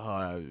he's like,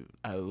 "Oh,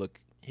 I look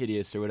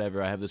hideous or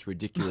whatever. I have this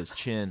ridiculous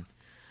chin,"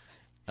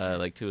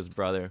 like to his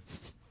brother.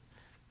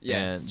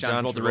 Yeah, And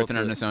John Travolta ripping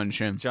on his own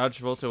chin. John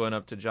Travolta went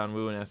up to John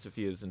Woo and asked if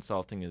he was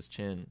insulting his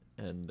chin,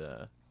 and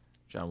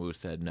John Woo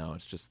said, "No,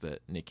 it's just that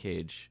Nick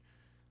Cage,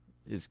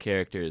 his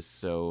character is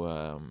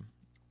so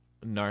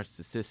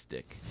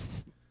narcissistic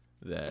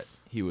that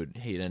he would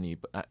hate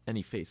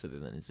any face other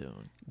than his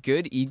own."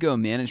 Good ego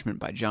management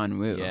by John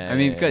Woo. Yeah, I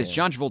mean, yeah, because yeah.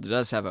 John Travolta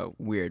does have a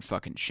weird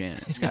fucking chin.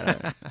 It's got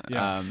a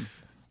Yeah.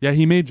 Yeah,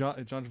 he made John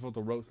Travolta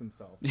roast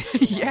himself.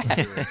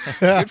 yeah.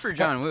 Good for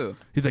John Woo.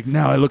 He's like,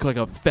 now I look like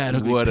a fat,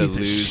 ugly What a piece of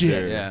loser.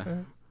 shit.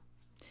 Yeah.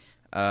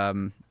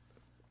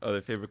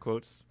 Other favorite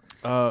quotes?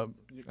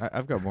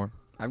 I've got more.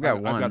 I've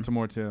got one. I've got some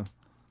more too.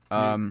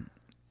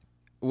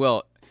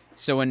 Well,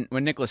 so when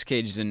Nicolas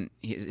Cage is in,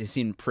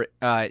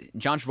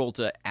 John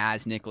Travolta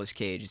as Nicolas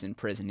Cage is in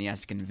prison. He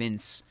has to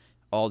convince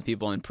all the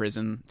people in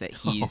prison that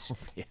he's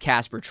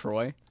Casper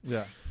Troy.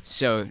 Yeah.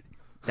 So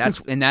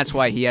that's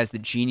why he has the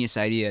genius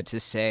idea to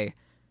say,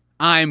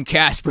 "I'm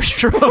Casper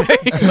Troy"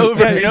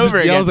 over and over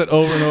again. Yells it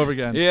over and over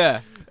again.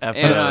 Yeah. After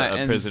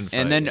a prison fight.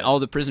 And then all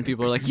the prison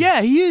people are like,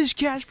 "Yeah, he is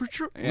Casper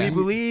Troy." Yeah. We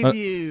believe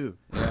you.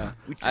 Yeah.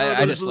 We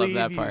I just love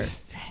that part.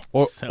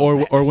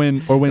 Or when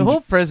The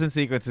whole prison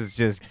sequence is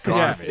just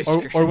garbage.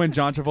 or when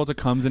John Travolta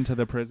comes into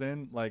the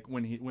prison, like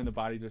when the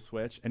bodies are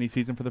switched and he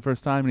sees him for the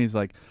first time and he's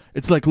like,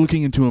 "It's like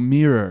looking into a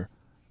mirror,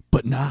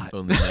 but not."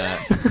 Only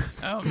that.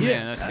 Oh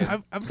man, that's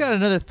good. I've got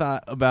another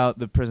thought about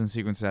the prison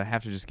sequence that I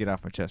have to just get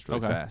off my chest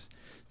really fast.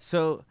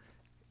 So,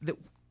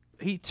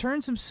 he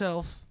turns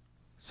himself.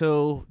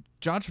 So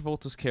John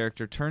Travolta's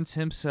character turns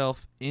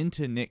himself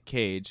into Nick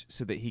Cage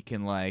so that he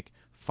can like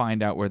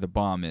find out where the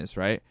bomb is,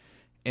 right?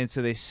 And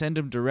so they send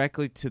him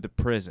directly to the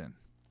prison.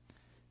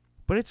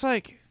 But it's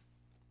like,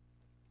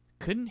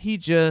 couldn't he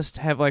just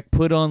have like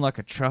put on like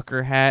a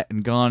trucker hat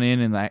and gone in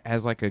and like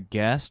as like a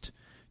guest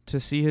to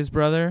see his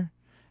brother?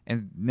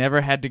 And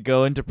never had to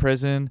go into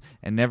prison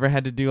and never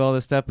had to do all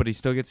this stuff, but he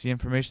still gets the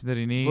information that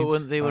he needs. But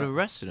when they would have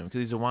arrested him because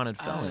he's a wanted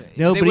felon.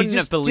 No, They but he wouldn't have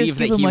just believed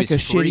give that him he like was a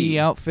free. shitty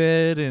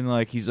outfit and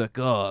like he's like,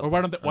 Or oh.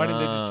 why didn't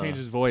they just change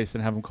his voice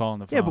and have him call on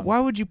the phone? Yeah, but why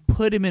would you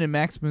put him in a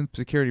maximum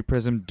security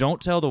prison? Don't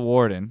tell the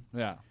warden.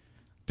 Yeah.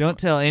 Don't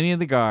tell any of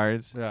the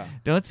guards. Yeah.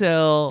 Don't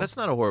tell. That's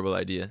not a horrible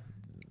idea.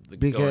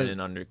 Because- Going in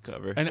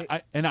undercover.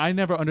 And I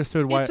never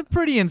understood why. It's a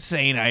pretty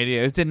insane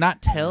idea to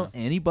not tell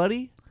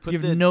anybody. Put You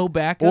have the- no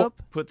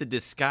backup. Put the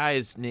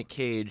disguised Nick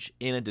Cage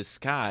in a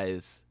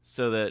disguise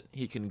so that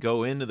he can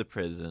go into the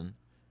prison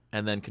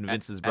and then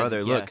convince his brother,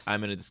 a "Look, guest.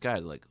 I'm in a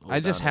disguise." Like, I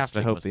just hold on, have to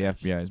fake hope the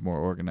mustache. FBI is more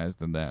organized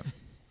than that.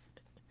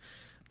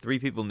 3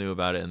 people knew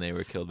about it and they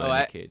were killed by Oh,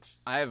 Nick Cage.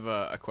 I have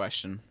a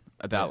question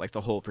about like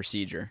the whole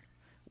procedure.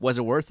 Was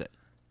it worth it?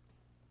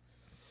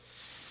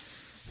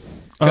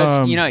 Because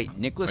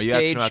Nicolas Are you Cage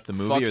asking about the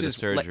movie fucked or the his-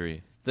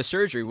 surgery? The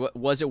surgery.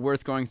 Was it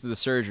worth going through the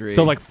surgery?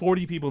 So like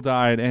 40 people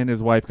died and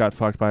his wife got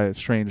fucked by a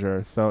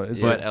stranger. So it's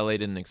But like, LA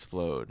didn't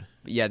explode.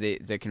 yeah, the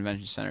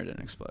convention center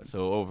didn't explode.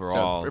 So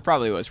overall, So it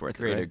probably was worth it.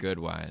 greater Right? good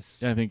wise.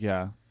 yeah, I think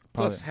yeah.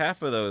 Probably. Plus,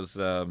 half of those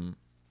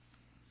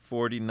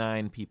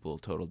 49 people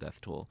total death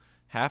toll.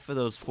 Half of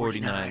those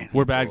 49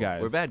 We're bad people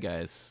guys. were bad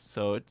guys.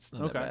 So it's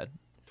not Okay. that bad.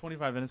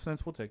 25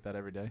 innocents, we'll take that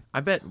every day. I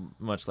bet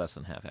much less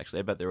than half. Actually,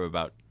 I bet there were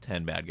about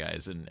 10 bad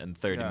guys and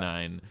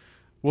 39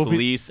 Well, if we-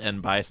 police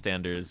and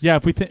bystanders. Yeah,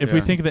 if we think Yeah.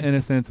 of the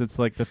innocents, it's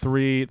like the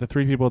three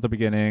people at the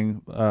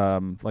beginning,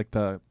 like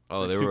the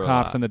there 2 were a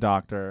cops lot. and the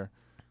doctor,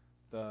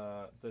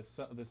 the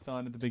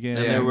son at the beginning.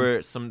 And Yeah. there were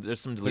there's some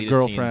deleted scenes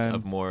girlfriend.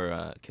 of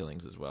more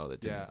killings as well.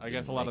 That Yeah, didn't, I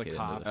guess a didn't lot of make the it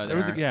into cops. the Oh, There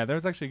was there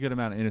there's actually a good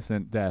amount of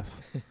innocent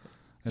deaths.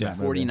 in So that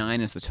movie.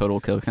 49 is the total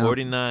kill count.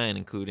 49,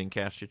 including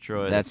Castor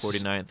Troy. That's- The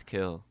 49th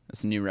kill.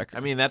 That's a new record. I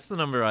mean, that's the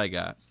number I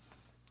got,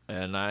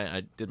 and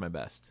I did my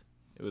best.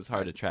 It was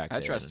hard to track. I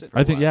there trust it. for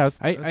a I think while. yeah.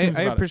 I that seems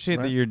about it, appreciate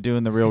that right? you're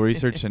doing the real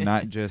research and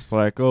not just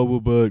like, oh, well,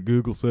 but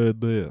Google said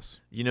this.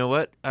 You know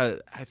what? I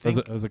That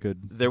think was a good.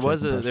 there joke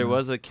was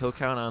impression. a kill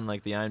count on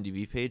like the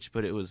IMDb page,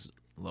 but it was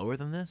lower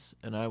than this,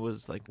 and I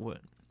was like, what?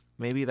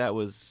 Maybe that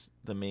was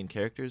the main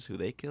characters who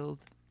they killed.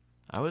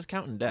 I was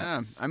counting Yeah,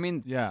 deaths. I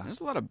mean, Yeah.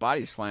 there's a lot of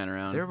bodies flying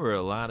around. There were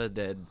a lot of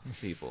dead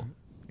people.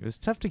 It was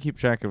tough to keep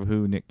track of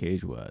who Nick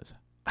Cage was.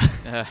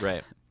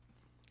 Right.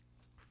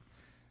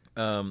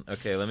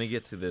 Okay, let me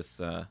get to this.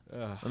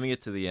 Let me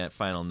get to the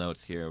final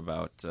notes here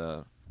about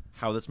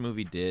how this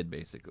movie did,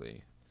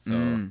 basically.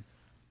 So,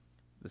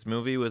 this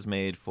movie was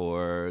made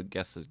for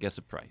guess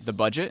a price. The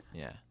budget?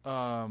 Yeah.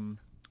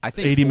 I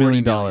think $80 $40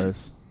 million. million.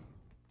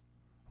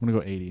 I'm gonna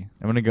go 80.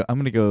 I'm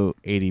gonna go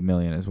 80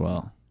 million as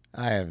well.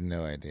 I have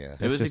no idea. It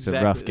That's was just a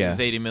exactly, rough It guess.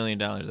 was $80 million.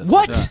 That's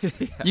What?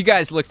 You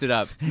guys looked it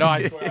up. No,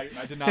 I swear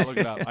I did not look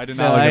it up. I did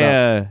No, not look it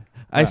up.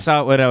 I Yeah.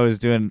 saw it when I was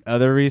doing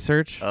other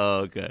research Oh,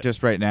 okay.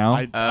 just right now.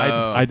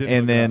 I did.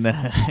 and then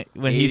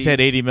when he 80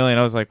 said 80 million,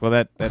 I was like, well,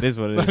 that is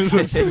what it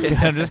is.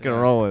 I'm just gonna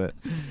roll with it.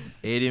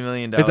 $80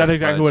 million. Is that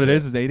exactly what it budget.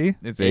 is? Is 80?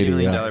 It's $80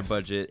 million yeah.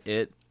 budget.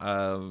 It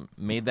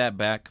made that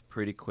back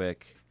pretty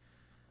quick.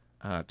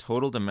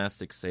 Total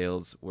domestic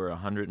sales were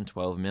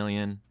 112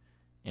 million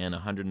and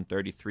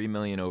 133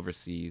 million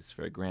overseas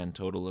for a grand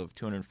total of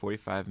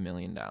 $245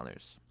 million.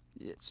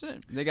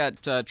 They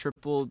got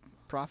triple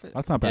profit.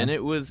 That's not bad. And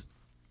it was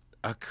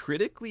a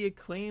critically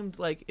acclaimed,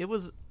 like it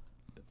was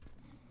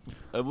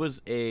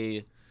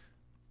a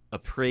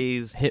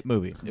praised Hit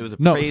movie. It was a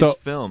No, praised so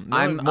film. No,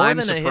 I'm more than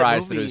a hit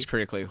surprised that it movie- was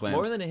critically acclaimed.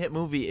 More than a hit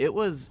movie,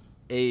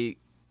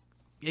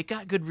 it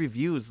got good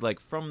reviews, like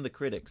from the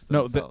critics.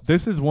 No, themselves.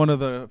 this is one of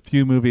the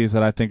few movies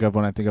that I think of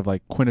when I think of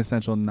like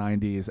quintessential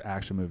 '90s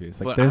action movies.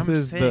 Like But this I'm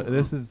is saying-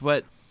 this is.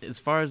 But as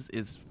far as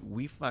this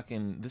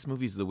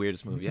movie's the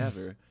weirdest movie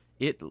ever.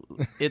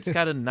 It's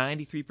got a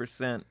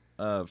 93%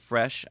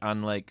 fresh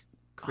on like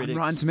critics.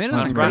 Rotten Tomatoes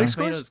on and Rotten critic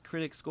Tomatoes scores?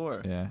 critic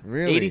score. Yeah.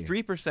 Really?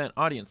 83%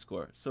 audience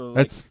score. So like,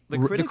 That's the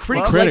r- the critics, Critics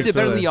love liked Critics it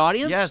better are than the- the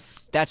audience?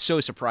 Yes. That's so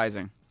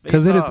surprising.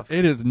 Because Face Off.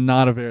 it is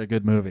not a very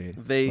good movie.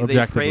 They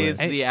objectively. praised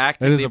the It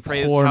acting. is They a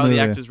praised poor how the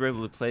movie. actors were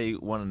able to play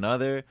one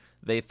another.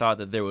 They thought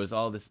that there was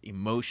all this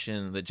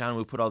emotion, that John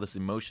Woo put all this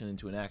emotion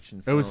into an action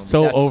It film. was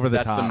so That's- over the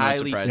that's the top. most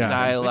highly surprising thing.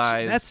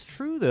 stylized. That's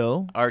true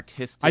though.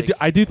 artistic.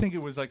 I do think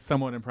it was like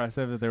somewhat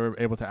impressive that they were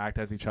able to act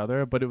as each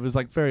other, but it was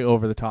like very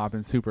over the top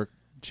and super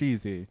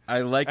cheesy.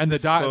 I like And the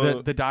this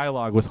quote. the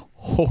dialogue was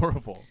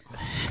horrible.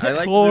 I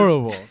like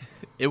horrible.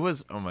 It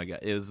was, oh my god,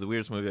 it was the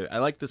weirdest movie. I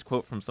like this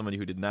quote from somebody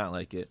who did not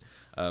like it.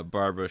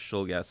 Barbara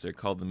Schulgasser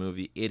called the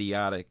movie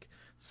idiotic,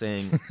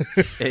 saying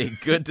a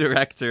good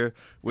director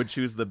would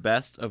choose the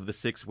best of the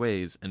 6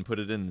 ways and put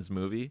it in this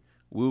movie.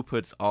 Woo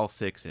puts all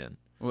 6 in.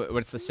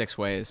 What's the 6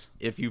 ways?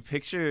 If you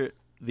picture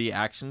the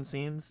action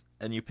scenes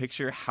and you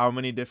picture how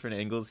many different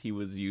angles he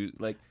was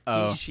like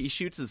he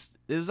shoots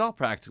it was all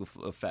practical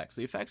effects.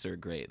 The effects are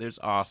great. There's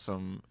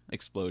awesome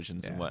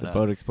explosions and The whatnot.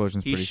 boat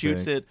explosion's He pretty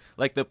shoots sick. it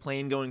like the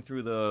plane going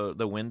through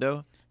the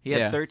window. He had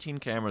Yeah. 13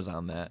 cameras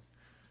on that.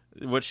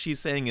 What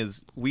she's saying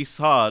is we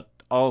saw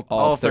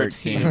all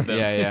 13 of them.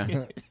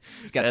 Yeah.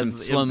 It's got some As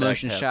the slow impact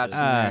motion shots in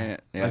happens. there.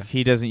 Yeah. Like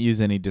he doesn't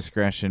use any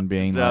discretion,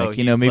 being No, like,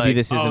 he's maybe like,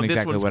 this isn't "Oh, this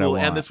exactly one's what cool, I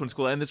want. and this one's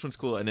cool, and this one's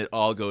cool, and it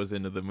all goes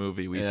into the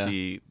movie. We Yeah.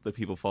 see the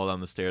people fall down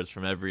the stairs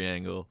from every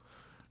angle,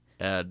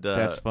 and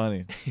That's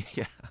funny.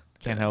 yeah,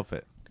 Can't help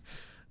it.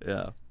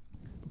 yeah.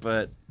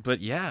 But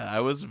yeah, I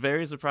was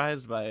very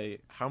surprised by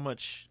how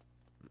much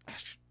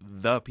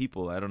the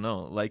people, I don't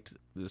know, liked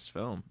this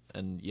film,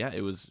 and yeah,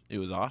 it was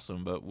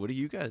awesome. But what are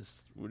your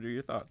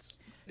thoughts?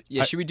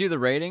 Yeah, should we do the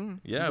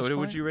rating? Yeah, at this what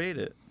would point? you rate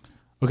it?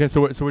 Okay,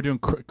 so we're doing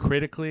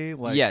critically,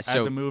 like Yeah, as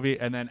so- a movie,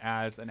 and then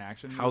as an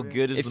action. How movie?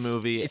 good is If- the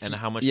movie, if and you-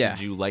 how much yeah.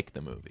 did you like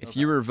the movie? If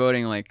you were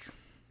voting like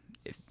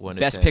One to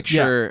best 10.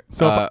 picture, Yeah.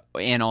 So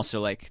if and also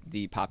like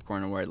the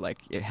popcorn award, like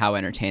how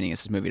entertaining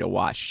is this movie to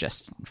watch?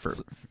 Just for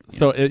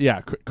So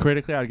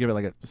critically, I'd give it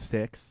like a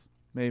 6,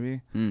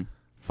 maybe Mm.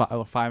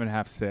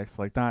 5.5, 6.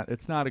 Like not,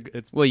 it's not a.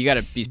 It's Well, you got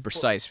to be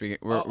precise. We're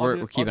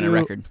keeping a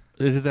record.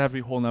 Does it have to be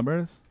whole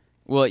numbers?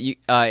 Well, you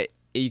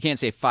can't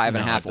say 5.5 No,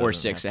 it or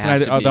doesn't 6. It Can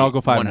has I, to be I'll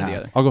go 5 one and or a the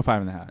half. other. I'll go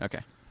 5.5. Okay.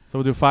 So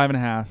we'll do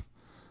 5.5.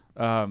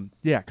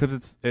 Yeah,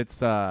 because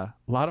it's a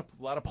lot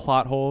of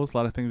plot holes, a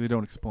lot of things they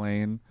don't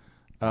explain.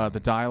 The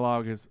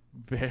dialogue is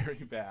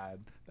very bad.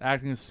 The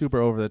acting is super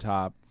over the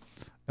top.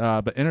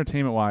 But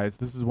entertainment wise,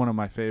 this is one of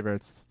my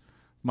favorites.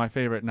 My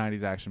favorite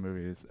 '90s action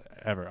movies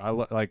ever. I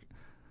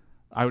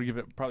would give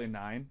it probably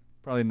 9.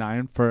 Probably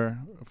 9 for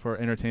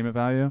entertainment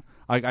value.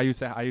 Like I used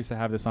to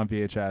have this on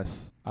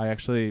VHS.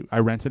 I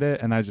rented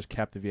it and I just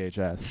kept the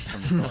VHS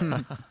from the store.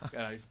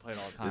 And I used to play it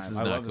all the time. This is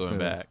I not love going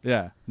movie. back.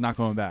 Yeah, not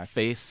going back.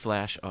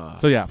 Face/off.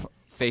 So yeah,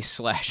 Face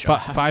slash.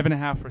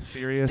 5.5 for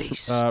serious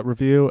Face.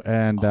 review,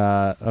 and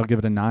I'll give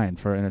it a 9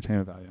 for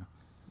entertainment value.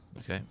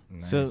 Okay.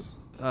 Nice.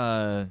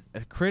 So,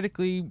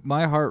 critically,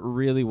 my heart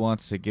really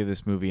wants to give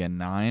this movie a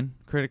 9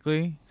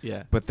 critically,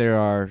 Yeah. but there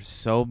are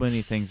so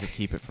many things to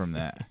keep it from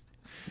that.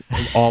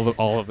 all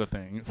of the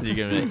things. So you're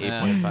giving it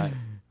an 8.5.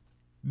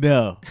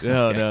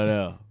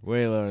 No.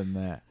 Way lower than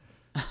that.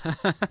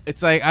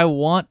 It's like I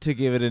want to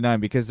give it a 9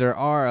 because there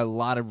are a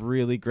lot of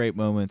really great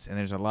moments and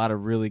there's a lot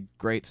of really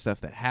great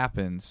stuff that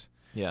happens,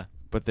 Yeah.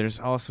 but there's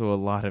also a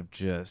lot of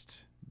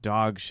just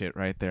dog shit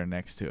right there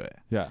next to it.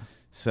 Yeah.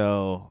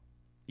 So,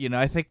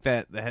 I think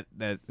that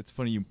it's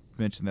funny you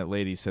mentioned that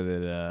lady said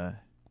that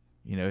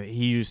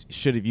he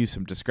should have used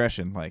some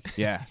discretion. Like,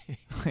 yeah,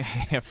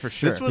 yeah, for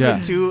sure. This was Yeah.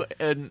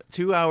 a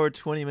 2-hour,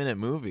 20-minute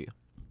movie.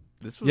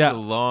 This was Yeah. a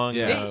long.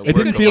 Yeah. It It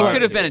didn't feel like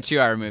could have been a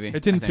 2-hour movie.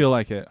 It didn't feel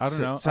like it. I don't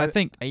know. So I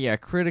think,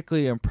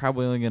 critically, I'm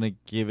probably only gonna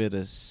give it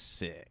a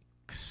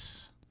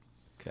 6.5.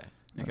 Okay.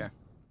 Okay.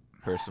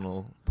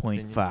 Personal.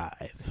 Okay. But-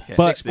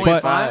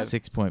 6.5.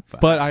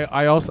 6.5. But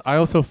I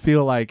also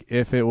feel like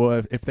if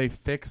they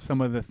fixed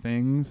some of the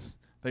things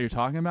that you're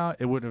talking about,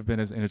 it wouldn't have been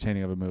as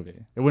entertaining of a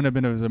movie. It wouldn't have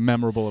been as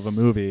memorable of a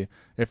movie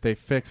if they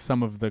fixed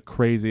some of the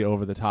crazy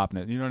over the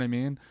topness. You know what I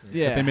mean?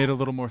 yeah, If they made it a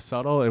little more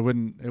subtle, it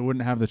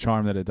wouldn't have the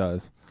charm that it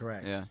does.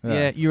 Correct. Yeah.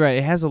 yeah, you're right.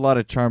 It has a lot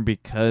of charm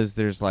because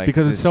there's like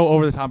Because it's this- so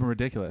over the top and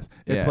ridiculous.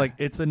 It's Yeah. like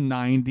it's a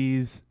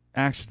 90s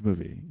action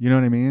movie. You know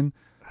what I mean?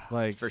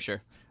 Like For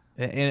sure.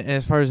 And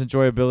as far as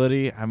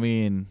enjoyability, I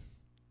mean,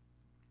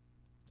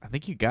 I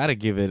think you got to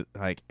give it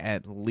like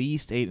at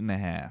least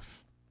 8.5.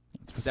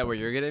 Is that where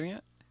you're giving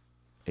it?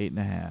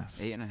 8.5.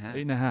 8.5.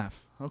 8.5.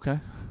 Okay.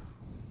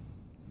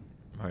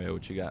 Mario,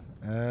 what you got?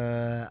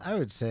 I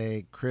would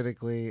say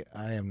critically,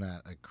 I am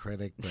not a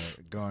critic, but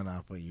going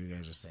off what you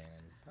guys are saying,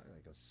 probably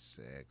like a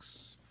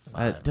 6.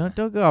 5. Don't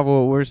go off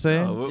what we're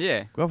saying. Oh,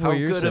 Yeah. Go off how what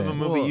you're good saying. of a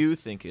movie Well- you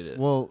think it is?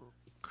 Well,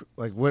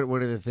 like what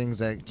are the things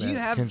that, Do you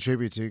that have-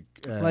 contribute to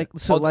like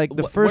so, Well, like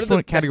the what first are the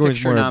one category Best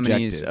is Picture more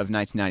nominees objective. of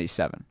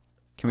 1997.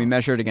 Can we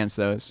measure it against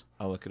those?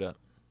 I'll look it up.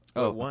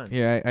 Oh, What one?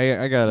 Yeah,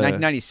 I got a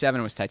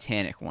 1997 was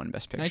Titanic won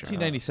Best Picture.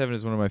 1997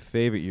 is one of my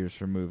favorite years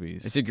for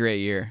movies. It's a great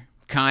year.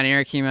 Con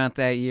Air came out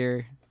that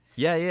year.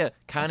 Yeah.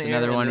 Con That's Air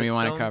another and one this we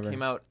wanna film cover.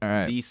 Came out All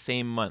right. the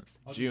same month,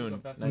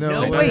 June. No,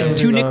 No, wait, wait,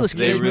 two Nicolas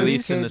They Cage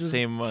released movies? in the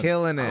same month.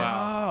 Killing it,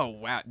 Oh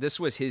wow, this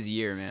was his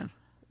year, man.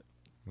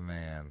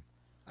 man.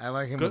 I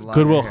like him. with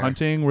longer Goodwill hair.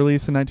 Hunting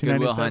released in 1997.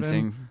 Goodwill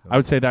Hunting. I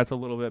would say that's a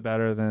little bit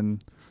better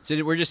than. So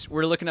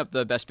we're looking up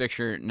the Best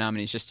Picture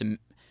nominees just to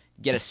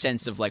get a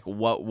sense of like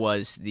what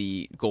was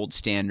the gold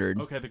standard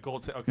Okay, the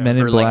gold. Okay. Men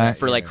in for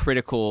Black. like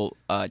critical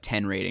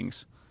 10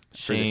 ratings. for this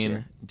Shane,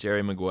 year.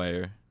 Jerry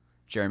Maguire,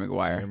 Jerry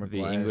Maguire. Jerry The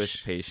Maguire.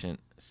 English Patient,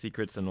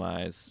 Secrets and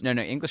Lies. No,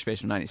 English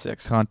Patient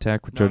 96.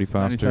 Contact with No, Jodie it's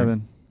Foster,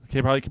 97.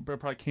 Okay,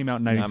 probably came out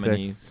in 96.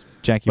 Nominees.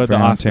 Jackie But the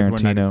Brown, Oscars were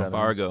Tarantino, 97.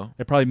 Fargo.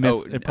 It probably missed.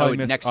 Oh, it probably oh,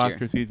 missed next year.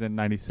 Oscar season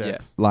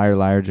 96. Liar,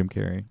 Liar, Jim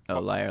Carrey. Oh,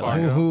 Liar,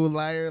 Fargo. Liar. Ooh,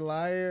 liar,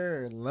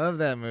 liar. Love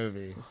that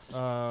movie.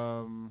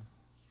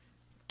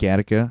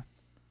 Gattaca.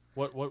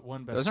 What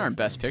one? Those aren't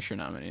Best Picture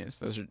nominees.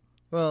 Those are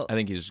Well, I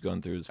think he's just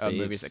going through his faves.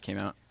 movies that came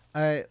out.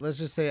 let's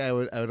just say I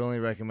would only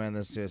recommend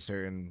this to a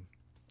certain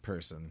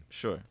person.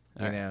 Sure.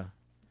 You Alright. know,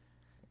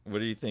 What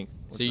do you think?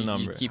 What's So the you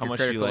number? keep How your much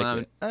do you critical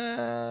like nom-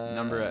 it?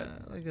 Number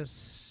at- like a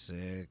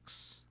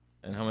 6.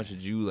 And how much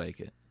did you like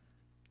it?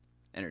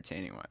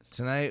 Entertaining wise.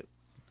 Tonight,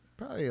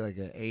 probably like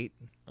an 8.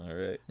 All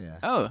right. Yeah.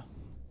 Oh,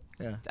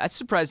 Yeah. that's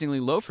surprisingly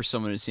low for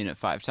someone who's seen it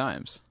 5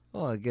 times.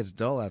 Well, it gets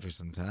dull after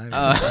some time.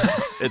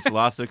 It's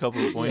lost a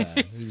couple of points.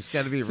 Yeah, you just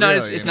got to be It's real. not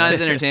as you it's know? not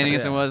as entertaining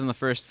as it Yeah. was in the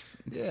first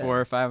Yeah.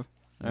 4 or 5.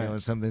 You know, when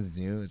something's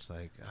new, it's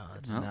like, oh,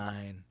 it's a Oh.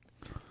 9.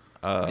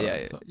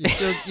 Yeah.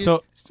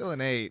 So Still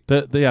an 8.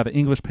 the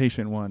English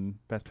Patient won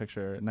Best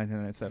Picture in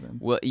 1997.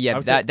 Well, I yeah,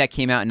 would that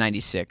came out in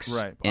 96.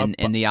 Right. And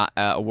the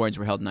awards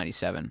were held in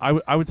 97.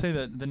 I would say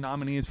that the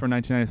nominees for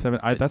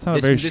 1997. That's not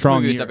this, a very this strong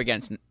movie was year. up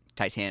against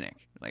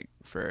Titanic, like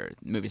for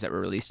movies that were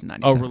released in Oh,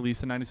 97.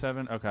 released in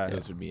 97. Okay.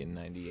 This would be in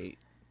 98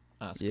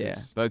 Oscars.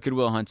 Yeah, but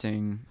Goodwill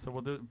Hunting.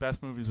 So the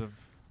best movies of.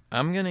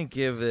 I'm going to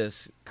give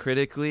this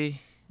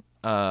critically.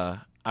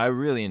 I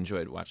really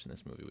enjoyed watching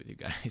this movie with you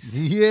guys.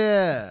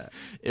 Yeah.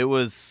 It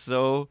was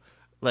so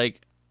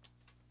like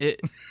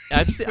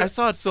I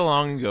saw it so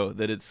long ago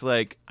that it's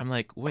like I'm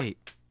like, wait,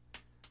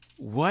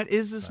 what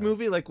is this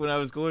movie? Like when I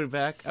was going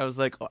back, I was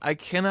like, oh, I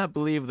cannot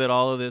believe that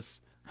all of this,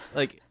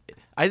 like,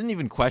 I didn't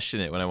even question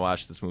it when I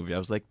watched this movie. I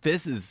was like,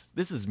 this is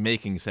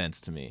making sense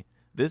to me.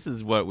 This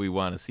is what we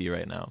want to see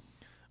right now.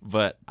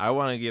 But I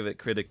want to give it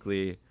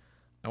critically.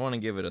 I want to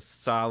give it a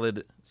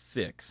solid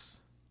 6.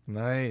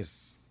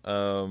 Nice.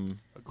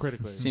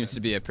 Critically. Seems to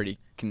be a pretty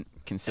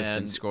consistent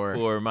And score.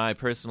 for my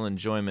personal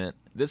enjoyment,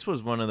 this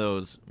was one of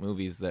those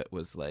movies that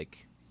was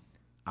like,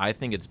 I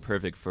think it's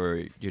perfect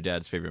for your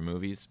dad's favorite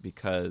movies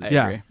because I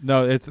Yeah. agree.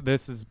 No,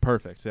 this is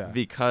perfect. Yeah.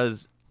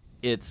 because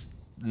it's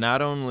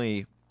not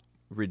only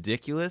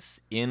ridiculous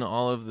in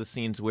all of the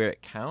scenes where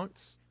it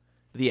counts,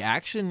 the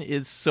action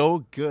is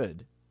so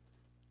good.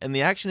 And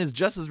the action is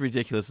just as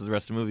ridiculous as the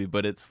rest of the movie,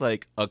 but it's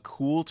like a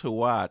cool to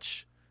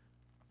watch,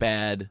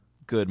 bad,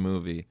 good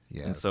movie.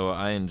 Yes. And so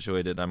I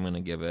enjoyed it. I'm going to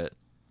give it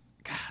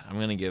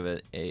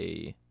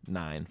a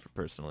 9 for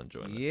personal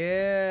enjoyment.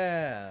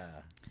 Yeah.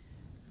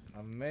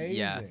 Amazing.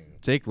 Yeah.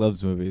 Jake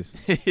loves movies.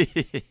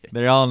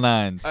 They're all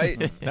 9s.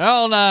 I- They're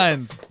all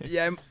 9s.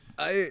 Yeah,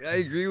 I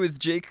agree with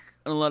Jake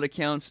on a lot of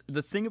counts.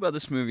 The thing about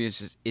this movie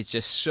is it's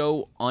just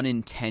so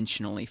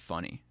unintentionally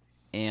funny,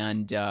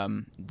 and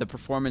the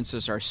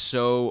performances are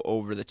so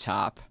over the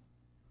top,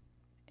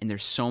 and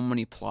there's so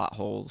many plot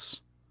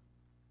holes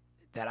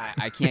that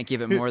I can't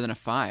give it more than a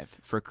 5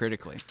 for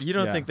critically. You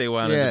don't Yeah. think they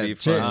wanted Yeah, to be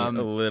cha- funny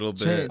a little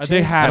bit? cha- They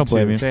I had don't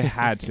blame to. you. They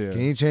had Can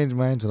to. you change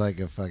mine to like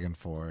a fucking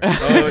 4?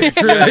 Oh,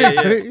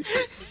 yeah.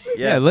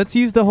 Yeah, let's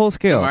use the whole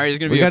scale. Mario's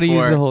gonna we be a gotta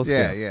use 4. the whole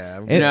scale. yeah.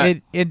 And, Yeah.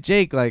 and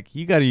Jake, like,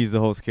 you got to use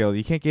the whole scale.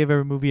 You can't give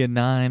every movie a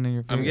 9. In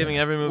your I'm favorite. giving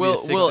every movie a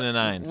 6 and a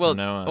 9 well, from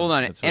now on. hold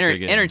on. That's what they're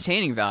getting.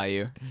 Entertaining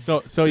value.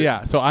 So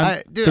yeah. So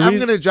I'm. Dude, the I'm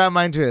reason- gonna drop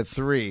mine to a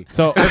 3.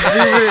 So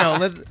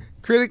Let's be real.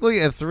 Critically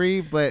a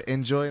 3, but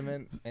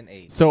enjoyment an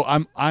 8. so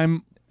I'm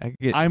I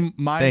get,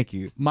 my Thank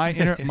you. my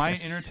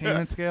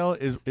entertainment scale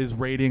is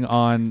rating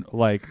on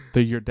like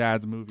your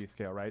dad's movie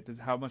scale, right?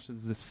 How much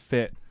does this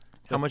fit?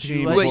 How the much you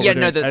theme like of Well, what yeah, we're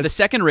no, doing the as-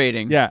 second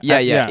rating. yeah,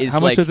 yeah. Is How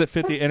like, much does it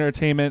fit the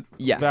entertainment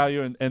Yeah.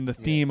 value and the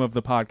theme of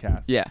the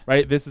podcast? Yeah.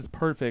 Right. This is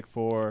perfect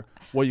for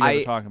what you guys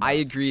are talking about. I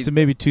agree. So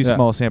maybe too Yeah.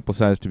 small sample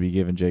size to be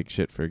giving Jake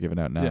shit for giving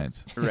out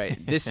 9s. Right.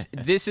 This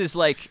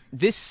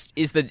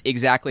is the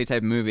exactly type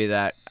of movie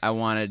that I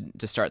wanted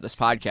to start this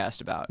podcast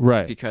about.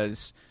 Right.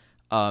 Because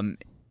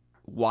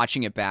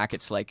watching it back,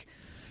 it's like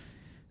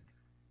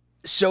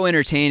so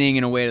entertaining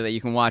in a way that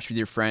you can watch with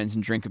your friends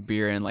and drink a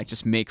beer and like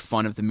just make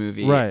fun of the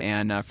movie. Right.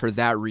 And for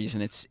that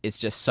reason, it's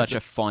just such a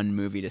fun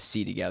movie to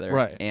see together.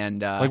 Right.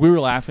 And like we were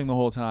laughing the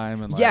whole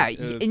time, and like, yeah,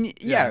 it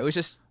it was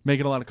just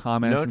making a lot of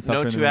comments. No, and stuff no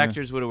during two the movie.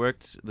 actors would have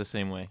worked the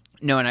same way.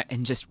 no,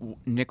 and just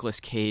Nicolas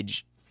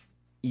Cage.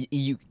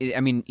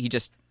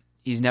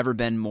 He's never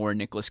been more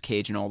Nicolas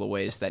Cage in all the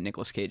ways that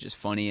Nicolas Cage is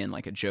funny and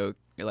like a joke.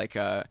 Like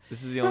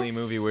This is the only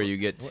movie where you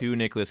get two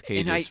Nicolas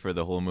Cages for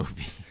the whole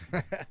movie.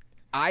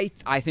 I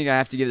think I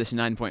have to give this a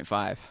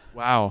 9.5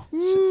 Wow.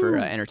 for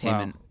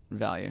entertainment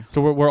value.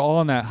 So we're all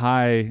in that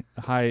high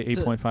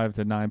 8.5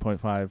 to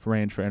 9.5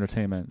 range for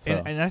entertainment. So.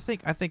 And I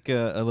think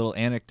a little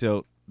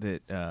anecdote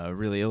that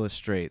really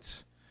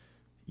illustrates,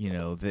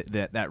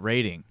 that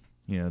rating,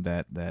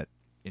 that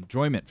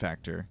enjoyment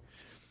factor,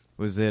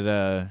 was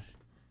that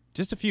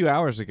just a few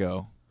hours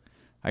ago,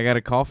 I got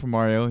a call from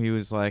Mario. He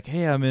was like,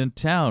 "Hey, I'm in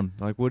town.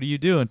 Like, what are you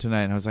doing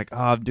tonight?" And I was like, "Oh,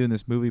 I'm doing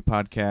this movie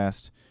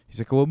podcast." He's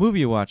like, "What movie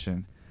are you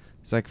watching?"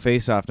 It's like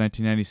Face Off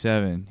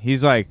 1997.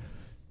 He's like,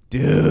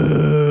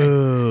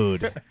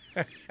 "Dude."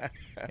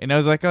 And I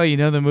was like, "Oh, you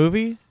know the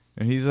movie?"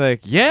 And he's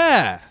like,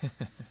 "Yeah."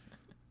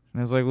 And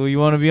I was like, "Well, you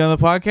want to be on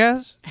the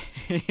podcast?"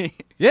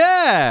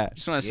 Yeah.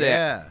 Just want to say,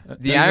 Yeah.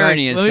 the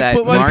irony is "Let me that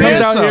put my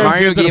pants on here and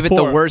Mario give it a gave it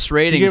the 4. worst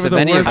ratings gave it of the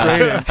any of worst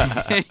us.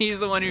 rating. And he's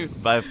the one who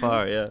By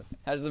far, yeah.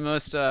 has the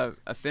most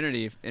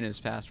affinity in his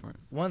passport.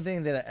 One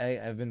thing that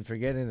I've been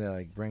forgetting to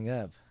like bring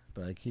up,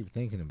 but I keep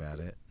thinking about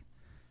it,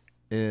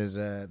 is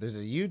there's a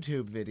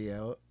YouTube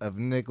video of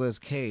Nicolas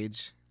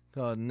Cage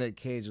called "Nick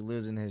Cage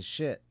Losing His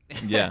Shit."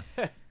 Yeah.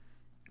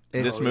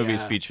 This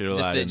movie's featured a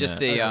lot.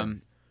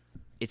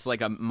 It's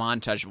like a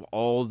montage of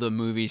all the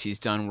movies he's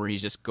done where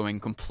he's just going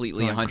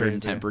completely Going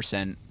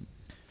 110%.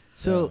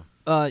 So,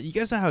 you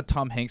guys know how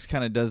Tom Hanks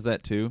kind of does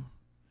that too?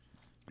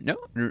 No,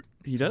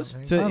 he does.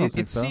 Tom So I don't it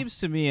think so. seems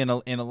to me in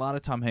a lot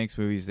of Tom Hanks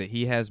movies that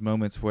he has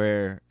moments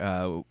where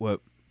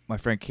what my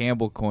friend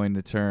Campbell coined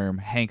the term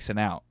 "Hanksing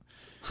out,"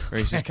 where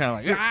he's just kind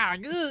of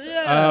like,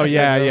 Oh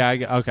yeah.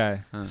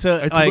 Okay. So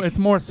It's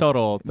more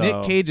subtle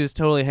though. Nick Cage is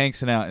totally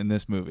Hanksing out in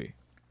this movie.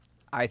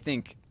 I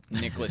think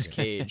Nicolas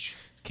Cage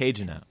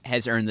Caging out.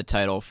 has earned the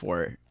title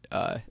for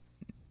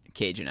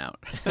Caging out.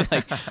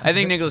 I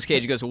think Nicolas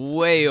Cage goes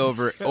way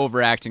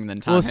overacting than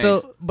Tom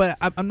Hanks. But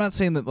I'm not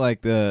saying that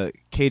like the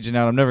Caging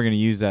out. I'm never going to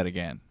use that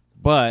again.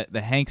 But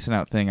the Hanksing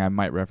out thing, I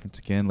might reference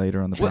again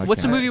later on the podcast.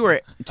 What's a movie where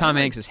Tom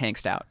Hanks is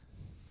Hanksed out?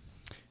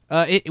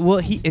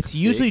 It's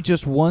usually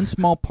just one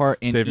small part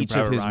in Saving each of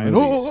Private his Ryan.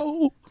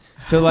 movies.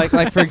 So like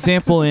for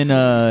example in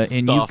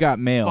You've Got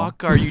Mail.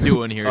 Fuck are you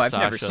doing here, I've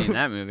Sasha? never seen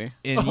that movie.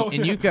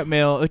 In You've Got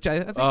Mail, which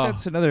I think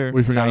that's another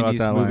we forgot about 90s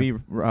that movie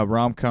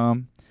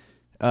rom-com.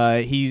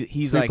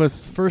 He's like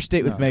Sleepless- first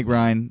date with no. Meg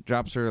Ryan,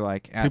 drops her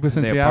like at Sleepless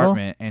in the Seattle?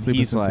 apartment, and Sleepless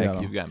he's in like,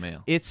 Seattle. You've got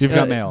mail. it's You've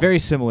Got a Mail. very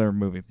similar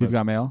movie. You've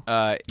Got Mail.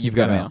 You've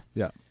got mail.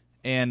 Yeah.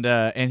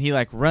 And he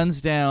like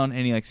runs down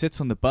and he like sits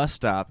on the bus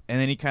stop, and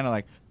then he kind of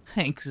like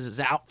Hanks is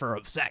out for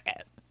a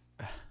second,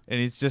 and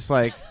he's just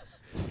like.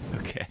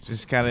 Okay.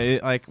 Just kind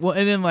of like and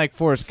then like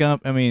Forrest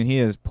Gump. I mean, he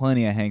has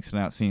plenty of Hanksing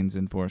out scenes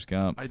in Forrest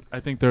Gump.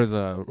 I think there's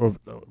a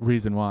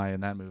reason why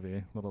in that movie.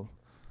 A little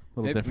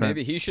different.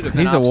 Maybe he should have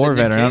been He's a opposite war Nick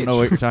veteran. I don't Cage. know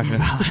what you're talking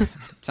about.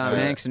 Tom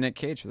Hanks and Nick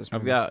Cage for this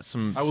movie. I've got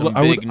some. I some would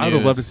big I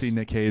would love to news. see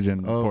Nick Cage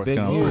and Oh, Forrest big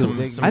Gump. news, Some-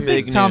 big some I news.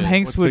 think big Tom news.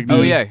 Hanks What's would big be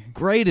news? Oh, yeah.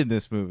 great in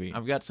this movie.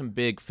 I've got some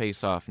big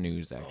face-off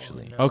news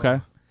actually. no. Okay.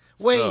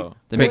 Wait, So,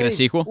 They're making a wait,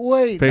 sequel?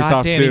 Wait, Face Not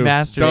Off Danny 2.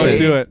 Masterson. Don't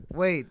do it.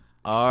 wait.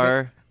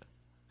 are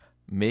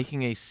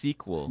making a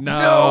sequel.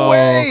 No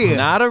way!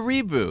 Not a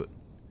reboot.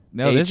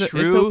 No, A it's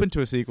true open to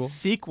a sequel.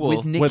 Sequel.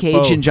 With Nick With Cage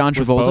both. and John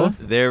With Travolta? both?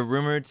 They're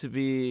rumored to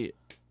be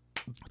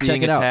Check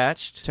being it out.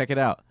 attached. Check it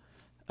out.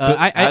 As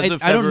I of don't know.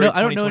 February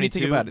I don't know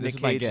anything 2022, about it. This Nick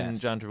is my Cage and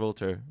guess. John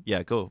Travolta.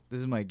 Yeah, go.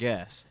 This is my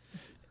guess.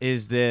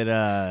 Is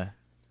that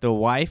the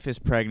wife is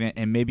pregnant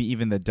and maybe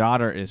even the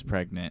daughter is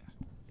pregnant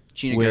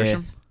Gina with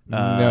Gershom?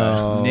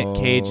 No,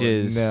 Nick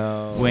Cage's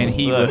no. when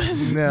he Look.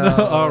 was. No.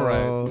 All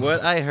right.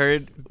 What I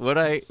heard,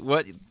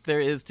 what there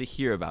is to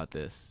hear about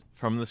this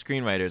from the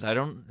screenwriters, I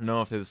don't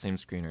know if they're the same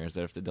screenwriters.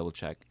 I have to double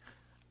check.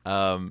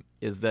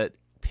 Is that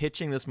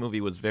pitching this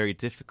movie was very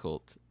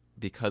difficult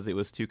because it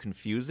was too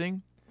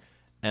confusing,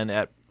 and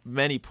at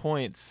many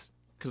points,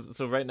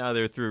 so right now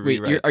they're through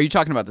Wait, rewrites. are you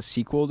talking about the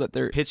sequel that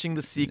they're... Pitching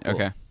the sequel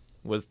Okay.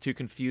 was too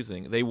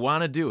confusing. They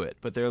want to do it,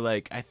 but they're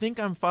like, I think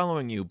I'm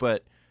following you,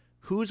 but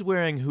who's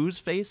wearing whose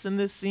face in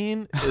this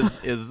scene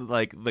is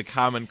like the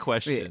common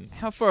question. Wait,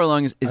 how far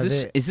along is Are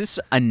this? they- Is this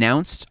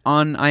announced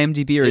on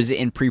IMDb or is it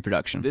It's- in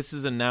pre-production? This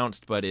is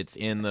announced, but it's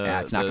in the,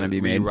 Yeah, it's not the gonna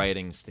be made.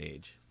 rewriting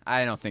stage.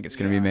 I don't think it's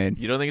going to be made.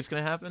 You don't think it's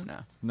going to happen? No.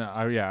 No,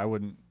 I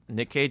wouldn't.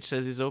 Nick Cage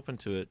says he's open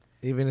to it.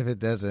 Even if it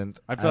doesn't,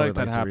 I feel like would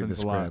that like to read the happens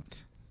a lot.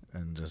 script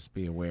and just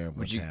be aware of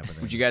what's happening.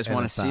 Would you guys and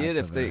wanna the see it thoughts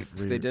if of they-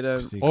 the if they did a-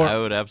 sequel. Or- I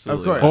would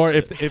absolutely. course. watch Or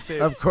it. if they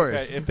Of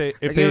course. if they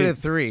I give it a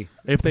 3.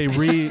 if they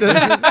re It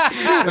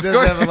doesn't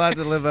have a lot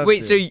to live up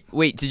Wait, to. so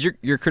wait, did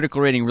your critical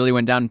rating really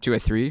went down to a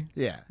 3?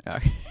 Yeah.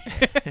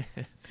 Okay.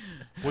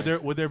 Would there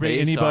be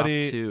Face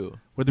anybody? Off 2.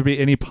 Would there be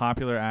any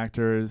popular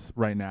actors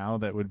right now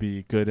that would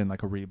be good in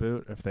like a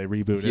reboot if they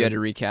rebooted? If you had to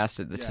recast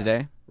it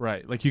today.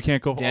 Right, like you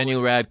can't go.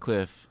 Daniel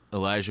Radcliffe,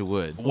 Elijah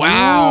Wood.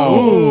 Wow.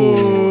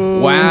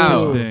 Ooh,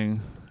 Wow.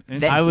 Interesting.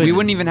 We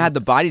wouldn't even have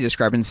the body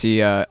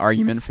discrepancy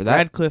argument for that.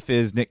 Radcliffe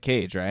is Nick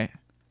Cage, right?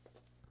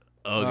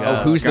 Oh, Oh,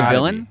 God. who's the Gotta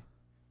villain? be.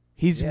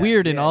 He's Yeah,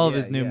 weird in yeah, all of yeah,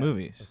 his new yeah,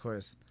 movies. Of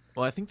course.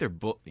 Well, I think they're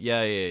both.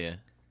 Yeah.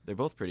 They're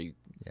both pretty.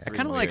 Yeah. I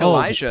kind of like weird.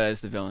 Elijah as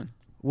the villain.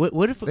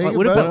 What if? Think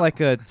What about about it. like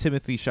a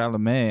Timothy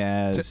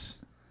Chalamet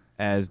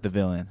as the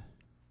villain?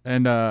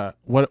 And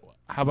what?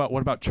 How about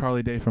what about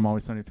Charlie Day from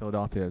Always Sunny in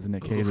Philadelphia as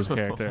Nick Cage's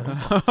character?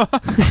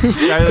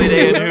 Charlie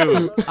Day and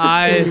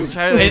who?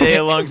 Charlie Day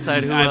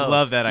alongside who I else?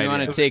 love that You idea.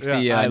 want to take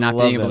the I not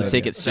love being able that to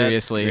take idea. it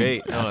seriously. That's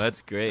great. as- Oh,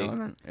 that's great.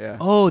 element? Yeah.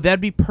 Oh, that'd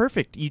be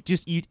perfect.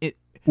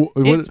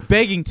 It's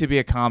begging to be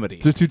a comedy.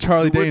 Just do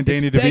Charlie Day and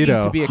Danny It's begging to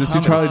DeVito. be a Just do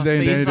comedy. Charlie Day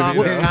and Danny Face Off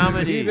DeVito.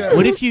 comedy.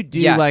 What if you do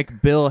Yeah.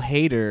 like Bill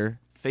Hader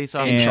Face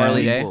Off And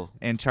Charlie Day? people.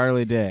 and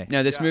Charlie Day?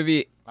 No, this Yeah.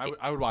 movie.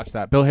 I would watch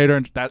that. Bill Hader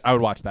and that. I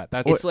would watch that.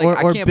 That's It's like or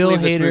I can't Bill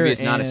believe this movie Hader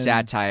is not a and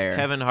satire.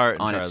 Kevin Hart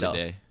and on Charlie itself.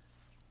 Day.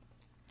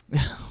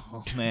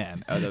 Oh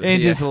man, Oh, the-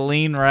 and yeah. just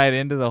lean right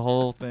into the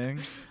whole thing.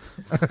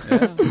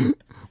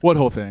 what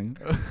whole thing?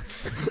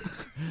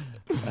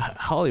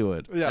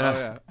 Hollywood.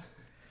 Yeah.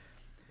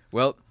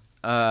 Well,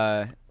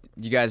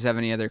 you guys have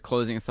any other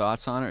closing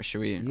thoughts on it, or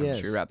should we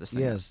wrap this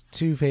thing up? Yes.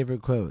 2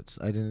 favorite quotes.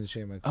 I didn't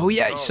share my quotes. Oh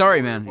yeah,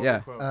 sorry, man.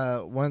 Yeah.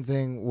 One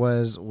thing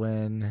was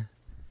when,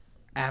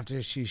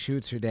 after she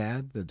shoots her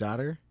dad, the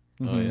daughter,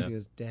 Oh yeah. she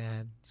goes,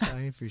 "Dad,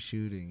 sorry for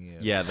shooting you."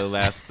 Yeah,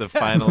 the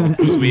final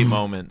sweet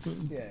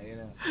moments Yeah, you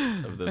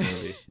know. of the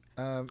movie.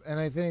 And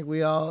I think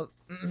we all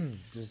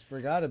just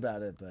forgot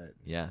about it, but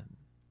Yeah.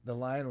 the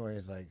line where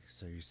he's like,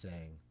 "So you're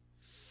saying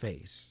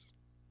face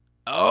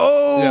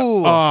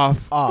Oh,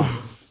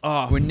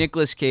 off, when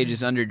Nicolas Cage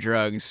is under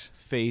drugs,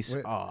 Face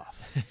Wait. off.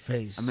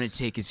 face." I'm gonna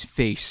take his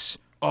face,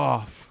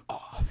 off.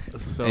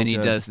 So and he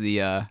good. does the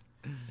Yeah.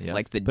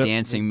 like the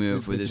dancing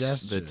move the with his.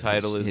 gesture. The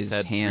title is his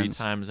said 3 hands.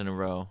 times in a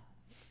row.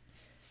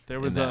 There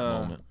In was that a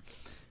moment.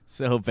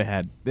 So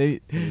bad.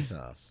 Face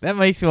off. That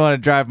makes me want to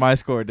drive my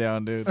score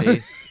down, dude.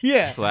 Face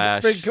Yeah.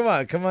 slash But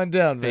come on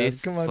down, man.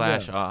 face Come on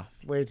slash down. off.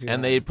 Way too.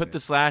 And high. they put the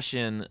slash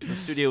in. The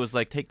studio was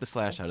like, take the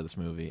slash out of this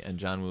movie. And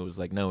John Woo was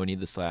like, no, we need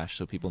the slash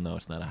so people know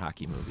it's not a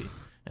hockey movie.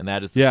 And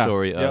that is the Yeah,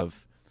 story yep.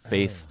 of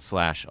face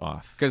slash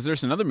off. Because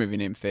there's another movie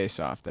named Face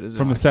Off that is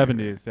from the a hockey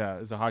movie. 70s. Yeah,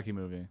 it's a hockey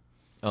movie.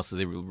 Oh, so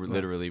they were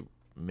literally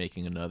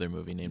making another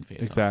movie named Face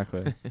Off.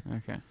 Exactly.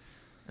 Okay.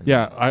 And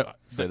Yeah,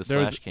 where the there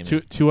was slash came two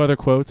in. two other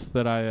quotes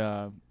that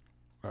I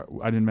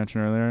didn't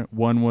mention earlier.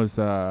 One was,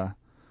 "Why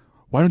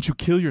don't you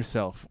kill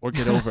yourself or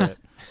get over it?"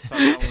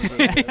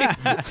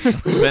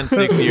 It's been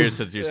 6 years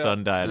since your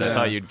son died. I Yeah.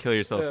 thought you'd kill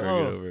yourself or get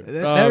over it.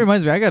 That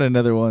reminds me. I got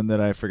another one that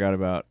I forgot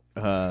about.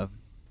 The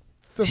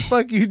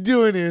fuck you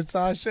doing here,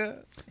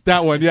 Sasha?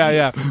 That one,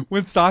 yeah.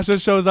 When Sasha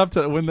shows up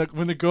to when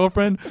the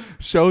girlfriend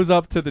shows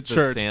up to the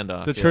church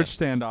standoff, the yeah. church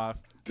standoff.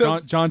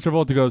 John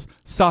Travolta goes,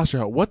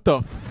 "Sasha, what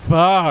the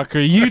fuck are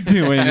you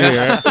doing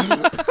here?"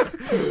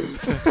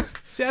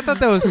 See, I thought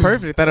that was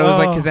perfect. I thought it was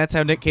like because that's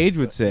how Nick Cage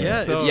would say.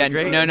 Yeah, it. So- it's Yeah,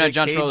 great. no, Nick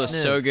John Cage Travolta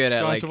is so knows. good at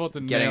John like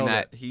Travolta getting nailed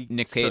that it. He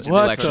Nick such Cage a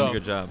What inflection. the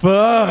good job.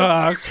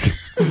 fuck?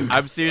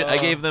 I'm serious. I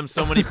gave them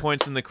so many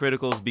points in the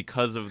criticals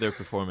because of their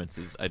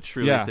performances. I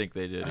truly Yeah. think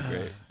they did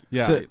great.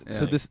 Yeah.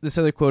 So this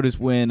other quote is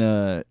when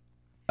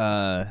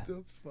I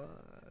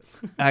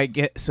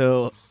get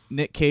so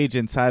Nick Cage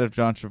inside of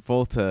John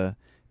Travolta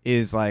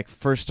is like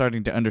first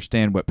starting to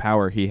understand what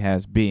power he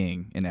has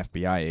being an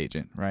FBI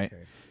agent, right?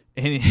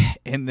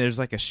 And there's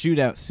like a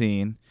shootout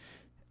scene,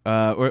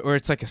 or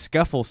it's like a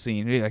scuffle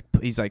scene.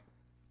 He's like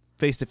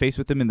face to face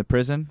with him in the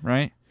prison,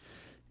 right?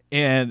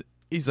 And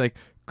he's like,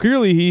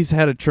 clearly he's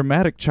had a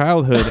traumatic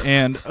childhood,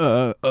 and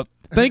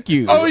thank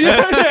you. Oh,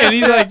 yeah. And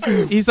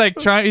he's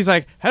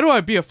like, how do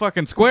I be a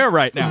fucking square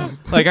right now?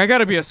 Like I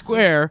gotta be a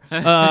square.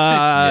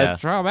 Yeah.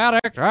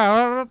 Traumatic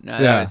childhood. No,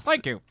 Yeah.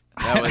 Thank you.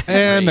 that was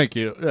And great. thank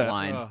you. Yeah.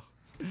 line.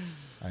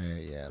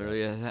 Yeah.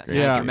 Clearly a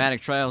Yeah.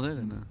 dramatic childhood.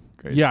 And,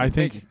 Yeah, I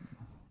think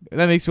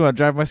That makes me want to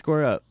drive my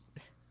score up.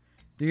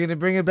 You're gonna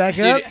bring it back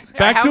Dude, up?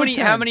 Back how to a many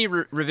 10. how many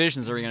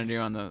revisions are we gonna do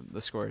on the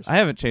scores? I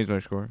haven't changed my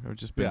score. I've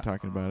just been Yeah.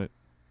 talking about it,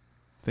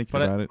 thinking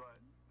But I- about it.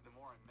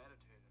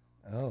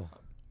 Oh.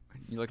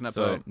 You looking up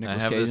So a I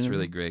Nicolas have Cage this interview?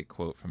 really great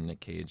quote from Nick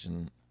Cage,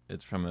 and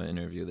it's from an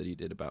interview that he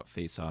did about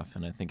Face Off,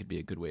 and I think it'd be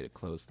a good way to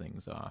close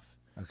things off.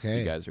 If Okay.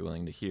 you guys are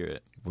willing to hear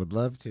it. Would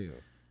love to.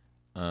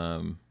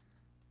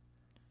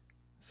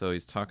 So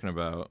he's talking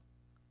about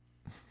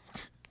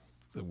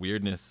the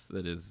weirdness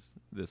that is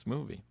this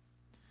movie.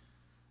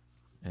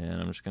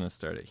 And I'm just going to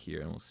start it here,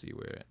 and we'll see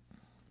where it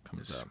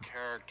comes This up.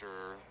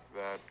 character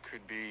that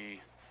could be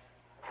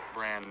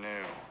brand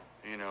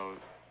new. You know,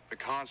 the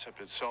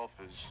concept itself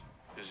is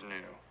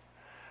new.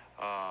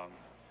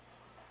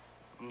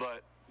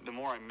 But the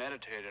more I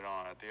meditated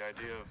on it, the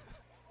idea of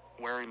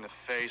wearing the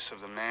face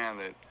of the man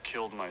that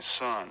killed my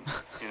son,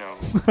 you know,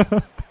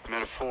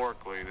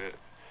 metaphorically,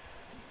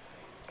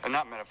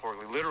 not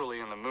metaphorically, literally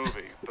in the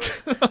movie,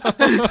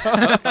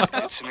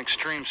 but it's an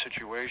extreme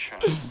situation.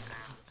 I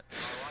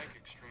like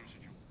extreme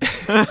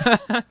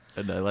situations.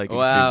 And I like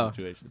Wow.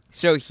 extreme situations.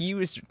 So he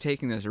was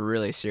taking this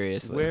really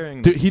seriously.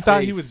 Wearing Dude, he the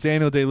thought he face was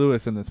Daniel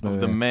Day-Lewis in this movie.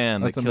 of the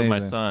man That's that killed my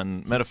amazing.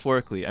 son.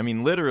 Metaphorically, I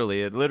mean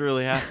literally. It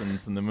literally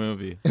happens in the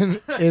movie. in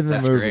the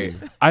That's movie.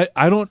 great.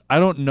 I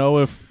don't know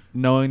if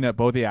knowing that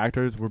both the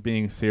actors were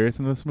being serious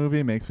in this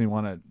movie makes me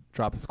want to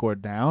drop the score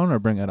down or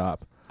bring it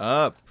up.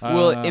 Up.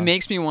 Well, Uh, it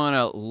makes me want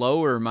to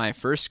lower my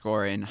first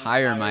score and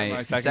higher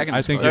my second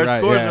I score. think you're Our right,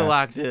 scores yeah. are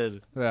locked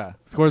in. Yeah,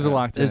 scores are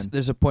locked in.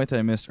 There's a point that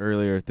I missed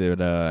earlier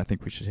that I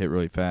think we should hit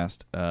really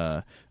fast.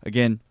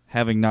 Again,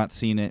 having not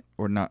seen it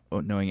or not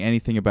knowing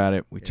anything about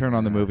it, we turn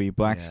on the Yeah, movie,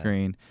 black yeah.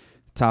 screen,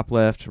 top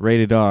left,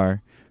 rated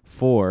R,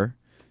 for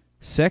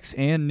sex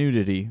and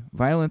nudity,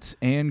 violence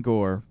and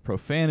gore,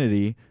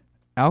 profanity,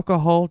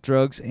 alcohol,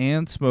 drugs,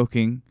 and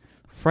smoking,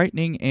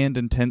 frightening and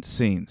intense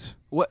scenes.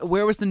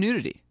 Where was the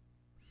nudity?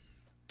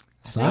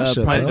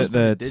 Sasha, Probably bro.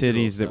 the digital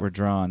titties that stuff. were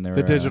drawn. They the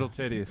were, digital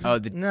titties. Oh,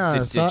 the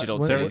No, digital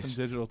what- there titties. were some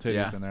digital titties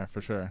Yeah. in there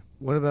for sure.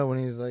 What about when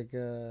he's like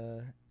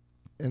in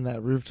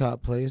that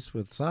rooftop place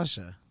with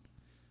Sasha?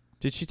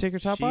 Did she take her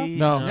top She- off?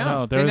 No, No,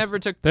 no, they there's- never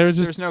took. there's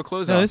There just was no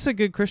clothes No, on. this is a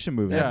good Christian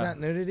movie. That's Yeah. not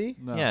nudity.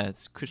 no. Yeah,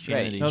 it's Right.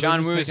 Christianity. No,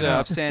 John they're Woo's just making up.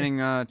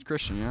 upstanding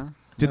Christian, yeah.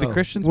 Did the No.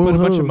 Christians put a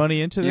bunch of Woohoo.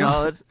 money into this? Yeah.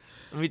 No,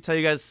 let me tell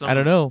you guys some. I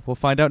don't know. We'll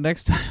find out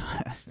next time.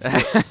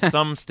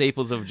 Some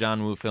staples of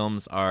John Woo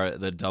films are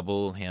the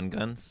double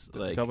handguns.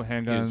 Like double he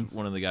handguns. was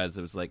one of the guys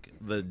that was like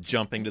the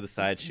jumping to the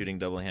side, shooting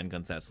double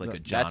handguns. That's like a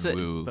John That's a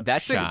Woo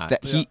that's shot. a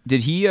that he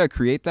did he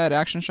create that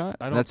action shot?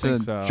 I don't that's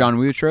think a so. John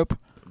Woo trope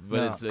but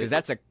No. it's because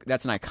that's an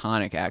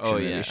iconic action oh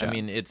movie yeah. shot. I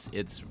mean, it's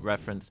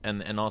reference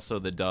and also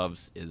the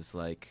doves is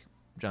like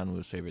John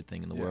Woo's favorite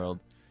thing in the Yeah. world.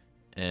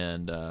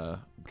 And God,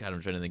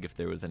 I'm trying to think if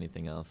there was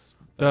anything else.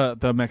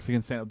 The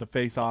Mexican stand, the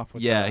face off.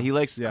 With Yeah, the, he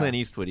likes yeah. Clint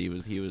Eastwood. He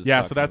was.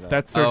 Yeah, so talking about.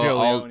 that's Sergio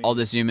Leone. all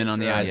the zoom in on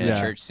the Sure, eyes in yeah. the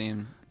church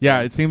scene. Yeah,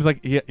 it seems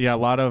like a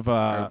lot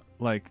of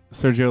like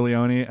Sergio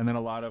Leone, and then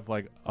a lot of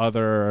like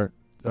other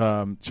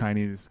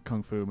Chinese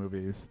kung fu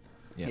movies.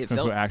 Yeah. It Kung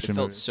Fu felt action it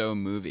felt movie. so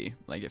movie.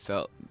 Like it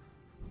felt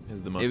It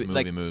was the most It- movie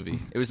like- movie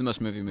it was the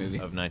most movie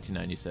of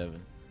 1997.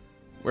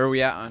 Where are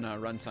we at on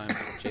runtime,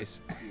 Chase?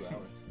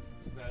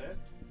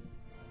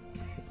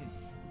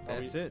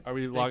 That's it. Are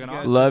we Thank logging you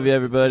off? guys Love so you, much for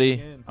everybody.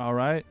 tuning in. All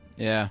right.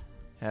 Yeah.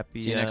 Happy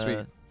See you next week.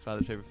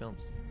 Father's favorite films.